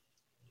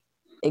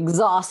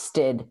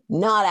 exhausted,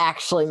 not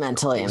actually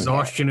mentally impaired.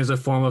 Exhaustion is a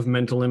form of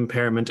mental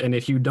impairment, and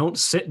if you don't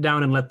sit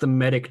down and let the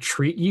medic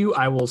treat you,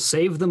 I will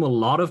save them a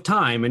lot of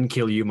time and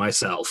kill you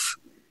myself.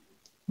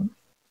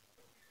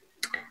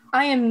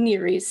 I am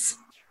Nereis.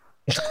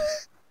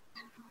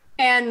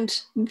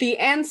 And the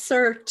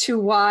answer to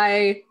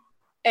why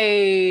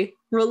a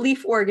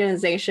relief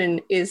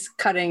organization is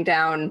cutting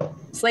down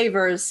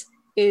slavers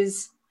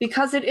is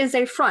because it is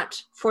a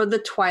front for the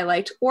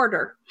Twilight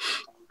Order.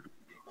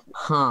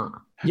 Huh.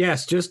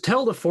 Yes, just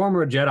tell the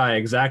former Jedi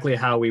exactly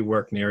how we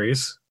work,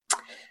 Nereis.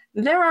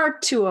 There are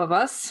 2 of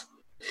us.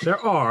 There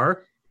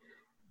are.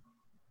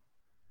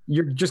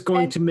 You're just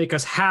going to make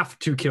us have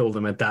to kill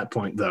them at that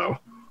point, though.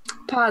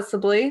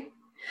 Possibly.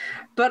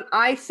 But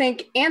I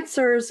think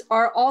answers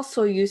are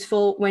also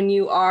useful when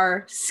you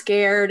are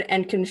scared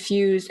and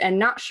confused and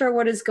not sure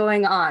what is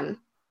going on.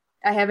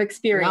 I have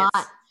experience.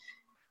 Not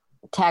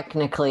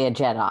technically a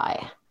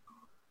Jedi.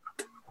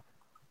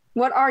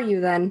 What are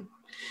you then?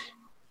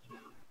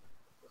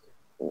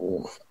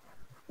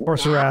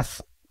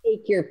 Corsarath.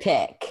 Take your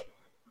pick.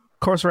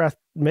 Corsarath,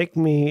 make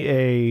me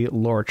a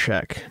lore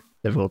check.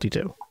 Difficulty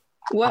 2.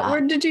 What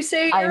word did you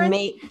say,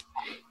 Aaron?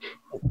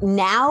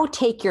 Now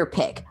take your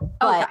pick.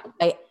 But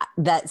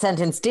that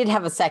sentence did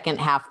have a second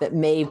half that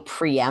may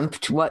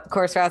preempt what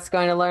Corsarath's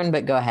going to learn,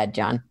 but go ahead,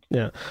 John.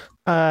 Yeah.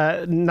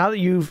 Now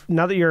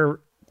that you're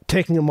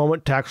taking a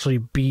moment to actually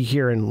be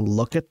here and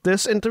look at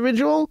this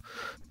individual,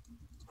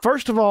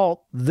 first of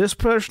all, this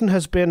person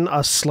has been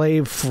a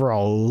slave for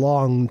a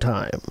long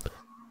time.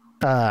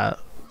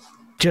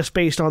 Just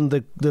based on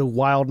the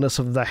wildness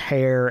of the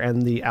hair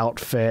and the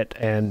outfit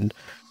and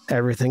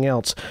everything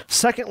else.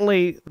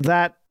 Secondly,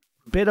 that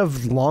bit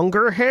of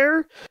longer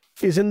hair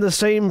is in the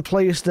same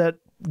place that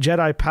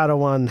Jedi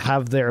Padawan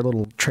have their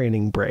little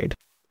training braid.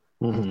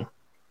 Mm-hmm.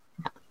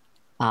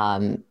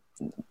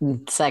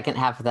 Second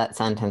half of that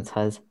sentence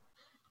was,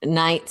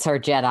 Knights are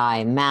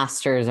Jedi,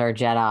 Masters are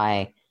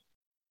Jedi,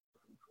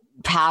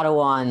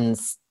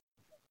 Padawans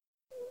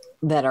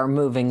that are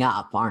moving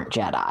up aren't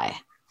Jedi.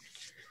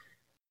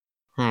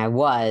 I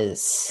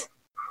was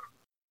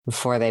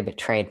before they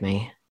betrayed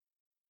me,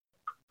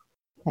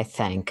 I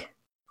think.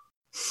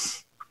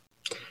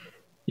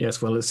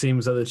 Yes, well, it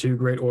seems that the 2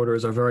 great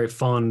orders are very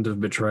fond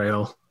of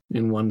betrayal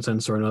in one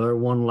sense or another.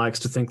 One likes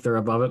to think they're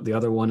above it, the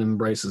other one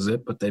embraces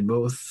it, but they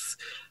both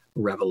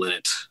revel in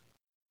it.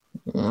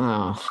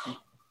 Oh.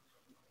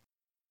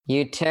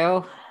 You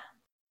too?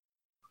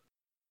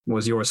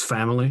 Was yours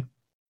family?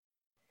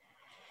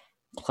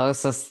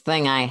 Closest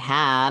thing I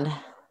had.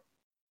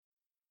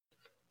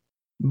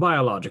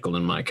 Biological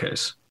in my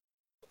case.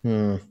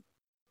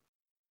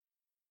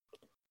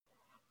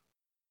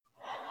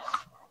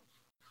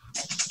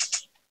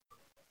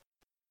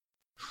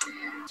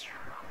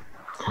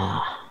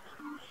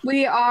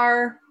 We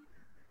are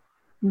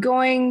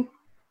going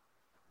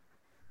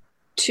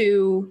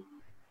to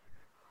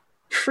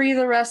free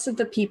the rest of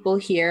the people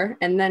here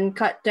and then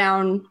cut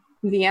down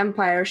the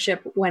Empire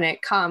ship when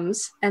it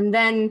comes. And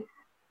then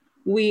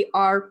we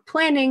are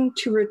planning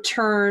to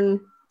return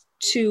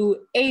to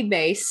a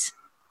base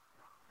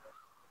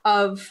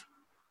of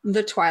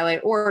the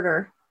Twilight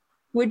Order.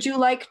 Would you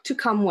like to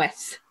come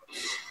with?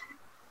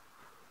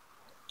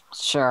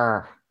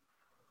 Sure.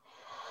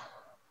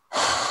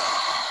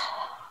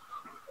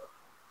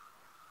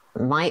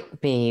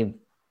 Might be.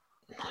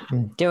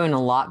 I'm doing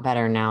a lot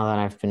better now than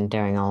I've been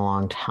doing a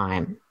long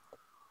time.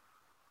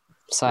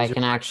 So I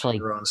can actually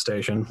on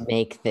station.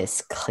 make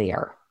this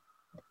clear.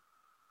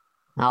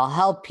 I'll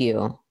help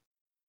you,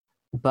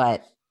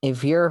 but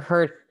if you're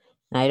hurt,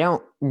 I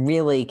don't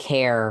really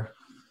care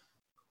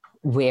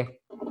where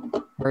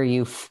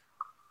you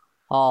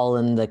fall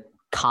in the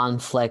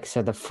conflicts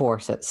or the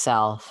force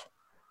itself.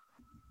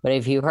 But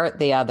if you hurt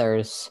the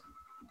others,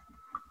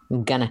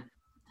 I'm gonna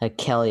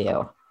kill you.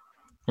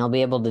 And I'll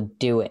be able to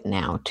do it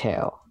now,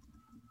 too.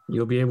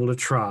 You'll be able to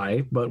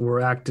try, but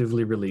we're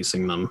actively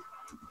releasing them.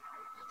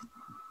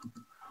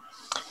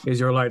 Is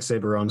your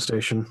lightsaber on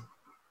station?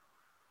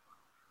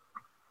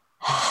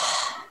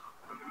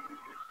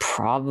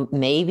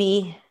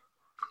 Maybe.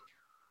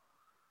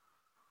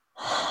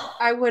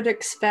 I would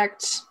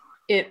expect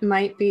it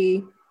might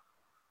be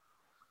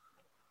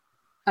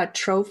a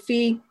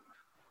trophy.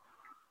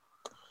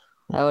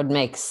 That would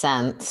make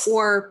sense.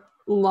 Or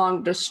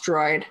long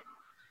destroyed.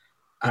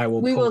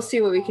 We will see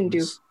what we can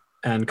do.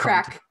 And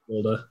Crack.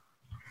 Hilda.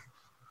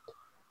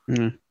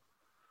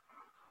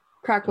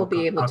 Crack will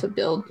be able to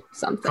build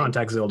something.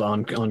 Contact Zilda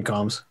on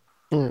comms.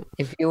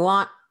 If you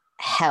want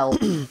help,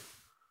 the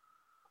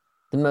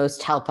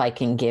most help I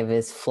can give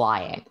is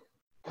flying.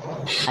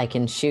 I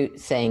can shoot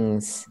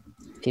things.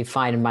 If you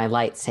find my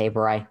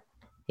lightsaber,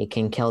 it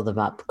can kill them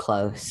up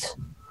close.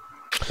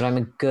 But I'm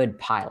a good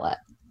pilot.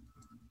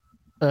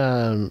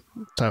 So,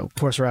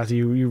 Porcerath,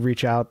 you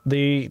reach out.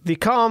 The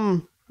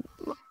comm.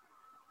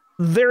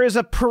 There is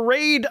a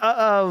parade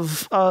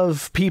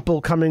of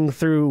people coming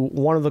through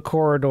one of the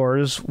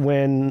corridors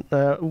when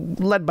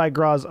led by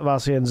Graz,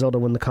 Vasia, and Zilda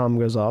when the comm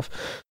goes off.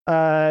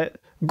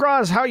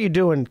 Graz, how you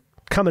doing?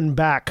 Coming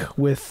back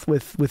with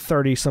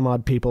 30 some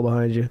odd people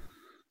behind you.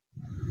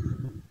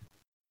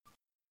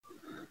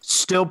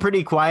 Still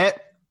pretty quiet,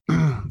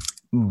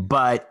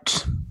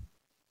 but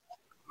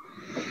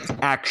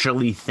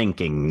actually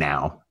thinking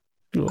now.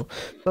 Cool.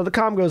 So the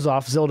comm goes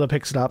off. Zilda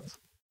picks it up.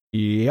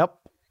 Yep.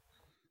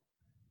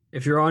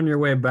 If you're on your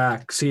way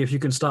back, see if you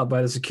can stop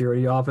by the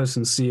security office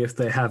and see if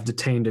they have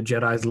detained a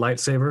Jedi's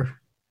lightsaber.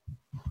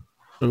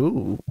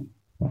 Ooh,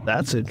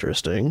 that's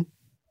interesting.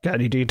 Got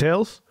any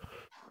details?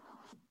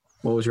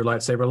 What was your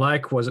lightsaber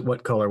like?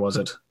 What color was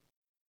it?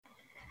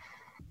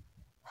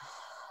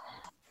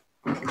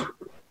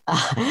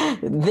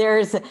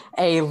 There's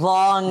a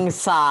long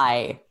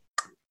sigh.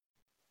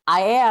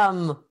 I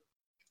am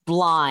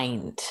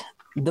blind.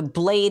 The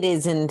blade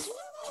is in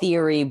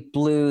theory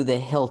blue. The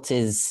hilt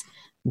is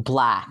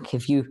black.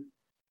 If you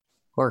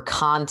were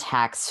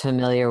contacts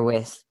familiar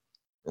with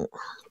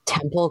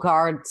temple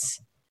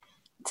guards,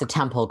 it's a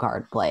temple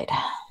guard blade.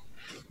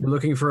 You're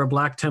looking for a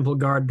black temple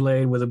guard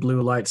blade with a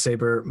blue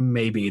lightsaber.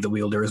 Maybe the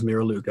wielder is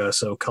Miraluka,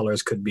 so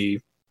colors could be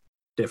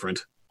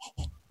different.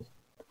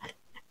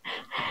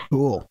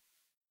 Cool.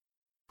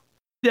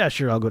 Yeah,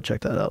 sure. I'll go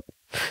check that out.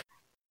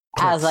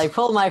 As I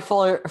pull my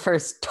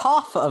first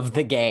toff of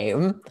the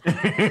game,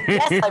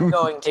 yes, I'm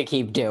going to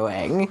keep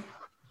doing.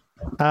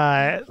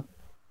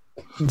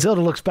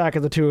 Zelda looks back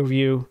at the two of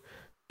you.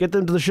 Get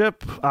them to the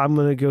ship. I'm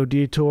going to go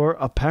detour.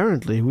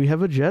 Apparently, we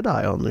have a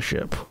Jedi on the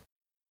ship.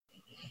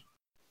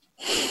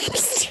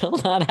 Still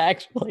not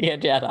actually a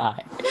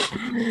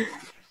Jedi.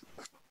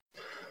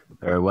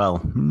 Very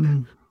well.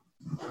 All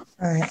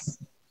right.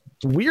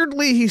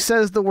 Weirdly, he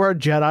says the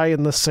word Jedi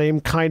in the same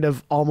kind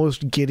of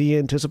almost giddy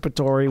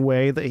anticipatory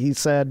way that he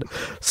said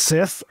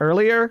Sith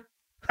earlier.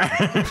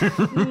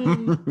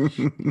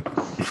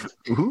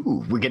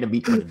 Ooh, we're going to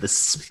meet one of the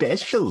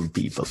special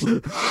people.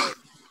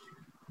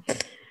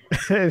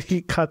 And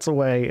he cuts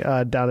away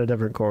down a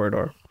different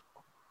corridor.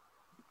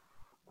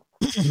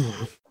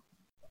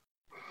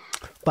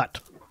 But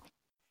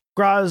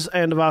Graz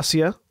and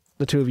Vasia,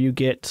 the two of you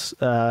get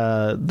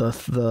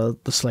the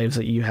slaves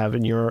that you have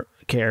in your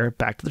care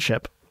back to the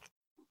ship.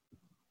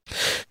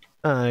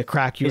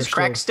 Crack, is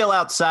Crack still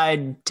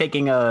outside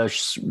taking a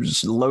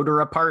loader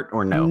apart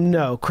or no?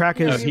 No, Crack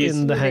is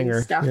in the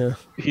hangar. Yeah.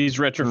 He's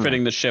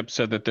retrofitting the ship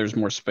so that there's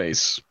more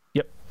space.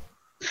 Yep.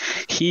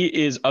 He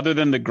is, other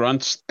than the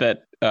grunts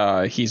that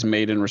he's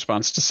made in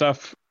response to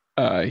stuff,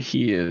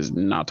 he is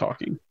not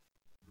talking.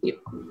 Yep.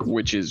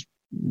 Which is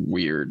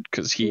weird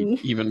because he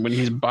even when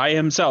he's by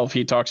himself,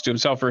 he talks to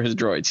himself or his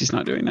droids. He's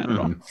not doing that at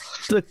all.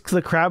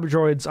 The crab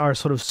droids are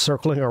sort of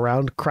circling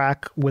around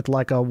Crack with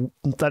like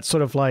that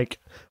sort of like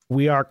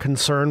we are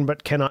concerned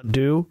but cannot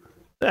do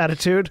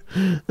attitude.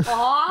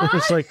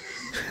 It's like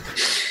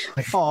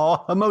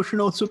aw,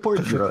 emotional support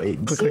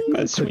droids.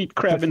 My sweet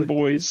crabbing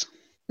boys.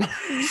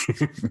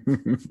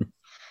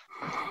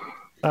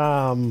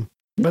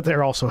 But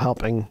they're also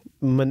helping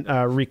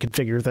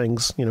reconfigure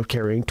things,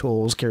 carrying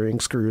tools, carrying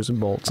screws and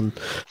bolts, and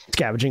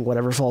scavenging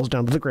whatever falls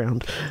down to the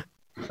ground.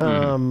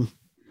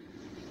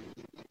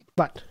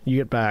 But you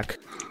get back.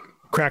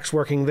 Crack's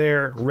working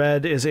there.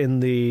 Red is in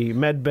the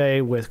med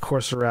bay with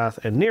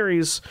Corsorath and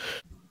Neres.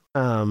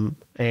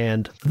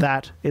 And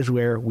that is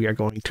where we are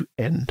going to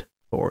end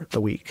for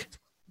the week.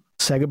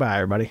 Say goodbye,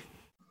 everybody.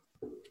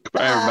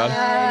 Bye, everybody.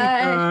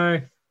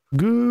 Bye.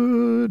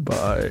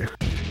 Goodbye.